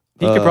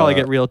 He could probably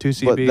get real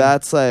 2CB. But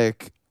that's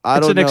like I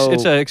it's don't know.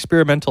 It's an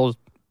experimental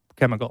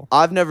chemical.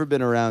 I've never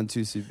been around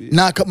 2CB.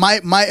 Nah,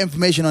 my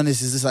information on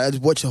this is just like I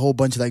just watch a whole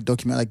bunch of like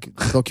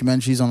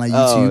documentaries on like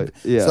Oh, YouTube.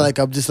 yeah. So like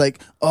I'm just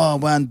like, oh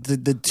man, the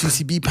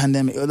 2CB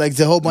pandemic, like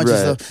the whole bunch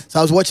Right. of stuff. So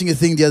I was watching a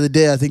thing the other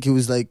day. I think it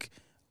was like,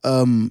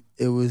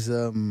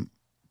 the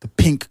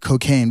pink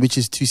cocaine, which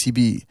is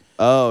 2CB,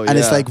 Oh, and yeah.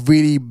 it's like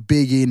really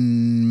big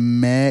in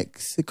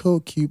Mexico,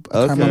 Cuba.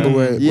 I can't remember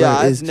where. Yeah,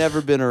 where it I've is.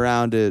 never been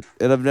around it,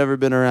 and I've never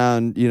been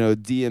around,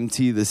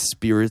 DMT, the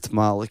spirit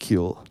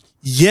molecule.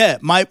 Yeah,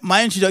 my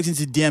introduction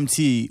to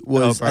DMT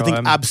was Oh, bro, I think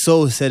I'm-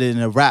 Absol said it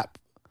in a rap.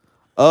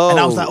 Oh, And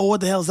I was like, oh,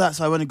 what the hell is that?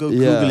 So I went to go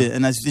Yeah. Google it.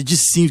 And it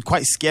just seemed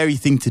quite scary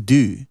thing to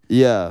do.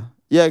 yeah,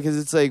 because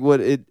it's like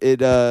what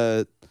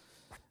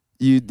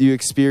you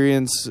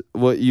experience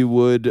what you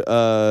would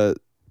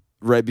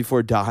right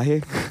before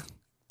dying.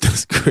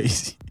 That's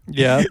crazy.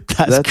 Yeah.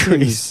 That's That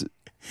crazy.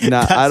 thing's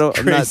not. That's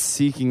I'm not crazy.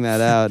 seeking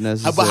that out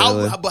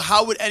necessarily. But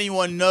how would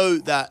anyone know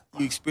that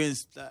you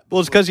experienced that?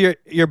 Well, it's because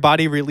your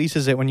body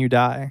releases it when you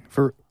die.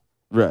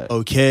 Right.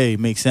 Okay,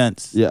 makes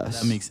sense.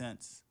 Yes. That makes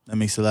sense. That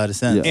makes a lot of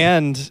sense. Yeah.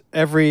 And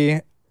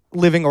every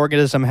living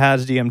organism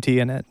has DMT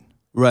in it.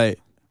 Right.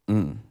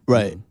 Mm.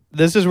 Right.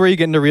 This is where you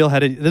get into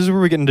this is where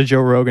we get into Joe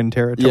Rogan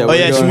territory. Yeah, Oh we're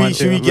yeah, going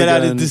should we to- get we're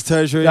out of going- this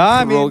territory? Yeah,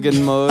 I mean,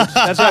 Rogan mode.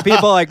 that's why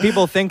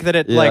people think that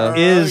it Yeah. like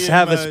is Rogan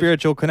have a mode.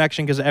 spiritual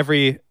connection because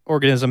every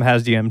organism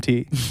has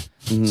DMT.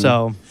 Mhm.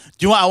 So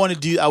Do you know what I want to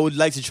do? I would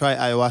like to try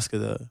ayahuasca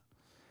though.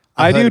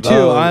 I I've do heard too.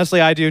 about-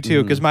 Honestly, I do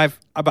too. Because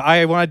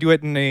I want to do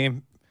it in a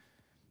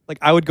like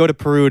I would go to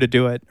Peru to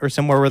do it or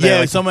somewhere where they Yeah,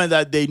 like, someone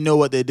that they know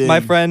what they're doing. my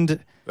friend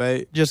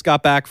right? just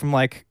got back from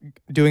like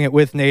doing it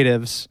with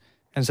natives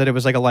and said it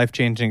was like a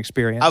life-changing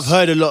experience. I've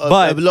heard a lot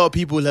of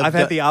people have I've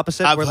had the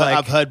opposite I've where heard, like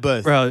I've heard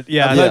both. bro,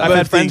 yeah, I've heard I've both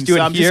had friends things, do so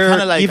it I'm just here,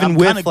 kinda like- even I'm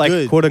with kinda like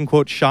good. quote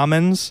unquote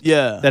shamans.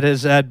 Yeah. that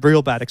has had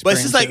real bad But it's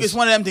experiences. just like it's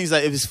one of them things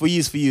like if it's for you,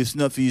 it's for you. If it's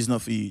not for you, it's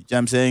not for you. Do you know what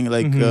I'm saying?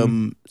 Like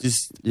Mhm.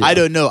 just Yeah. I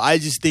don't know. I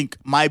just think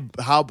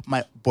how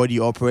my body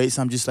operates,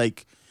 I'm just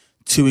like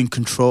too in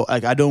control.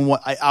 Like I don't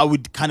want I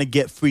would kind of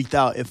get freaked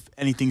out if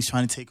anything's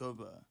trying to take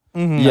over. Mhm.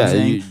 You know what Yeah, I'm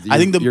saying? I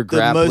think you're the most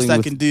grappling I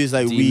with can do is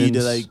like weed or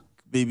demons. like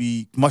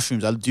maybe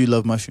mushrooms. I do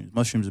love mushrooms.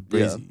 Mushrooms are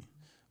Yeah. crazy.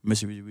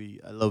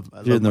 I love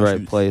You're in the right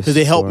mushrooms. place because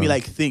they help for me 'em.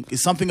 like think.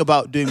 It's something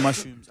about doing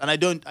mushrooms, and I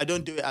don't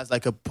do it as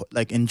like a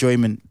like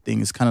enjoyment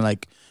thing. It's kind of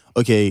like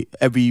okay,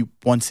 every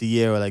once a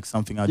year or like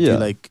something I'll Yeah. do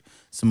like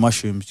some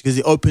mushrooms because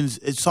it opens.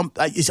 It's some.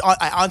 I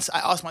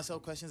ask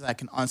myself questions and I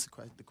can answer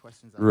the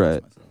questions. I Right.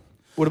 ask myself.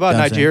 What about You know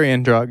what I'm saying?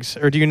 Nigerian drugs?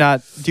 Or do you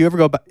not? Do you ever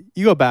go back?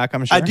 You go back,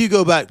 I'm sure. I do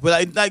go back,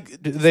 but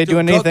like Do they do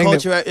the drug anything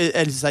that- culture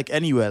and it's like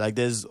anywhere. Like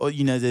there's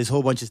there's a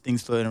whole bunch of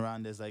things floating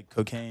around. There's like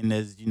cocaine.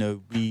 There's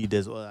weed.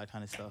 There's all that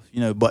kind of stuff.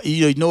 But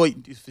you know what?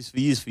 If it's for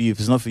you, it's for you. If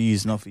it's not for you,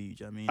 it's not for you.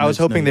 Do you know what I mean? I was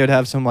There's hoping no- they would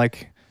have some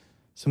like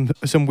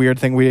some weird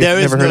thing we There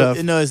is never heard no,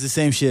 of. no. It's the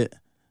same shit.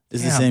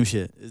 It's the Damn. same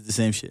shit. It's the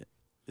same shit.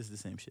 It's the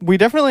same shit. We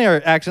definitely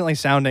are accidentally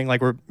sounding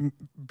like we're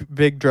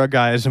big drug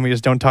guys, and we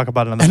just don't talk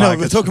about it on the I know podcast.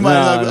 we're talking about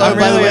it. No, Like, no, oh,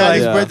 by the really,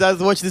 way, like- I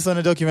watched this on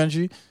a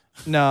documentary.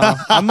 No,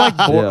 I'm like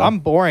Yeah. I'm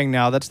boring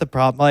now. That's the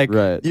problem. Like,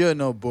 right. You're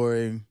no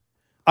boring.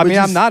 I We're mean,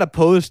 I'm just- not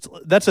opposed.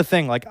 That's the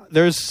thing. Like,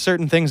 there's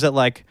certain things that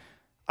like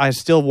I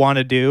still want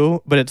to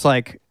do, but it's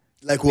like,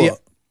 Like what?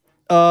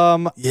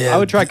 Yeah, I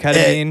would try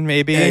ketamine,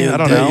 maybe. yeah, I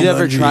don't yeah, know. You never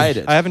Laundry. tried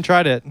it. I haven't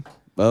tried it.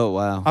 Oh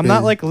wow. I'm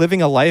not like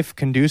living a life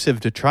conducive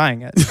to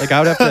trying it. Like, I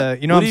would have to.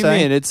 You know what what do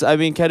I'm you saying?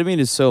 mean? Ketamine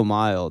is so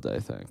mild. I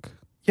think.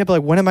 Yeah, but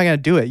like, when am I gonna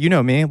do it? You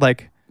know me.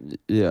 Like,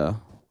 Yeah.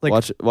 Like-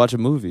 watch a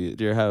movie at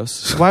your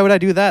house. why would I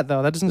do that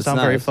though? That doesn't It's sound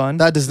very nice. fun.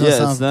 That does not Yeah,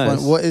 sound it's nice.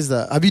 fun. What is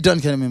that? Have you done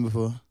ketamine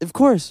before? Of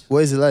course.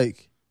 What is it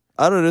like?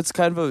 I don't know. It's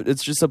kind of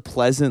it's just a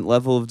pleasant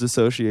level of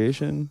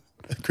dissociation.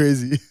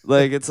 Crazy.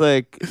 Like it's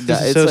like it's like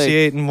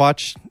Disassociate and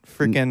watch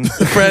freaking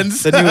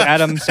Friends. the new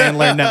Adam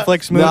Sandler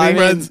Netflix movie. no, I mean,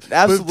 Friends.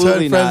 absolutely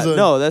Turn friends not. on.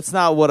 No, that's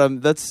not what I'm.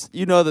 That's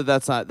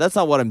that's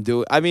not what I'm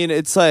doing. I mean,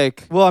 it's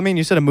like Well, I mean,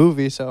 you said a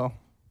movie, so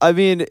I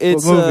mean,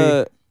 it's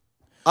movie?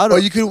 I Or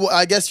don't. you could.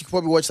 I guess you could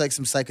probably watch like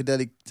some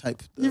psychedelic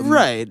type.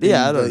 Right,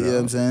 yeah, I don't You know what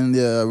I'm know. saying?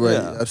 Yeah, right.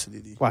 Yeah.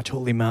 Absolutely. watch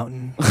Holy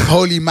Mountain.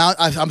 Holy Mount.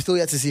 I'm still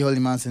yet to see Holy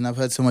Mountain. I've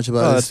heard so much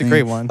about it. Oh, that's a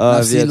great one. I've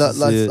I've seen yet to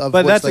lots. see it. I've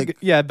But watched,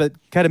 that's but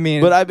ketamine.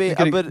 But I mean, you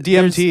could- but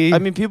DMT. there's- I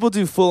mean, people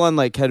do full on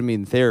like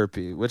ketamine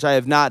therapy, which I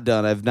have not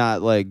done. I've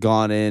not like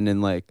gone in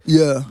and like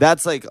yeah.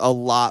 that's like a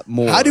lot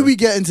more. How did we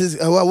get into this?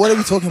 What are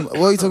we talking about?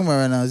 What are we talking about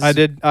right now? Is I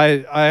this- did.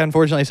 I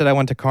unfortunately said I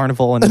went to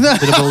Carnival and did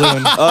a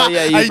balloon. Oh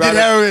yeah, you I brought did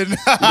up- heroin. you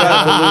brought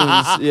up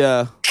balloons.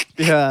 Yeah,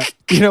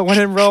 Yeah, when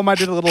in Rome, I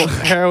did a little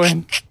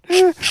heroin.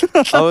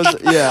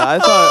 I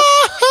thought.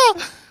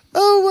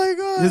 Oh my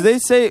god. Because they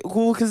say,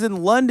 well, because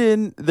in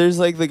London, there's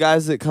like the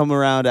guys that come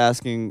around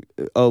asking,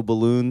 oh,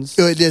 balloons.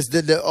 Yes,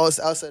 they're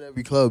outside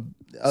every club.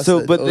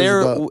 So, but Outside,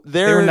 always about-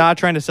 They were not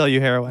trying to sell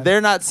you heroin.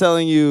 they're not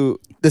selling you,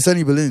 They're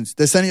sending balloons.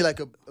 They're sending like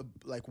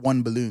like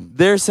one balloon.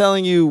 they're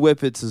selling you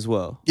whippets as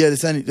well. Yeah, they're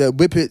sending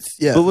whippets.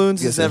 Yeah,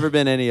 Balloons I has guess so. never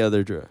been any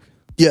other drug.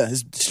 Yeah,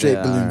 it's straight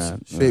Yeah, balloons,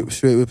 alright,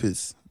 straight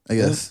whippets. I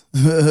guess.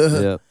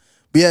 Yep.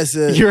 But yes,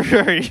 Are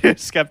you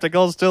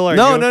skeptical still? Or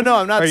No, you, no,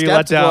 I'm not are you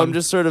let skeptical. down? I'm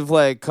just sort of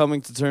like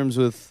coming to terms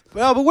with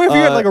Well, but what if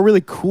you're at like a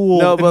really cool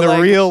no, in but the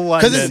like- real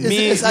 'cause London? it's-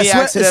 me I swear it's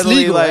accidentally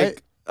legal,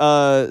 like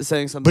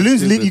saying something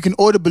balloons. stupid. You can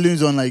order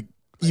balloons on like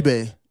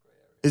eBay.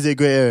 Is it a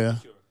great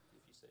area?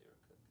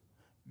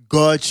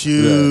 Got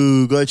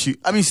you.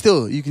 I mean,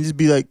 still, you can just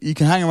be like, you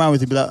can hang around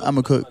with it. Be like, I'm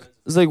a cook.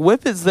 It's like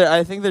Whippets. There,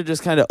 I think they're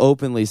just kind of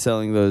openly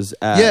selling those.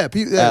 At, Yeah,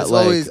 people. Yeah, at, it's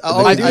like, always. the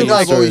I've convenience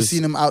always stores.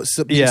 seen them out.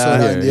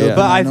 Yeah. Yeah.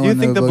 But I do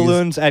think the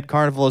balloons at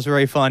Carnival is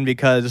very fun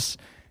because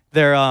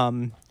they're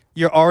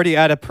you're already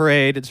at a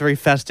parade. It's very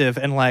festive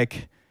and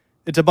like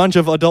it's a bunch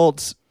of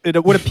adults.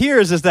 What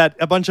appears is that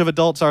a bunch of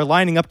adults are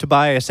lining up to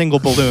buy a single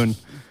balloon,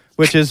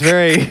 which is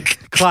very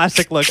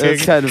classic looking.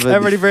 It's kind of a-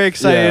 everybody very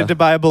excited yeah. to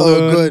buy a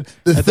balloon. Oh, good.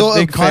 The at thought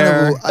big of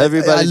carnival. fair.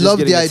 Everybody I just love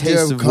the getting a idea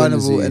taste of of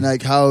carnival whimsy. and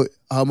like how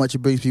much it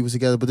brings people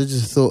together. But the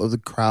just thought of the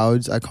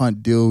crowds. I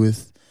can't deal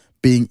with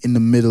being in the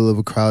middle of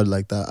a crowd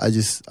like that.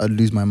 I'd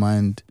lose my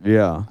mind.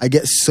 Yeah. I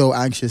get so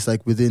anxious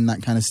like within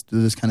that kind of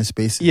those kind of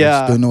spaces. I Yeah,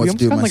 just don't know what we to almost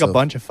do with got in, like myself. a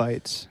bunch of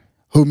fights.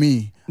 Who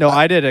me? No,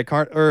 I did at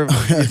or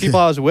the people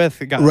I was with.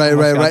 Got, Right.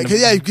 almost got 'Cause,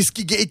 into-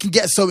 yeah, it can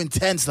get so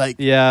intense. Like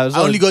yeah. It was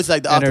I only a- go to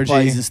like the after energy.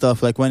 parties and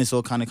stuff. Like when it's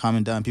all kind of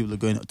calming down, people are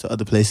going to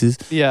other places.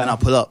 Yeah. and I'll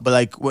pull up. But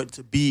like, what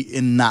to be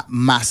in that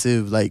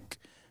massive like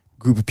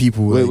group of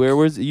people? Wait, like, where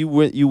was you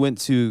went? You went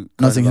to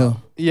Notting Carnival.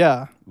 Hill,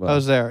 Yeah, Wow. I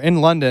was there in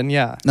London.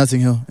 Yeah.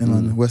 Notting Hill in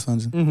London, West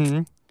London.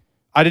 Mm-hmm.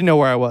 I didn't know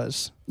where I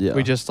was. Yeah.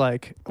 We just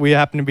we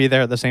happened to be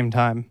there at the same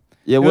time.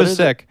 Yeah. It what was are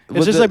sick. The,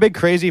 It's just a big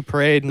crazy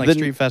parade and like the-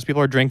 street fest.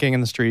 People are drinking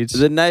in the streets.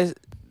 the nice.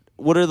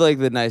 What are like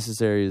the nicest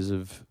areas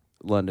of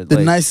London? The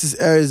like, nicest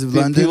areas of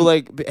London. People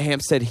like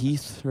Hampstead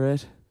Heath,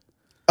 right?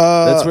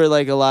 uh, That's where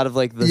like a lot of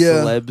like the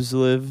yeah. celebs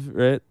live,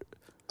 right?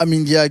 I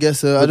mean, yeah, I guess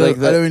so. I But, don't. like,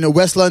 I don't really know.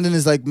 West London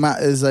is like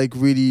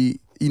really.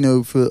 You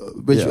know, for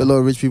rich, Yeah. a lot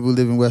of rich people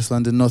live in West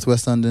London,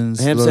 Northwest London.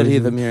 Hampstead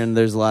Heath, I'm hearing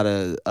there's a lot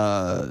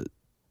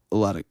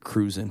of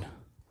cruising.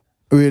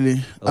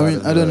 Really? A I lot mean,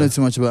 of, I don't know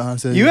too much about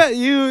Hampstead.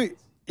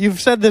 You've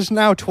said this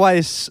now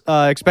twice,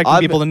 expecting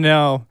I'm- people to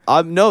know.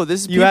 No,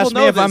 this is You people asked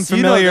me know if I'm this. You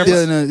know familiar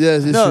this. Yeah, no,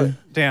 yes, it's No. true.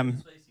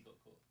 Damn.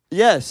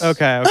 Yes.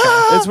 Okay.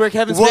 It's where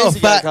Kevin Whoa, Spacey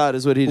got fact. caught,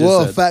 is what he just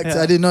Whoa, said. fact!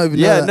 Yeah. I did not even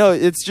know Yeah, that. no,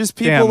 it's just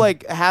people Damn.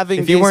 like having.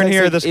 If you gay weren't sex,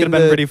 here, like, this could have in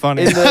been the- pretty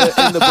funny. in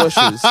the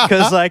bushes.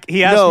 Because like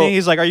he asked No. me,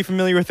 he's like, "Are you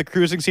familiar with the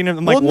cruising scene?" And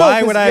I'm like, Well, no, "Why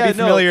 'cause, would I yeah, be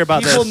familiar no,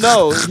 about people this?"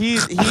 know he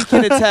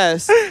can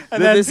attest that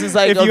And then this is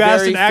like if a you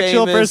asked very an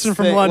actual famous person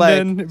from thing,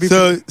 London, like, it'd be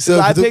So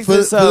I for, picked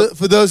this up.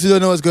 for those who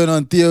don't know what's going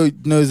on, Theo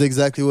knows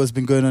exactly what's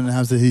been going on in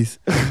Hampstead Heath.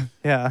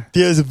 yeah.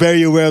 Theo's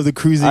very aware of the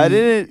cruising. I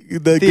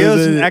didn't. that Theo's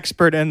goes an on.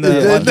 expert in the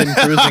Yeah. London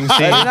cruising I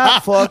scene. did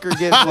not fuck or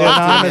get fucked The in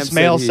anonymous Hampstead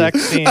male Heath.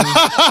 sex scene.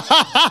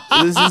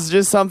 This is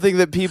just something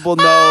that people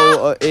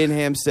know in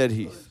Hampstead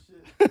Heath.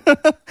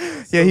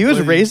 Yeah, he was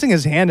funny. raising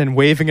his hand and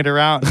waving it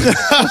around.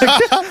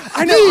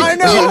 I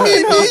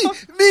know.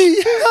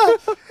 Me.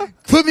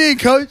 Put me in,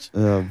 coach.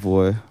 Oh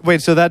boy.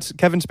 Wait, so that's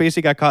Kevin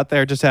Spacey got caught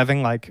there just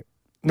having like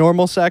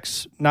normal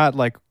sex, not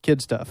like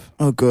kid stuff.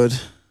 Oh, good.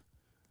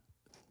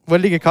 What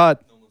did he get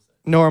caught?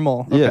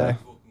 Normal. Okay. Yeah.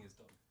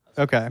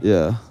 Okay.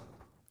 Yeah.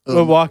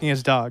 Well, walking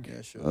his dog.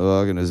 Yeah, sure.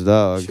 Walking his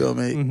dog. Sure,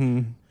 mate. Mm-hmm.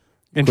 Of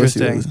course he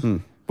Interesting. was. Hmm.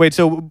 Wait,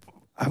 so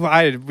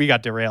we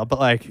got derailed, but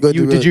like, Got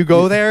did derailed. you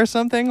go there or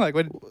something? Like,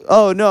 what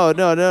Oh no.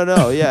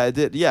 Yeah, I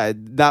did. Yeah,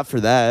 not for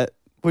that.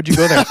 would you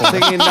go there for?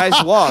 Taking a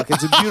nice walk.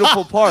 It's a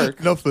beautiful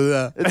park. Not for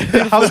that. It's a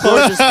beautiful, how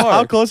gorgeous close? park.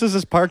 How close is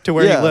this park to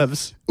where Yeah. he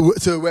lives?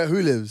 So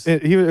who lives?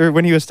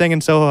 When he was staying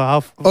in Soho, how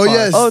far? Oh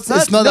yes. Oh, it's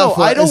not- not no, that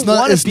far. I don't It's not-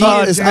 wanna it's be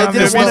not- in- it's I not-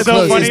 didn't it's It'd be not so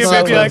close. funny It's if not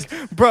it'd be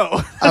close. like,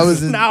 bro, I this was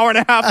is in- an hour and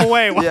a half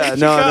away. Why did you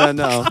go?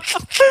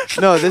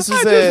 No. This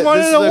was just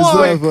wanted to It's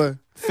walk. not far.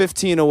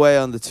 15 away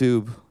on the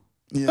tube.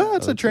 Yeah. Oh,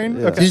 that's a train.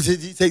 Yeah. Okay.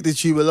 Did you take the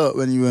tube a lot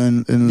when you were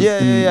in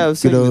Yeah. I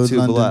was good taking the old tube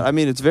London? a lot. I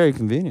mean, it's very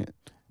convenient.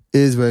 It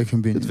is very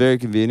convenient. It's very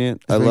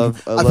convenient. I Very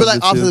love. I feel like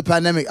the after tube. the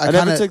pandemic, I never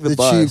kind of took the the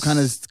bus. tube kind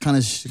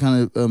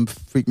of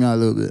freaked me out a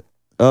little bit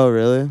Oh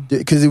really?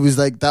 because it was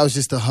like that was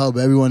just a hub.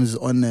 Everyone is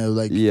on there.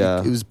 Like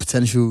Yeah. it was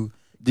potential.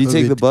 Do you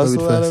take the bus a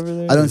COVID lot fest. over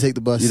there? I don't take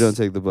the bus. You don't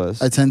take the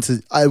bus. I tend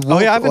to. I walk Oh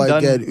yeah, I've or been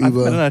I get I've been on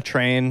Uber. a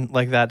train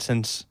like that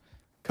since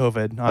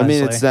COVID. Honestly. I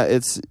mean, it's not.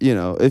 It's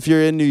if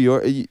you're in New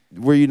York,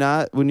 were you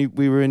not when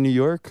we were in New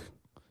York?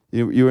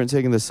 You weren't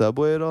taking the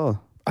subway at all.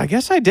 I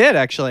guess I did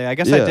actually. I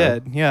guess I Yeah.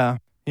 did. Yeah.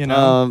 You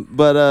know,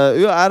 But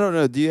I don't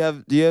know. Do you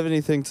have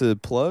anything to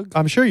plug?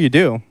 I'm sure you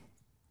do.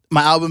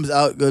 My album's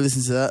out. Go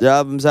listen to that. The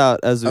album's out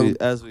as we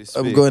I'm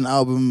speak. going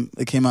album.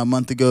 It came out a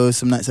month ago.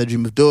 Some nights I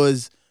dream of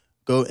doors.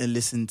 Go and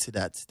listen to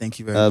that. Thank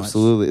you very much.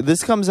 Absolutely.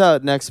 This comes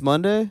out next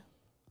Monday.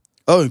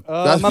 Oh,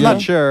 that's I'm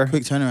not sure.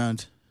 Quick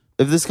turnaround.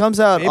 If this comes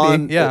out Maybe,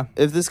 on yeah.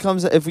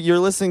 if you're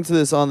listening to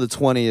this on the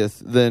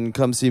 20th, then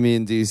come see me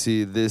in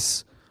DC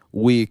this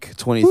week,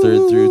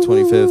 23rd through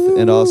 25th,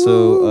 and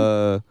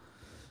also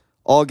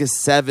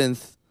August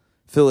 7th,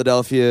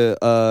 Philadelphia,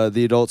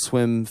 the Adult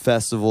Swim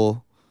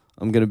Festival.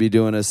 I'm going to be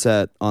doing a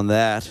set on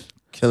that.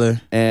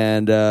 Killer.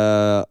 And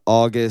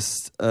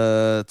August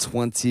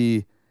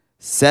 27th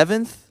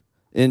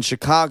in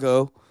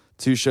Chicago,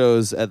 2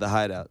 shows at the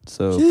Hideout.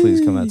 So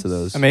please come out to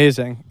those.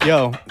 Amazing.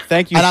 Yo,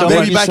 thank you And so I'm gonna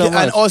much. be back. so And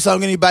much. also, I'm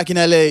gonna be back in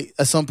LA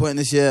at some point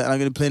this year, and I'm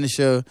gonna play in the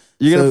show.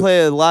 You're gonna So,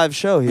 play a live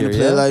show I'm here, gonna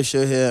play yeah? a live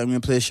show here. I'm gonna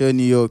play a show in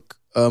New York.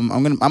 I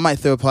might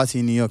throw a party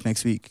in New York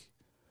next week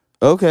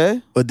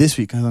Okay. or this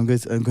week. 'Cause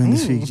I'm going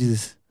this week.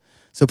 Jesus.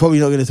 So probably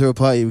not gonna throw a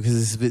party because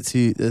it's a bit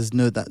too. There's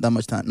that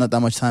much time. Not that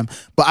much time.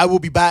 But I will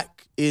be back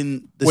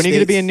in the. When are you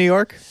going to be States. in New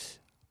York?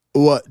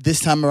 What this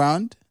time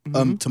around?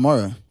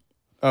 Tomorrow.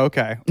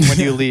 Okay. When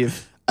do you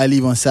leave? I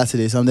leave on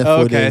Saturday, so I'm there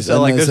 4 Okay, days. so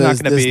like, there's not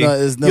going to be.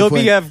 There's no you'll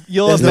point.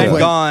 you'll There's have no been point.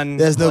 gone.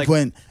 There's no like,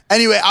 point.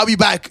 Anyway, I'll be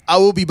back. I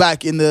will be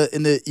back in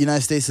the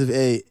United States of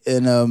A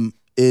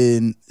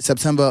in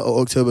September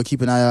or October.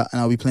 Keep an eye out,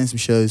 and I'll be playing some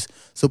shows.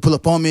 So pull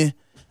up on me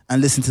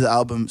and listen to the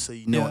album, so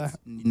you know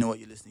what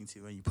you're listening to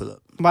when you pull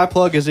up. My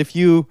plug is if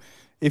you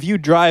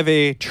drive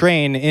a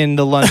train in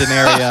the London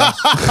area,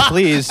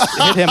 please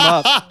hit him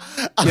up.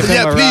 Give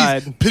him a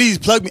ride. please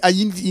plug me.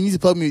 You need to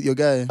plug me with your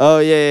guy. Oh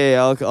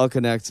yeah. I'll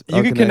connect.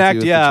 You can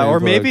connect, yeah, or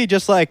maybe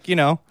just like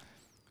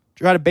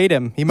try to bait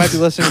him. He might be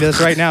listening to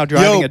this right now,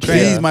 driving Yo, a train.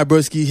 please, my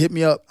broski, hit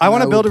me up. I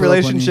want to will build a pull up on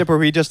you. relationship where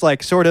we just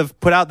like sort of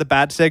put out the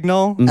bad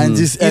signal. and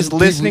just He's and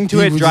listening to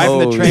people it, driving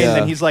Oh, the train, yeah.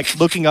 then he's like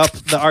looking up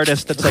the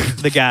artist that's like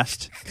the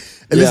guest.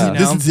 Listen, Yeah.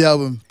 listen to the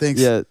album. Thanks.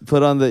 Yeah,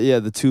 put on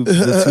the tube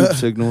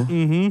signal. All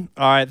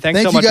right, thanks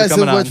Thank so you much guys for so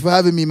coming much on. for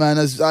having me, man.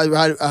 I had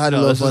a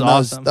No, lot of this is fun.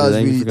 awesome. That was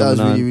Thank you really for coming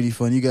on. really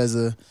fun. You guys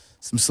are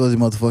some slutty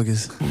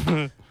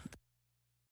motherfuckers.